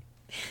creepy.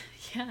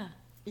 Yeah.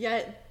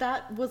 Yet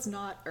that was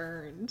not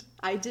earned.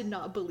 I did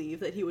not believe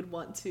that he would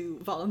want to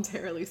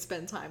voluntarily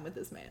spend time with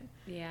this man.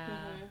 Yeah.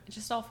 It's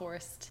just all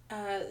forced.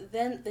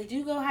 Then they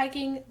do go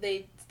hiking.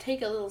 They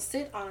take a little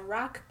sit on a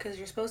rock because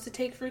you're supposed to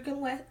take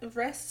frequent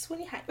rests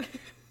when you hike.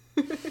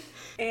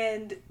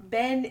 And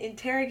Ben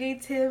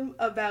interrogates him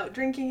about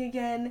drinking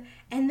again,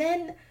 and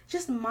then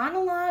just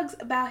monologues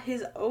about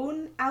his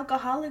own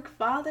alcoholic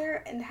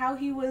father and how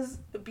he was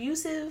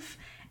abusive.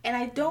 And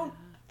I don't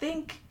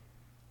think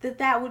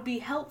that would be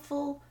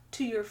helpful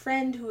to your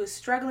friend who is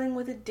struggling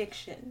with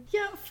addiction.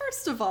 Yeah,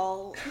 first of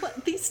all,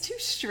 these two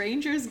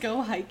strangers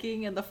go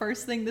hiking and the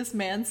first thing this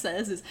man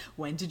says is,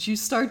 "When did you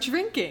start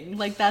drinking?"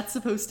 Like, that's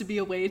supposed to be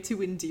a way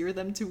to endear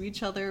them to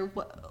each other.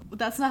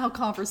 That's not how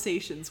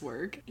conversations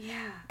work.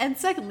 Yeah. And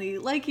secondly,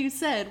 like you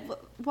said,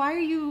 why are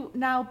you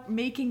now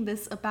making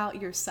this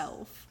about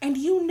yourself? And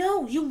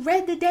you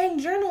read the dang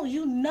journal,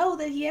 you know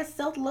that he has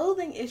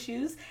self-loathing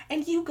issues,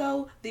 and you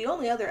go, the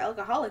only other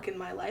alcoholic in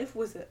my life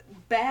was a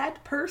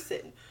bad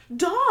person.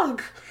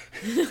 Dog!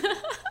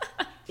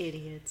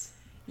 Idiots.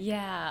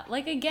 Yeah.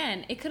 Like,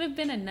 again, it could have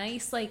been a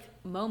nice, like,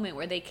 moment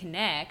where they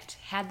connect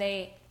had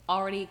they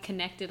already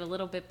connected a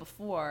little bit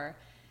before,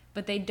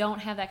 but they don't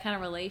have that kind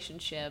of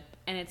relationship,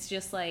 and it's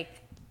just, like,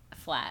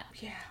 flat.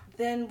 Yeah.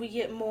 Then we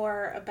get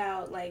more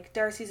about, like,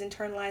 Darcy's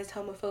internalized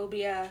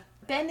homophobia.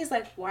 Ben is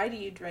like, why do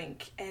you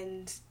drink?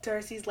 And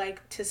Darcy's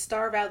like, to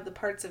starve out the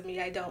parts of me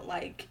I don't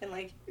like. And,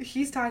 like,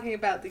 he's talking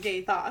about the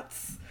gay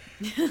thoughts.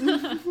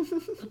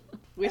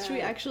 Wish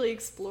we actually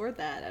explored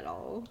that at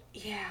all.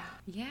 Yeah.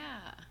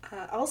 Yeah.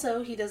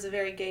 Also, he does a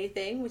very gay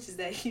thing, which is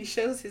that he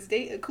shows his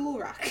date a cool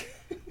rock.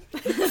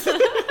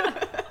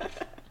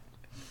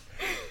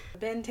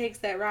 Ben takes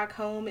that rock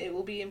home. It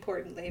will be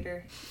important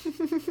later.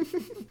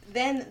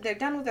 Then they're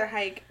done with their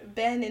hike.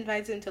 Ben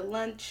invites him to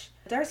lunch.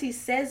 Darcy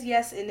says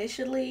yes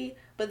initially,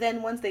 but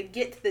then once they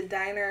get to the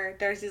diner,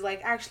 Darcy's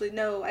like, actually,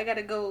 no, I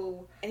gotta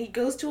go. And he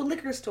goes to a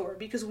liquor store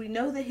because we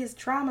know that his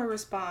trauma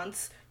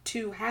response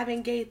to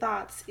having gay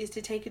thoughts is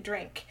to take a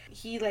drink.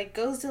 He, like,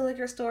 goes to the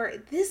liquor store.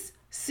 This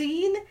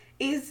scene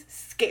is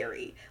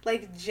scary.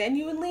 Like,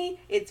 genuinely,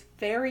 it's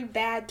very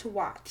bad to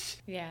watch.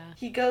 Yeah.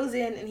 He goes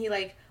in and he,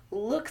 like,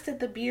 looks at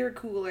the beer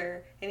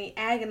cooler and he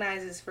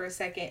agonizes for a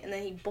second and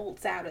then he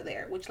bolts out of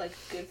there, which, like,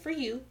 good for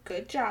you,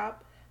 good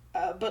job,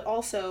 but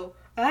also,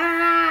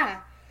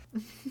 ah!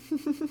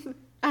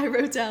 I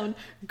wrote down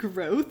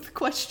growth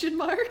question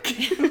mark.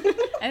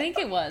 I think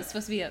it was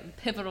supposed to be a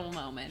pivotal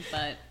moment,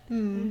 but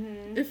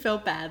It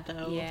felt bad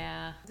though.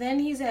 yeah. Then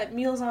he's at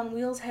Meals on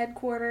Wheels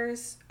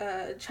headquarters.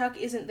 Chuck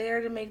isn't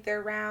there to make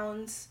their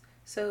rounds,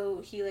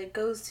 so he, like,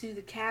 goes to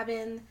the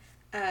cabin.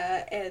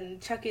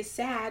 And Chuck is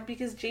sad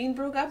because Jane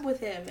broke up with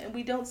him, and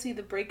we don't see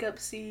the breakup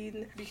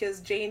scene because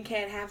Jane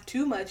can't have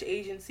too much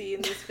agency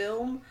in this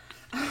film.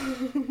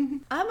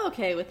 I'm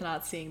okay with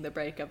not seeing the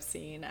breakup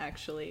scene,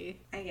 actually.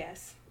 I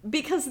guess.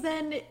 Because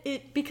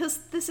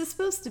this is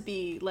supposed to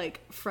be,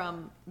 like,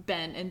 from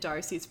Ben and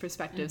Darcy's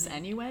perspectives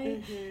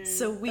anyway.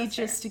 So we That's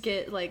fair. just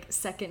get, like,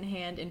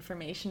 secondhand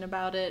information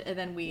about it, and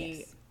then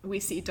we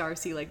see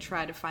Darcy, like,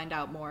 try to find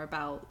out more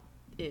about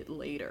it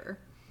later.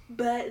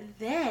 But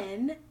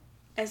then,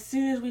 as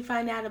soon as we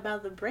find out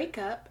about the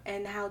breakup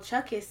and how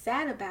Chuck is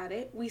sad about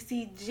it, we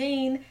see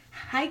Jane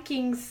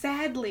hiking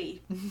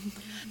sadly.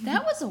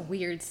 That was a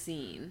weird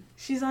scene.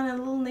 She's on a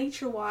little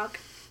nature walk,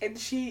 and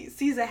she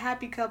sees a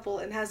happy couple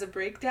and has a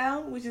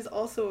breakdown, which is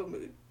also a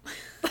mood.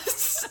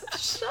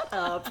 Shut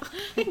up.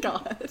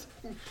 God.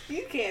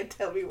 You can't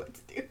tell me what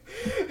to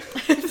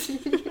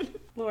do.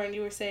 Lauren,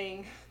 you were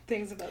saying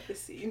things about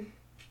this scene.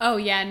 Oh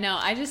yeah, no,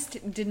 I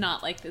just did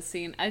not like this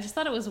scene. I just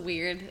thought it was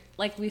weird.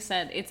 Like we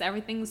said,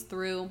 everything's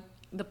through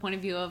the point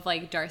of view of,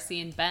 like,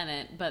 Darcy and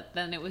Bennett, but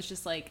then it was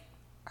just, like,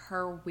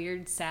 her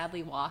weird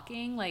sadly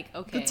walking. Like,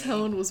 okay. The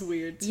tone was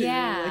weird too.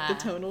 Yeah. Like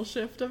the tonal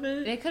shift of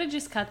it. They could have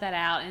just cut that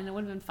out and it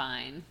would have been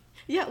fine.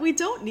 Yeah, we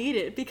don't need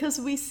it because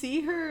we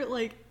see her,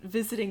 like,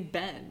 visiting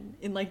Ben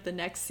in, like, the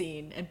next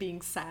scene and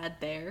being sad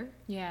there.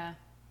 Yeah.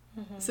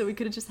 So we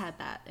could have just had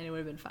that and it would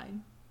have been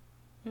fine.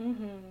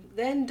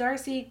 Then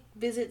Darcy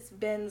visits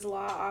Ben's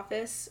law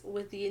office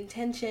with the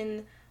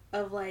intention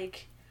of,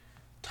 like,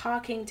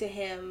 talking to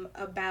him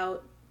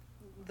about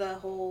the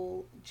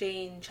whole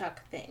Jane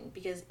Chuck thing.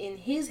 Because in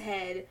his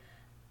head,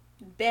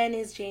 Ben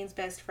is Jane's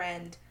best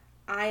friend.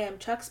 I am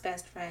Chuck's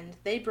best friend.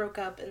 They broke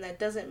up and that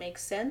doesn't make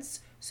sense.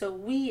 So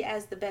we,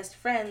 as the best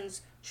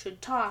friends,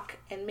 should talk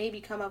and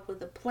maybe come up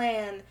with a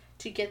plan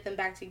to get them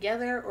back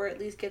together, or at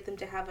least get them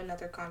to have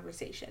another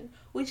conversation.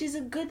 Which is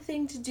a good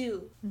thing to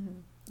do.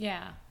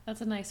 Yeah,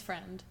 that's a nice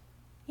friend.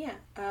 Yeah.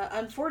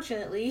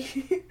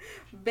 Unfortunately,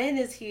 Ben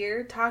is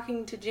here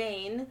talking to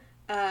Jane,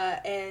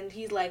 and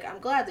he's like, I'm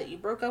glad that you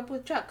broke up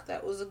with Chuck.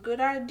 That was a good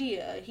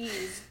idea.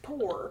 He's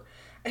poor.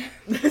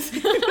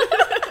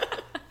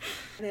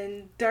 And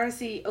then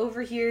Darcy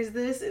overhears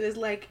this and is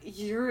like,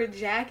 "You're a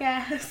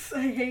jackass.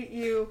 I hate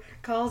you."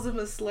 Calls him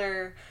a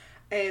slur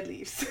and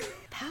leaves.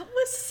 That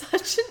was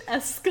such an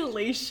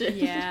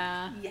escalation.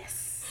 Yeah.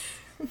 Yes.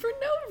 For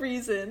no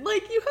reason.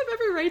 Like, you have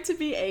every right to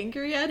be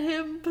angry at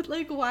him, but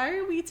like, why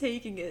are we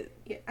taking it?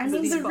 Yeah, I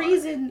mean, the far?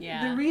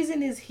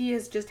 reason is he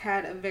has just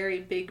had a very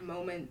big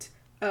moment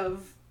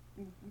of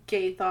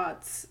gay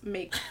thoughts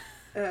making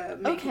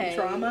Okay.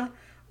 trauma,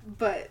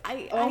 but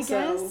I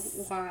also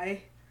guess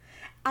why?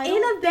 I In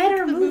don't a better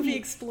think the movie-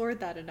 explored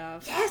that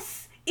enough.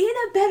 Yes, in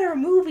a better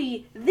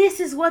movie, this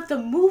is what the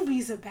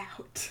movie's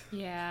about.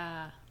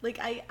 Yeah. Like,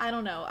 I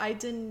don't know.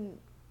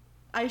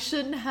 I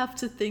shouldn't have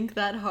to think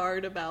that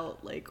hard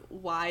about, like,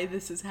 why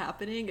this is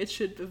happening. It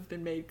should have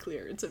been made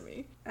clearer to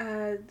me.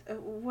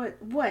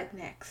 What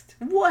next?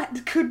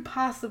 What could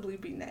possibly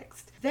be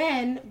next?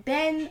 Then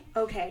Ben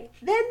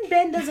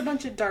does a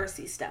bunch of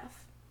Darcy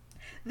stuff.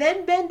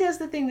 Then Ben does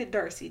the thing that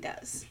Darcy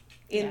does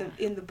in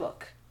the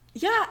book.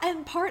 Yeah,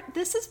 and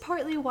this is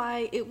partly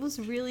why it was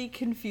really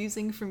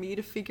confusing for me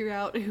to figure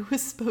out who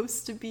was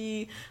supposed to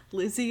be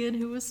Lizzie and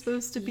who was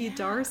supposed to be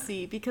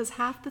Darcy, because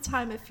half the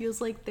time it feels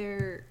like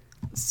they're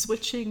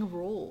switching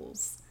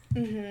roles.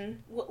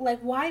 Like,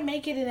 why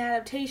make it an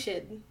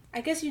adaptation? I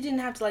guess you didn't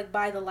have to, like,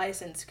 buy the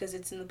license because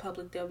it's in the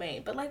public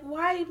domain, but, like,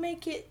 why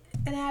make it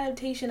an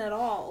adaptation at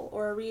all,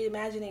 or a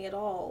reimagining at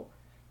all,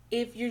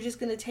 if you're just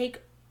gonna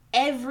take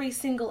every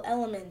single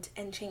element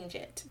and change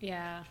it?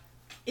 Yeah.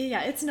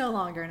 Yeah, it's no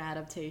longer an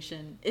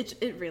adaptation. It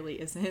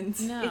really isn't.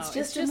 No, It's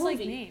just a just like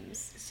movie.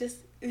 names. It's just,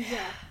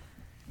 yeah.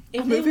 A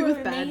If movie they were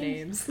with bad named-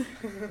 names.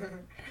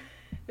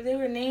 If they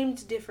were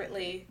named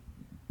differently,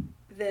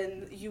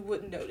 then you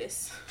wouldn't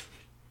notice.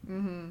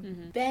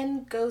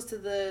 Ben goes to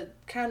the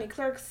county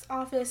clerk's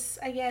office,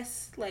 I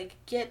guess, like,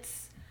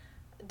 gets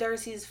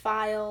Darcy's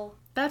file.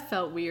 That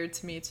felt weird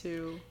to me,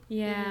 too.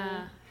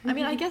 Yeah. I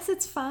mean, I guess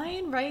it's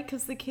fine, right?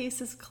 Because the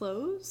case is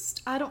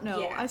closed. I don't know.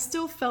 Yeah. I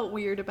still felt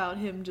weird about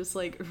him just,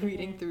 like,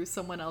 reading through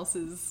someone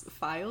else's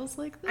files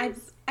like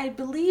this. I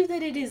believe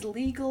that it is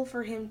legal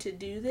for him to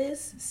do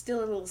this. Still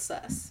a little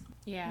sus.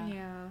 Yeah.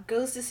 Yeah.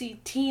 Goes to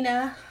see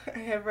Tina.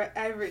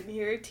 I've written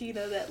here,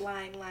 Tina, that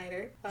lying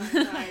liar.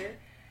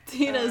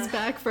 Tina's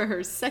back for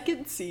her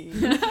second scene.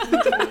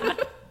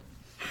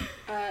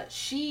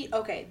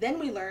 Then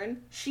we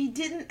learn she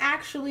didn't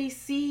actually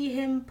see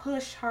him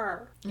push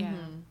her. Yeah.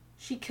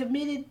 She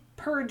committed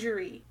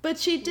perjury. But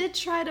she did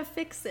try to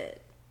fix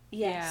it.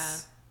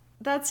 Yes.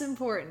 That's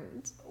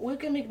important.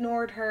 Wickham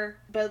ignored her,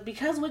 but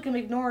because Wickham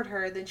ignored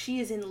her, then she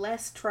is in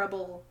less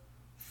trouble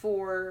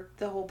for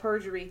the whole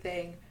perjury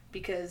thing,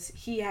 because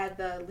he had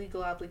the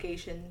legal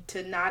obligation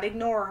to not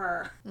ignore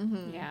her.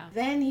 Yeah.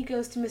 Then he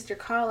goes to Mr.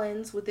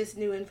 Collins with this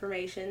new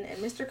information, and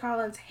Mr.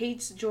 Collins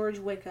hates George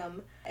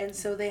Wickham, and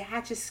so they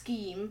hatch a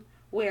scheme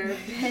where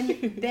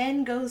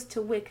Ben goes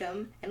to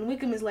Wickham, and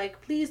Wickham is like,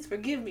 "Please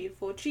forgive me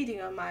for cheating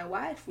on my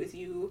wife with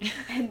you."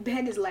 And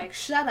Ben is like,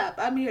 "Shut up,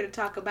 I'm here to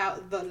talk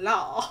about the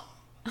law."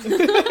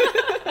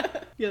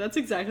 Yeah, that's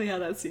exactly how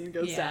that scene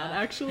goes Yeah. down,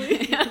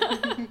 actually.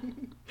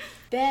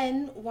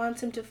 Ben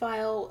wants him to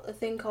file a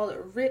thing called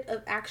a writ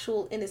of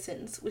actual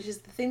innocence, which is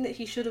the thing that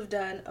he should have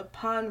done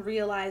upon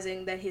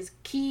realizing that his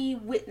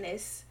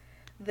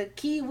the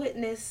key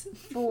witness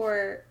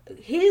for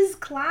his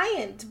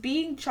client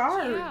being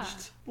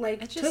charged,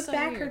 It's just took so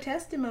back her weird.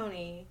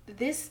 testimony.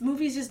 This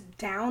movie's just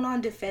down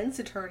on defense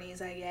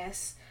attorneys, I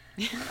guess.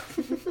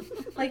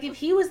 Like, if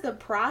he was the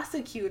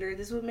prosecutor,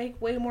 this would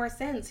make way more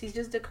sense. He's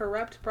just a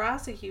corrupt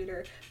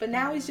prosecutor. But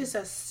now he's just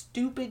a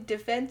stupid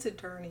defense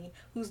attorney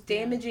who's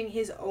damaging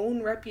his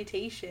own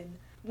reputation.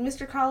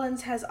 Mr.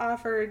 Collins has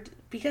offered,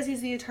 because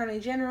he's the attorney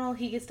general,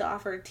 he gets to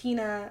offer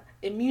Tina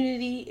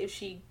immunity if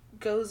she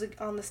goes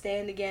on the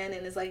stand again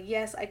and is like,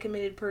 "Yes, I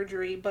committed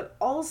perjury, but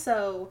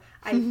also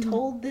I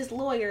told this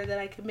lawyer that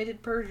I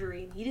committed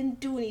perjury and he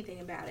didn't do anything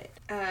about it."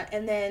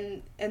 And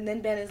then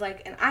Ben is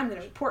like, "And I'm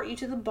gonna report you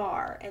to the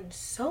bar," and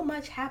so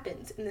much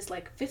happens in this,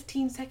 like,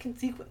 15-second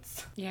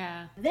sequence.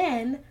 Yeah.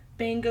 Then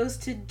Ben goes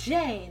to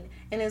Jane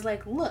and is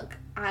like, "Look,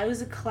 I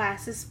was a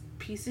classist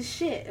piece of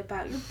shit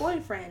about your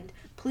boyfriend.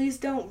 Please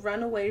don't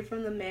run away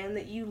from the man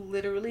that you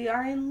literally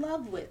are in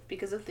love with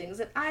because of things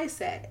that I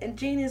said." And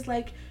Jane is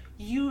like,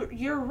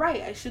 You're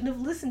right. I shouldn't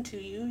have listened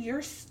to you.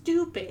 You're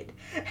stupid."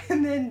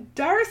 And then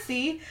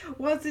Darcy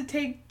wants to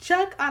take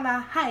Chuck on a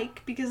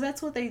hike, because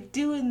that's what they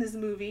do in this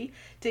movie,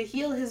 to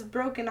heal his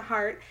broken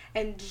heart.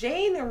 And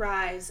Jane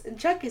arrives, and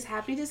Chuck is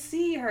happy to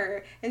see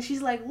her. And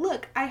she's like,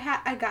 "Look,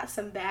 I got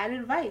some bad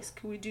advice.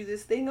 Can we do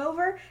this thing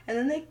over?" And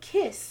then they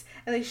kiss,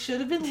 and they should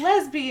have been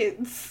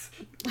lesbians.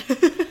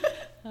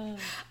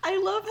 I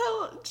love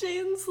how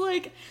Jane's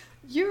like,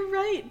 "You're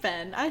right,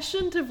 Ben. I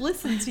shouldn't have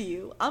listened to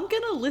you. I'm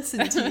gonna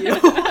listen to you."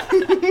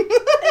 And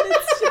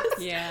it's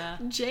just, Yeah.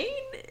 Jane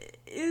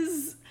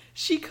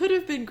she could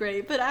have been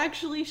great, but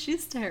actually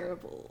she's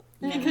terrible.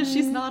 Because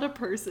she's not a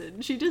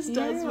person. She just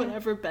does Yeah.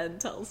 whatever Ben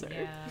tells her.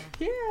 Yeah.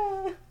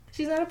 Yeah.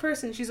 She's not a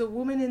person. She's a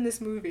woman in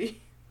this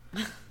movie.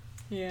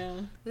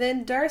 Yeah.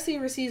 Then Darcy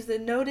receives the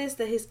notice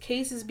that his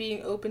case is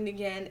being opened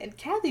again, and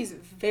Kathy's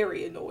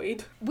very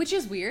annoyed. Which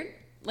is weird.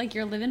 Like,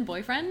 your live-in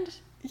boyfriend?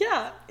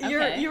 Yeah,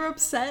 Okay. you're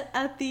upset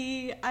at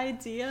the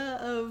idea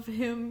of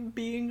him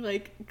being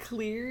like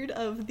cleared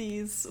of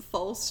these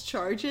false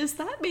charges.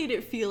 That made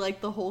it feel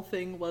like the whole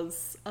thing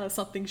was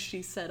something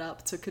she set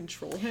up to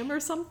control him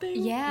or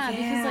something. Yeah,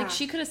 because, Yeah. like,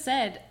 she could have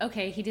said,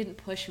 okay, he didn't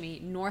push me,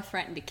 nor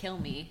threatened to kill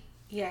me.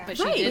 Yeah. But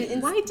she Right.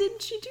 didn't. Why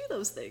didn't she do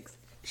those things?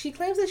 She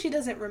claims that she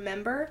doesn't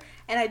remember,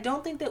 and I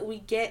don't think that we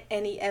get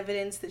any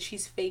evidence that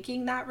she's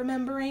faking not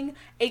remembering,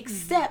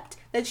 except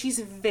that she's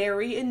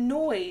very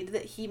annoyed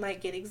that he might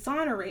get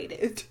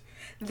exonerated.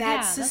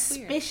 That's that's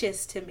weird.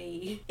 suspicious to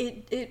me.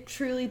 It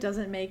truly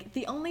doesn't make...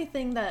 The only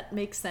thing that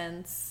makes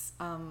sense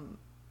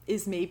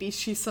is maybe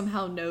she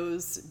somehow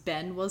knows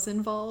Ben was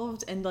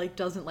involved and like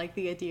doesn't like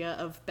the idea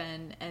of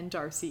Ben and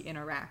Darcy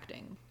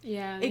interacting.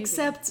 Yeah, maybe.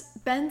 Except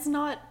Ben's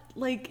not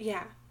like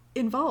Yeah.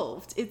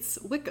 involved. It's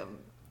Wickham.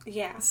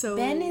 Yeah. So-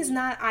 Ben is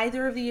not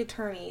either of the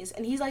attorneys,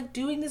 and he's like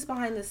doing this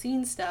behind the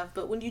scenes stuff,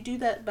 but when you do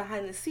that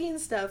behind the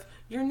scenes stuff,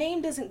 your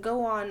name doesn't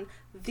go on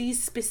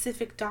these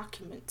specific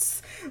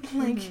documents.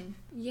 Like,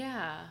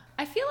 Yeah.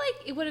 I feel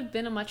like it would have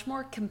been a much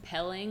more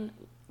compelling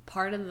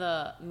part of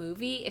the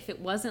movie if it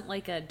wasn't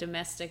like a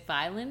domestic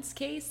violence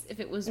case, if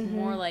it was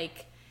more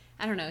like,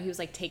 I don't know, he was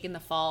like taking the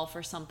fall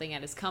for something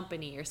at his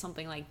company or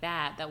something like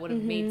that. That would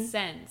have made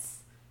sense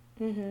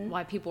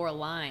why people were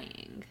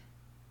lying.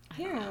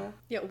 yeah.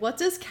 Yeah, what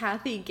does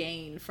Kathy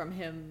gain from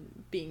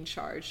him being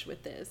charged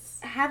with this?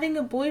 Having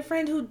a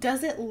boyfriend who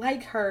doesn't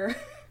like her.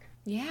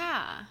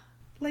 Yeah.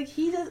 Like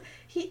he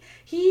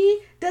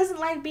doesn't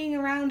like being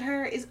around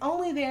her, is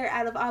only there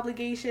out of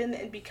obligation,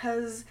 and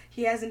because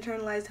he has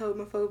internalized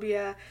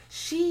homophobia,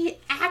 she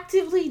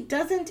actively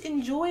doesn't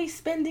enjoy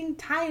spending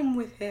time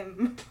with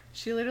him.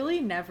 She literally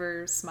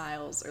never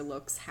smiles or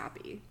looks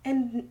happy.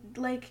 And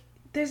like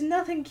there's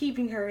nothing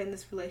keeping her in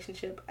this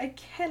relationship. I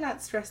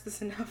cannot stress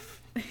this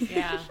enough.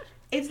 Yeah.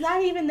 It's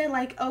not even that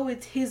like, oh,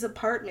 it's his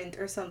apartment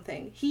or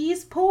something.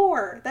 He's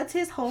poor. That's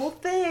his whole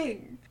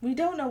thing. We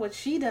don't know what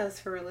she does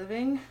for a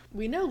living,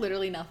 We know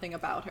literally nothing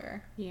about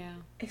her. Yeah.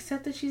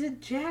 except that she's a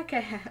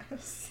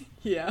jackass.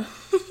 Yeah.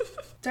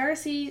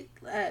 Darcy,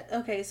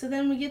 okay, so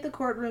then we get the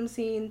courtroom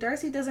scene.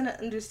 Darcy doesn't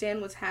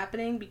understand what's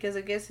happening because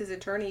I guess his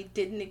attorney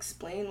didn't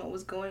explain what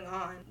was going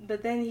on.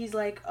 But then he's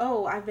like,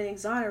 oh, I've been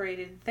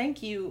exonerated.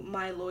 Thank you,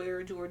 my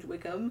lawyer, George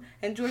Wickham.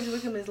 And George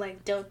Wickham is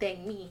like, don't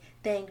thank me.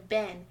 Thank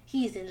Ben.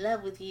 He's in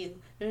love with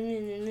you.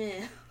 And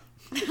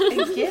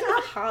get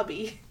a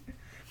hobby.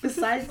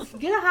 Besides,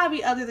 get a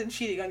hobby other than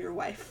cheating on your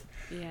wife.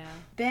 Yeah.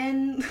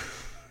 Ben...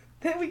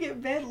 Then we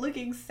get Ben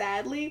looking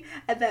sadly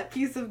at that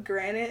piece of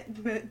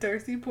granite that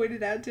Darcy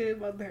pointed out to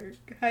him on their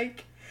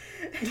hike.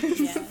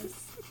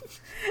 Yes.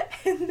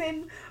 And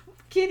then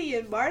Kitty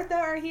and Martha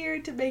are here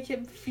to make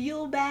him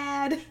feel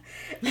bad.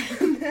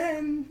 And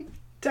then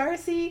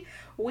Darcy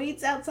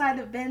waits outside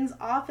of Ben's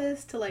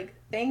office to like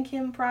thank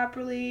him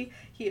properly.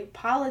 He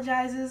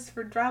apologizes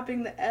for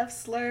dropping the F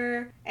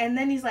slur. And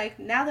then he's like,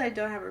 now that I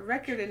don't have a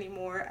record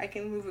anymore, I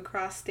can move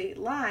across state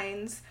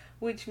lines,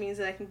 which means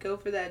that I can go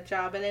for that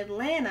job in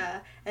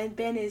Atlanta. And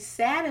Ben is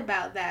sad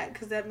about that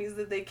because that means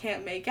that they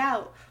can't make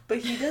out. But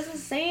he doesn't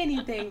say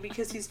anything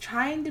because he's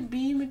trying to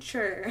be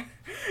mature.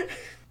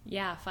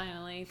 Yeah,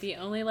 finally. The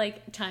only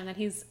like time that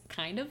he's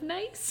kind of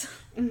nice.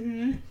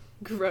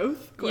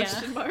 Growth? Yeah.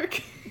 Question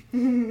mark.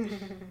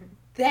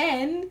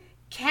 Then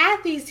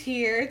Kathy's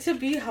here to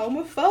be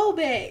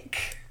homophobic.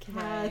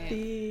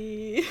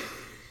 Kathy.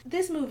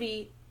 This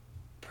movie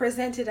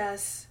presented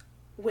us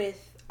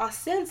with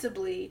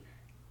ostensibly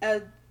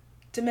a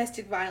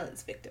domestic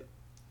violence victim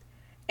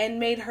and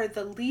made her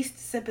the least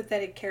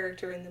sympathetic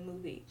character in the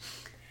movie.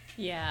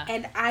 Yeah.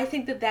 And I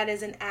think that that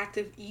is an act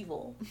of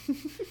evil.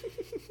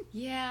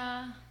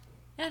 Yeah.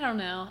 I don't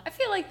know. I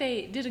feel like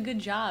they did a good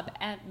job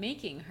at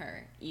making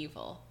her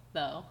evil,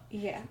 though.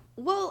 Yeah.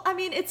 Well, I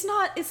mean, it's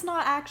not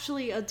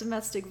actually a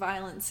domestic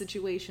violence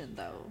situation,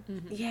 though.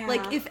 Yeah.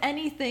 Like, if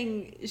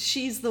anything,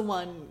 she's the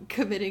one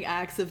committing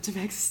acts of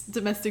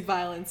domestic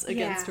violence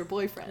against Yeah. her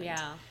boyfriend.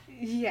 Yeah.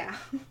 Yeah.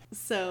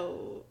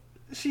 So,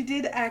 She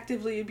did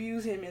actively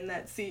abuse him in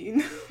that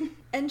scene.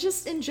 and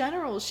just in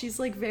general, she's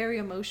like very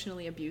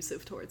emotionally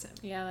abusive towards him.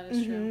 Yeah, that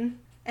is true.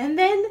 And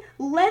then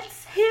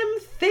lets him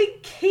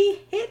think he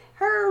hit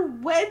her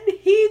when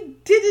he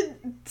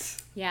didn't.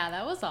 Yeah,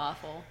 that was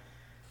awful.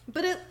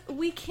 But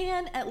we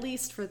can, at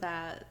least for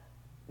that,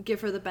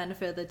 give her the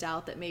benefit of the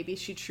doubt that maybe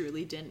she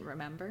truly didn't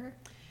remember.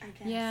 I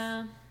guess.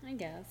 Yeah, I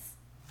guess.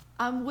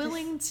 I'm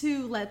willing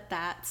to let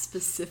that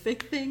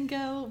specific thing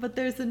go, but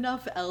there's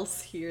enough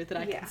else here that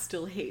I Yeah. can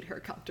still hate her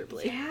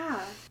comfortably. Yeah.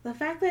 The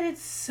fact that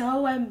it's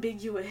so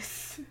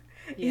ambiguous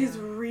is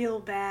Yeah. real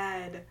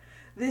bad.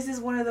 This is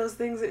one of those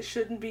things that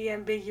shouldn't be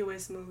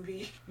ambiguous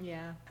movie.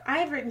 Yeah. I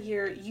have written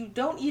here, you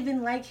don't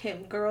even like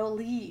him, girl,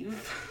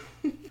 leave.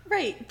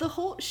 Right.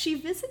 She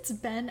visits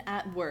Ben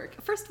at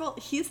work. First of all,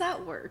 he's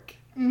at work.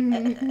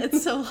 And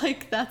so,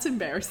 like, that's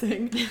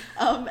embarrassing.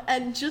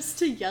 And just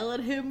to yell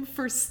at him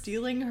for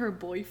stealing her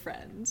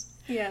boyfriend.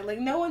 Yeah, like,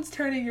 no one's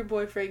turning your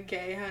boyfriend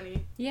gay,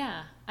 honey.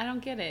 Yeah, I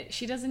don't get it.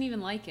 She doesn't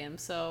even like him,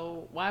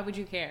 so why would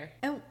you care?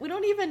 And we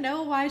don't even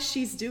know why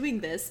she's doing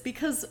this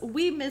because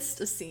we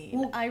missed a scene.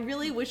 Well, I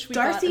really wish we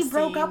Darcy got a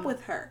broke scene. up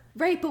with her.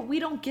 Right, but we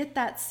don't get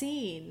that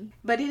scene.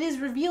 But it is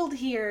revealed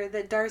here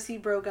that Darcy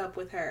broke up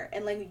with her.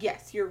 And, like,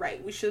 yes, you're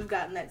right. We should have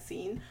gotten that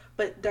scene.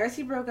 But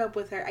Darcy broke up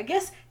with her. I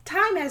guess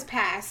time has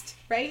passed,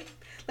 right?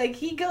 Like,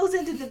 he goes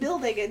into the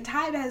building and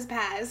time has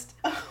passed.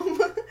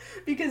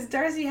 Because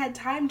Darcy had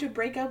time to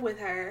break up with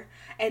her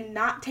and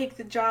not take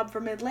the job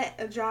from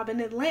a job in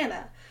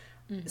Atlanta.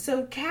 Mm-hmm.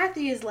 So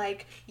Kathy is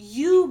like,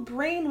 you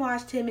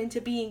brainwashed him into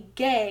being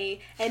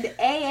gay, and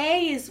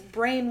AA is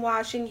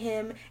brainwashing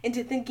him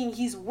into thinking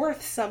he's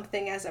worth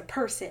something as a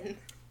person.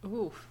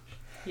 Ooh.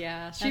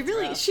 Yeah, she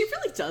really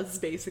does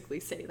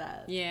basically say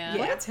that. Yeah.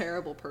 What a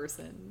terrible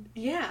person.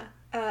 Yeah.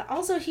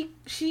 Also,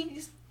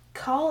 she's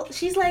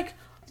like,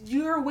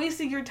 you're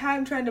wasting your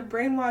time trying to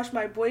brainwash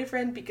my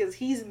boyfriend because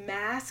he's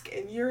masked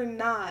and you're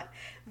not.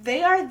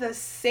 They are the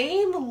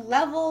same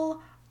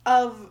level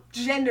of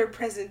gender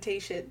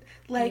presentation.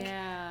 Like,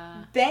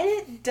 yeah.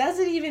 Bennett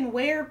doesn't even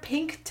wear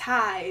pink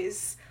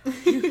ties.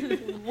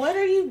 What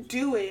are you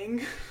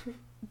doing?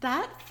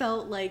 That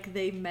felt like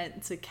they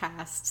meant to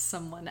cast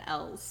someone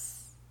else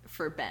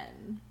for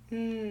Ben.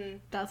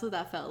 That's what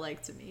that felt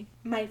like to me.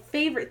 My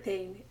favorite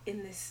thing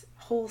in this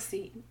whole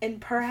scene,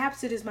 and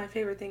perhaps it is my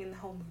favorite thing in the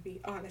whole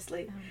movie,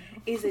 honestly,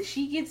 is that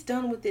she gets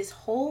done with this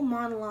whole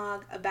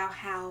monologue about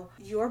how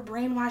you're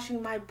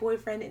brainwashing my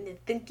boyfriend into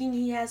thinking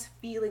he has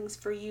feelings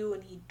for you,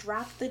 and he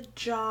dropped the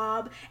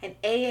job, and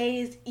AA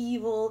is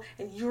evil,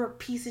 and you're a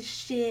piece of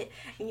shit,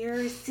 and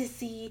you're a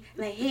sissy,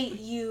 and I hate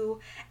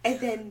you. And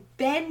then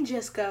Ben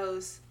just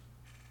goes,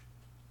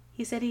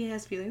 he said he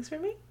has feelings for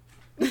me?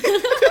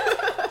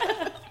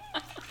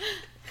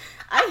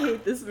 I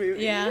hate this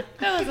movie. Yeah,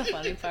 that was a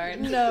funny part.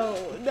 No,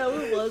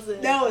 it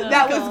wasn't. No,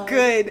 that was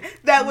good.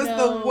 That was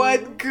the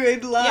one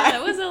good line. Yeah,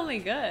 that was only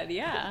good,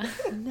 yeah.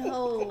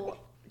 No.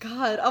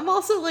 God, I'm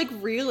also, like,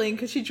 reeling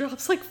because she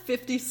drops, like,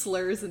 50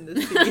 slurs in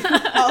this scene.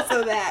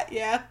 Also that,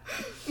 yeah.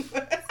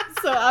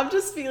 So I'm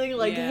just feeling,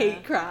 like,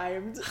 hate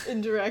crimed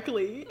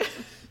indirectly.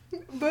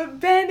 But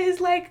Ben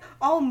is, like,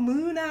 all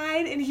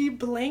moon-eyed and he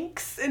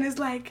blinks and is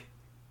like,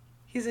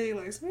 he said he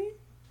likes me?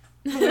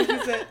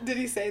 Like, did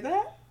he say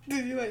that?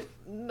 Did you like?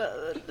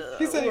 No.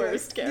 He said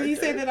worst character. Did he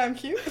say that I'm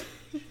cute?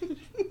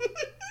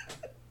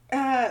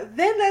 Then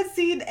that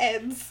scene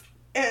ends,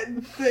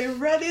 and they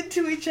run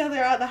into each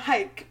other on a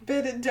hike,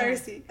 Ben and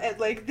Darcy. And,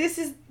 like, this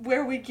is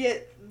where we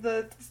get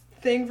the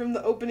thing from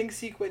the opening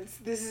sequence.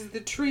 This is the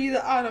tree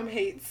that Autumn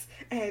hates.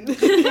 And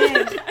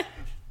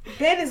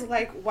Ben is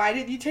like, why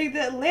did you take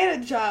the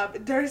Atlanta job?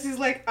 And Darcy's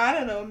like, I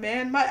don't know,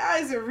 man. My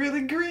eyes are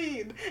really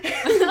green.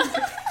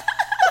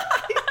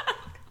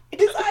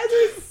 His eyes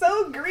are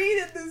so green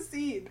in this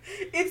scene.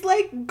 It's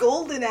like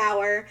golden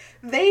hour.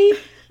 They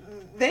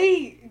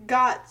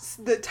got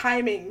the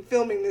timing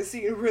filming this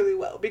scene really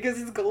well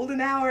because it's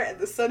golden hour and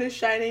the sun is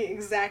shining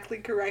exactly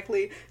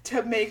correctly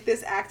to make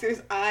this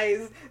actor's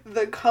eyes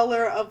the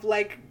color of,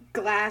 like,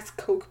 glass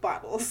Coke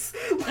bottles.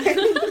 Like,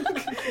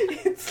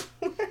 it's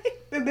like,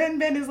 and then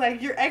Ben is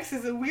like, your ex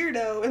is a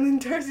weirdo, and then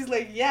Darcy's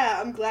like, yeah,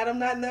 I'm glad I'm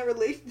not in that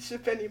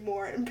relationship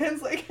anymore, and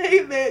Ben's like,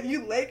 hey man,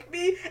 you like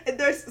me? And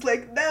Darcy's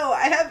like, no,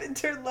 I have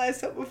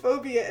internalized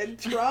homophobia and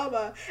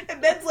trauma,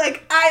 and Ben's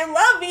like, I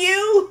love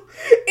you!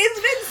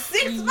 It's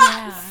been 6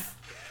 months!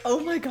 Oh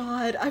my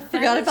god, I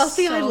forgot about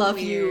the I love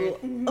you.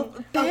 Oh,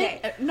 Ben,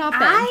 not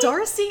Ben.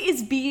 Darcy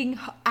is being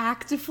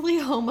actively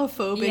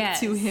homophobic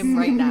to him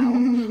right now.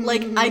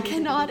 Like, I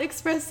cannot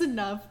express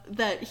enough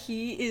that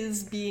he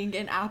is being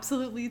an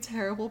absolutely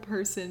terrible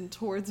person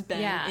towards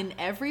Ben in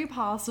every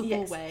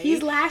possible way.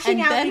 He's lashing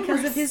out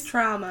because of his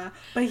trauma,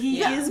 but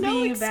he is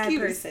being a bad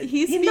person.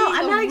 He's being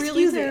I'm not really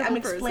excusing, terrible I'm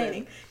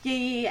explaining. person.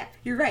 Yeah,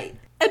 you're right.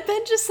 And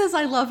Ben just says,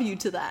 I love you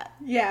to that.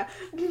 Yeah.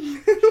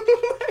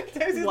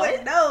 Darcy's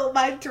like, no,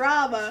 my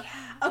trauma.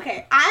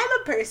 Okay, I'm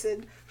a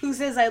person who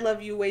says I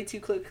love you way too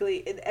quickly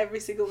in every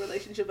single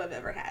relationship I've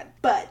ever had.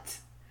 But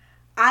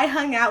I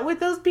hung out with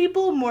those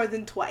people more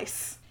than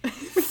twice.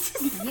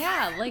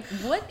 Yeah, like,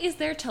 what is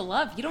there to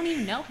love? You don't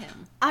even know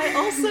him. I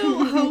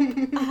also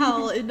hope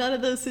how in none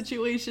of those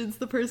situations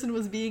the person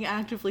was being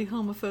actively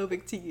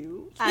homophobic to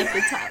you at the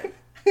time.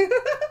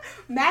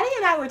 Maddie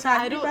and I were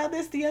talking about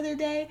this the other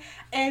day,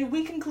 and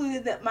we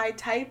concluded that my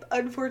type,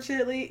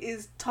 unfortunately,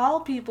 is tall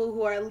people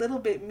who are a little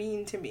bit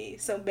mean to me.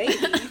 So maybe.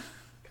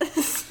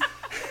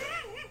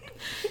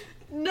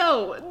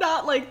 No,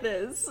 not like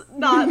this.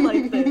 Not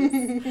like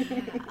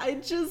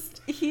this.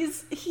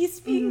 He's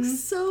being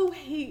so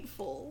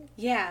hateful.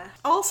 Yeah.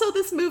 Also,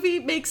 this movie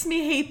makes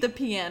me hate the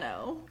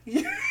piano.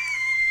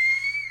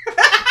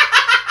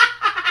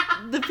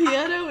 The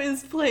piano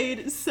is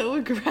played so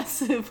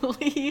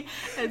aggressively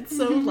and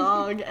so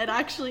long. And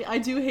actually, I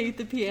do hate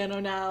the piano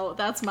now.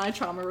 That's my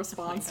trauma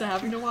response to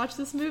having to watch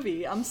this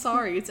movie. I'm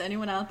sorry to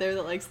anyone out there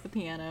that likes the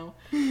piano.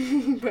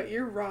 But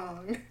you're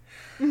wrong.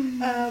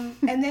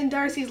 And then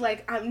Darcy's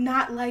like, I'm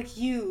not like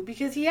you,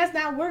 because he has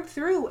not worked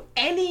through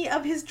any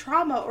of his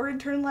trauma or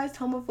internalized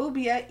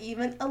homophobia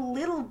even a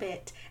little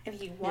bit. And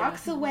he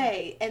walks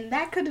away, and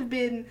that could have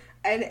been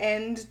an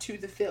end to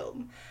the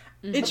film.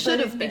 It should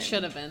have been. It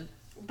should have been.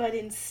 But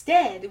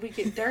instead, we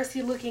get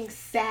Darcy looking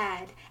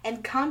sad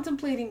and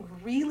contemplating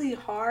really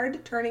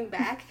hard turning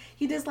back.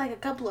 He does like a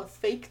couple of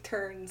fake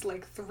turns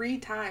like 3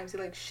 times. He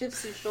like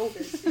shifts his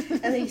shoulders.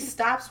 And then he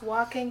stops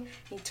walking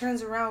and he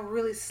turns around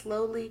really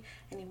slowly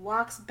and he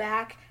walks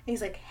back and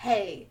he's like,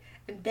 hey.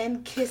 And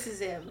Ben kisses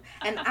him.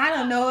 And I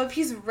don't know if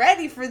he's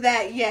ready for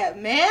that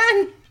yet,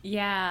 man.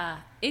 Yeah.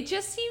 It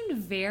just seemed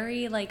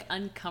very, like,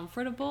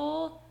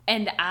 uncomfortable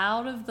and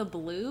out of the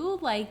blue.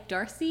 Like,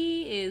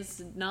 Darcy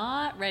is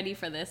not ready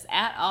for this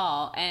at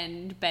all.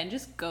 And Ben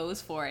just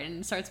goes for it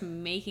and starts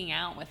making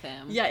out with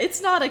him. Yeah,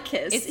 it's not a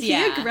kiss. He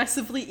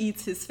aggressively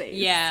eats his face.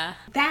 Yeah.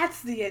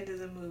 That's the end of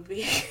the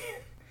movie.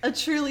 A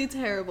truly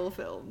terrible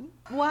film.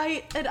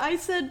 Why, and I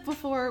said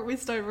before we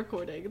started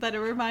recording that it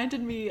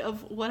reminded me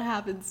of What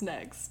Happens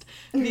Next,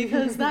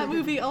 because that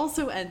movie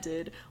also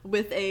ended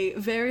with a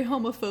very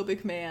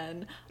homophobic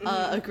man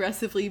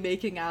aggressively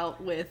making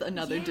out with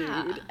another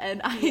dude,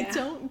 and I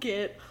don't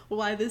get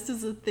why this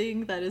is a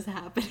thing that is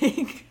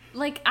happening.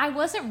 Like, I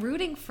wasn't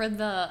rooting for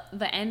the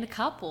end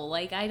couple.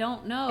 Like, I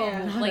don't know.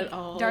 Yeah, not like, at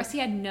all. Darcy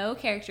had no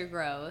character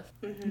growth.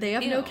 They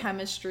have no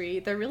chemistry.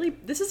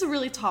 This is a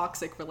really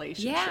toxic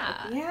relationship.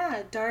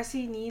 Yeah,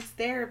 Darcy needs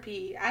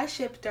therapy. I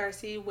ship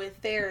Darcy with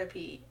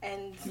therapy.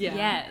 And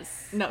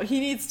yes. No, he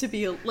needs to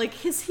be, like,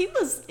 he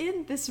was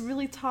in this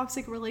really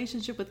toxic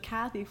relationship with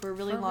Kathy for a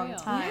really long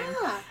time.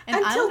 Yeah, and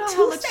until I don't know 2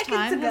 how much seconds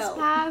time ago. has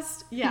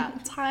passed. Yeah,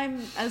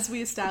 time, as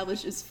we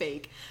established, is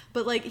fake.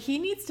 But, like, he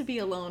needs to be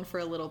alone for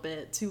a little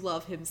bit to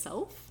love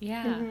himself.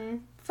 Yeah.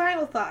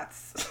 Final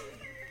thoughts.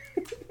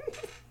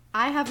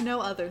 I have no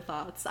other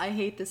thoughts. I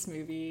hate this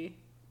movie.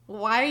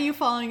 Why are you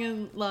falling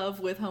in love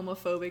with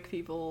homophobic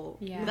people?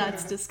 Yeah.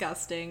 That's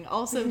disgusting.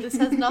 Also, this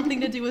has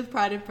nothing to do with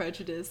Pride and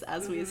Prejudice,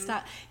 as we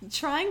established.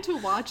 Trying to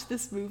watch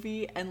this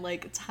movie and,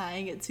 like,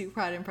 tying it to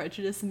Pride and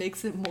Prejudice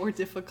makes it more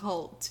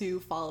difficult to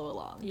follow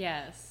along.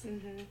 Yes.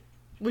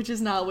 Which is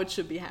not what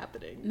should be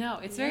happening. No,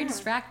 it's very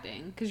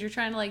distracting because you're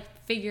trying to, like,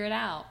 figure it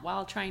out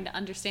while trying to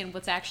understand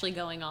what's actually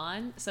going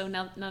on. So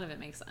none of it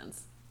makes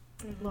sense.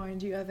 Lauren,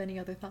 do you have any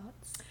other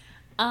thoughts?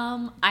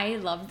 I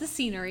loved the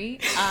scenery.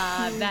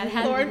 That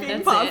had Lauren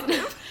being that's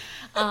positive. it.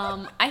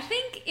 I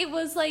think it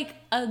was like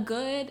a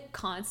good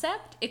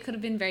concept. It could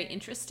have been very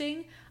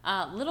interesting.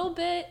 Little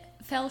bit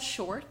fell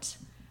short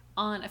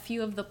on a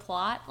few of the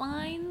plot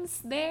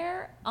lines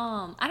there.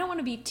 I don't want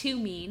to be too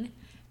mean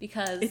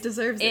because it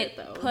deserves it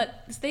though.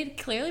 They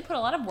clearly put a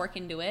lot of work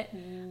into it.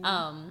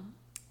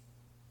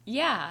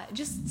 Yeah,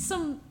 just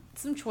some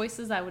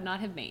choices I would not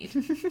have made.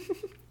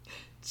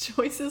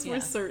 Choices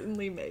were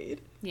certainly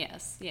made.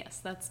 Yes,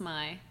 that's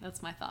my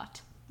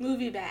thought.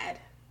 Movie bad.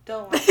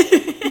 Don't watch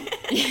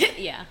it.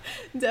 Yeah.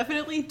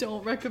 Definitely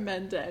don't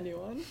recommend to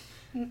anyone.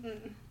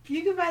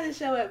 You can find the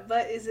show at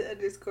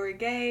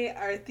 @butisIt_gay.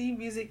 Our theme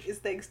music is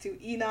thanks to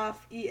Enoff,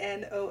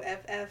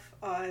 ENOFF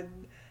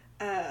on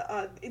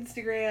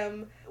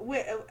Instagram.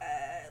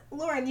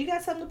 Lauren, you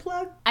got something to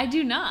plug? I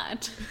do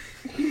not.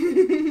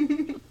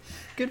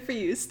 Good for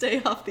you.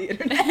 Stay off the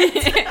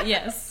internet.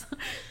 Yes.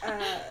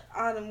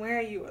 Autumn, where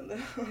are you on the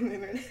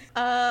internet?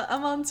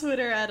 I'm on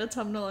Twitter at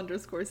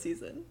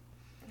autumnal_season.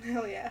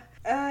 Hell yeah.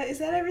 Is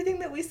that everything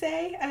that we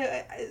say?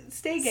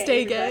 Stay gay.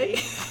 Stay gay.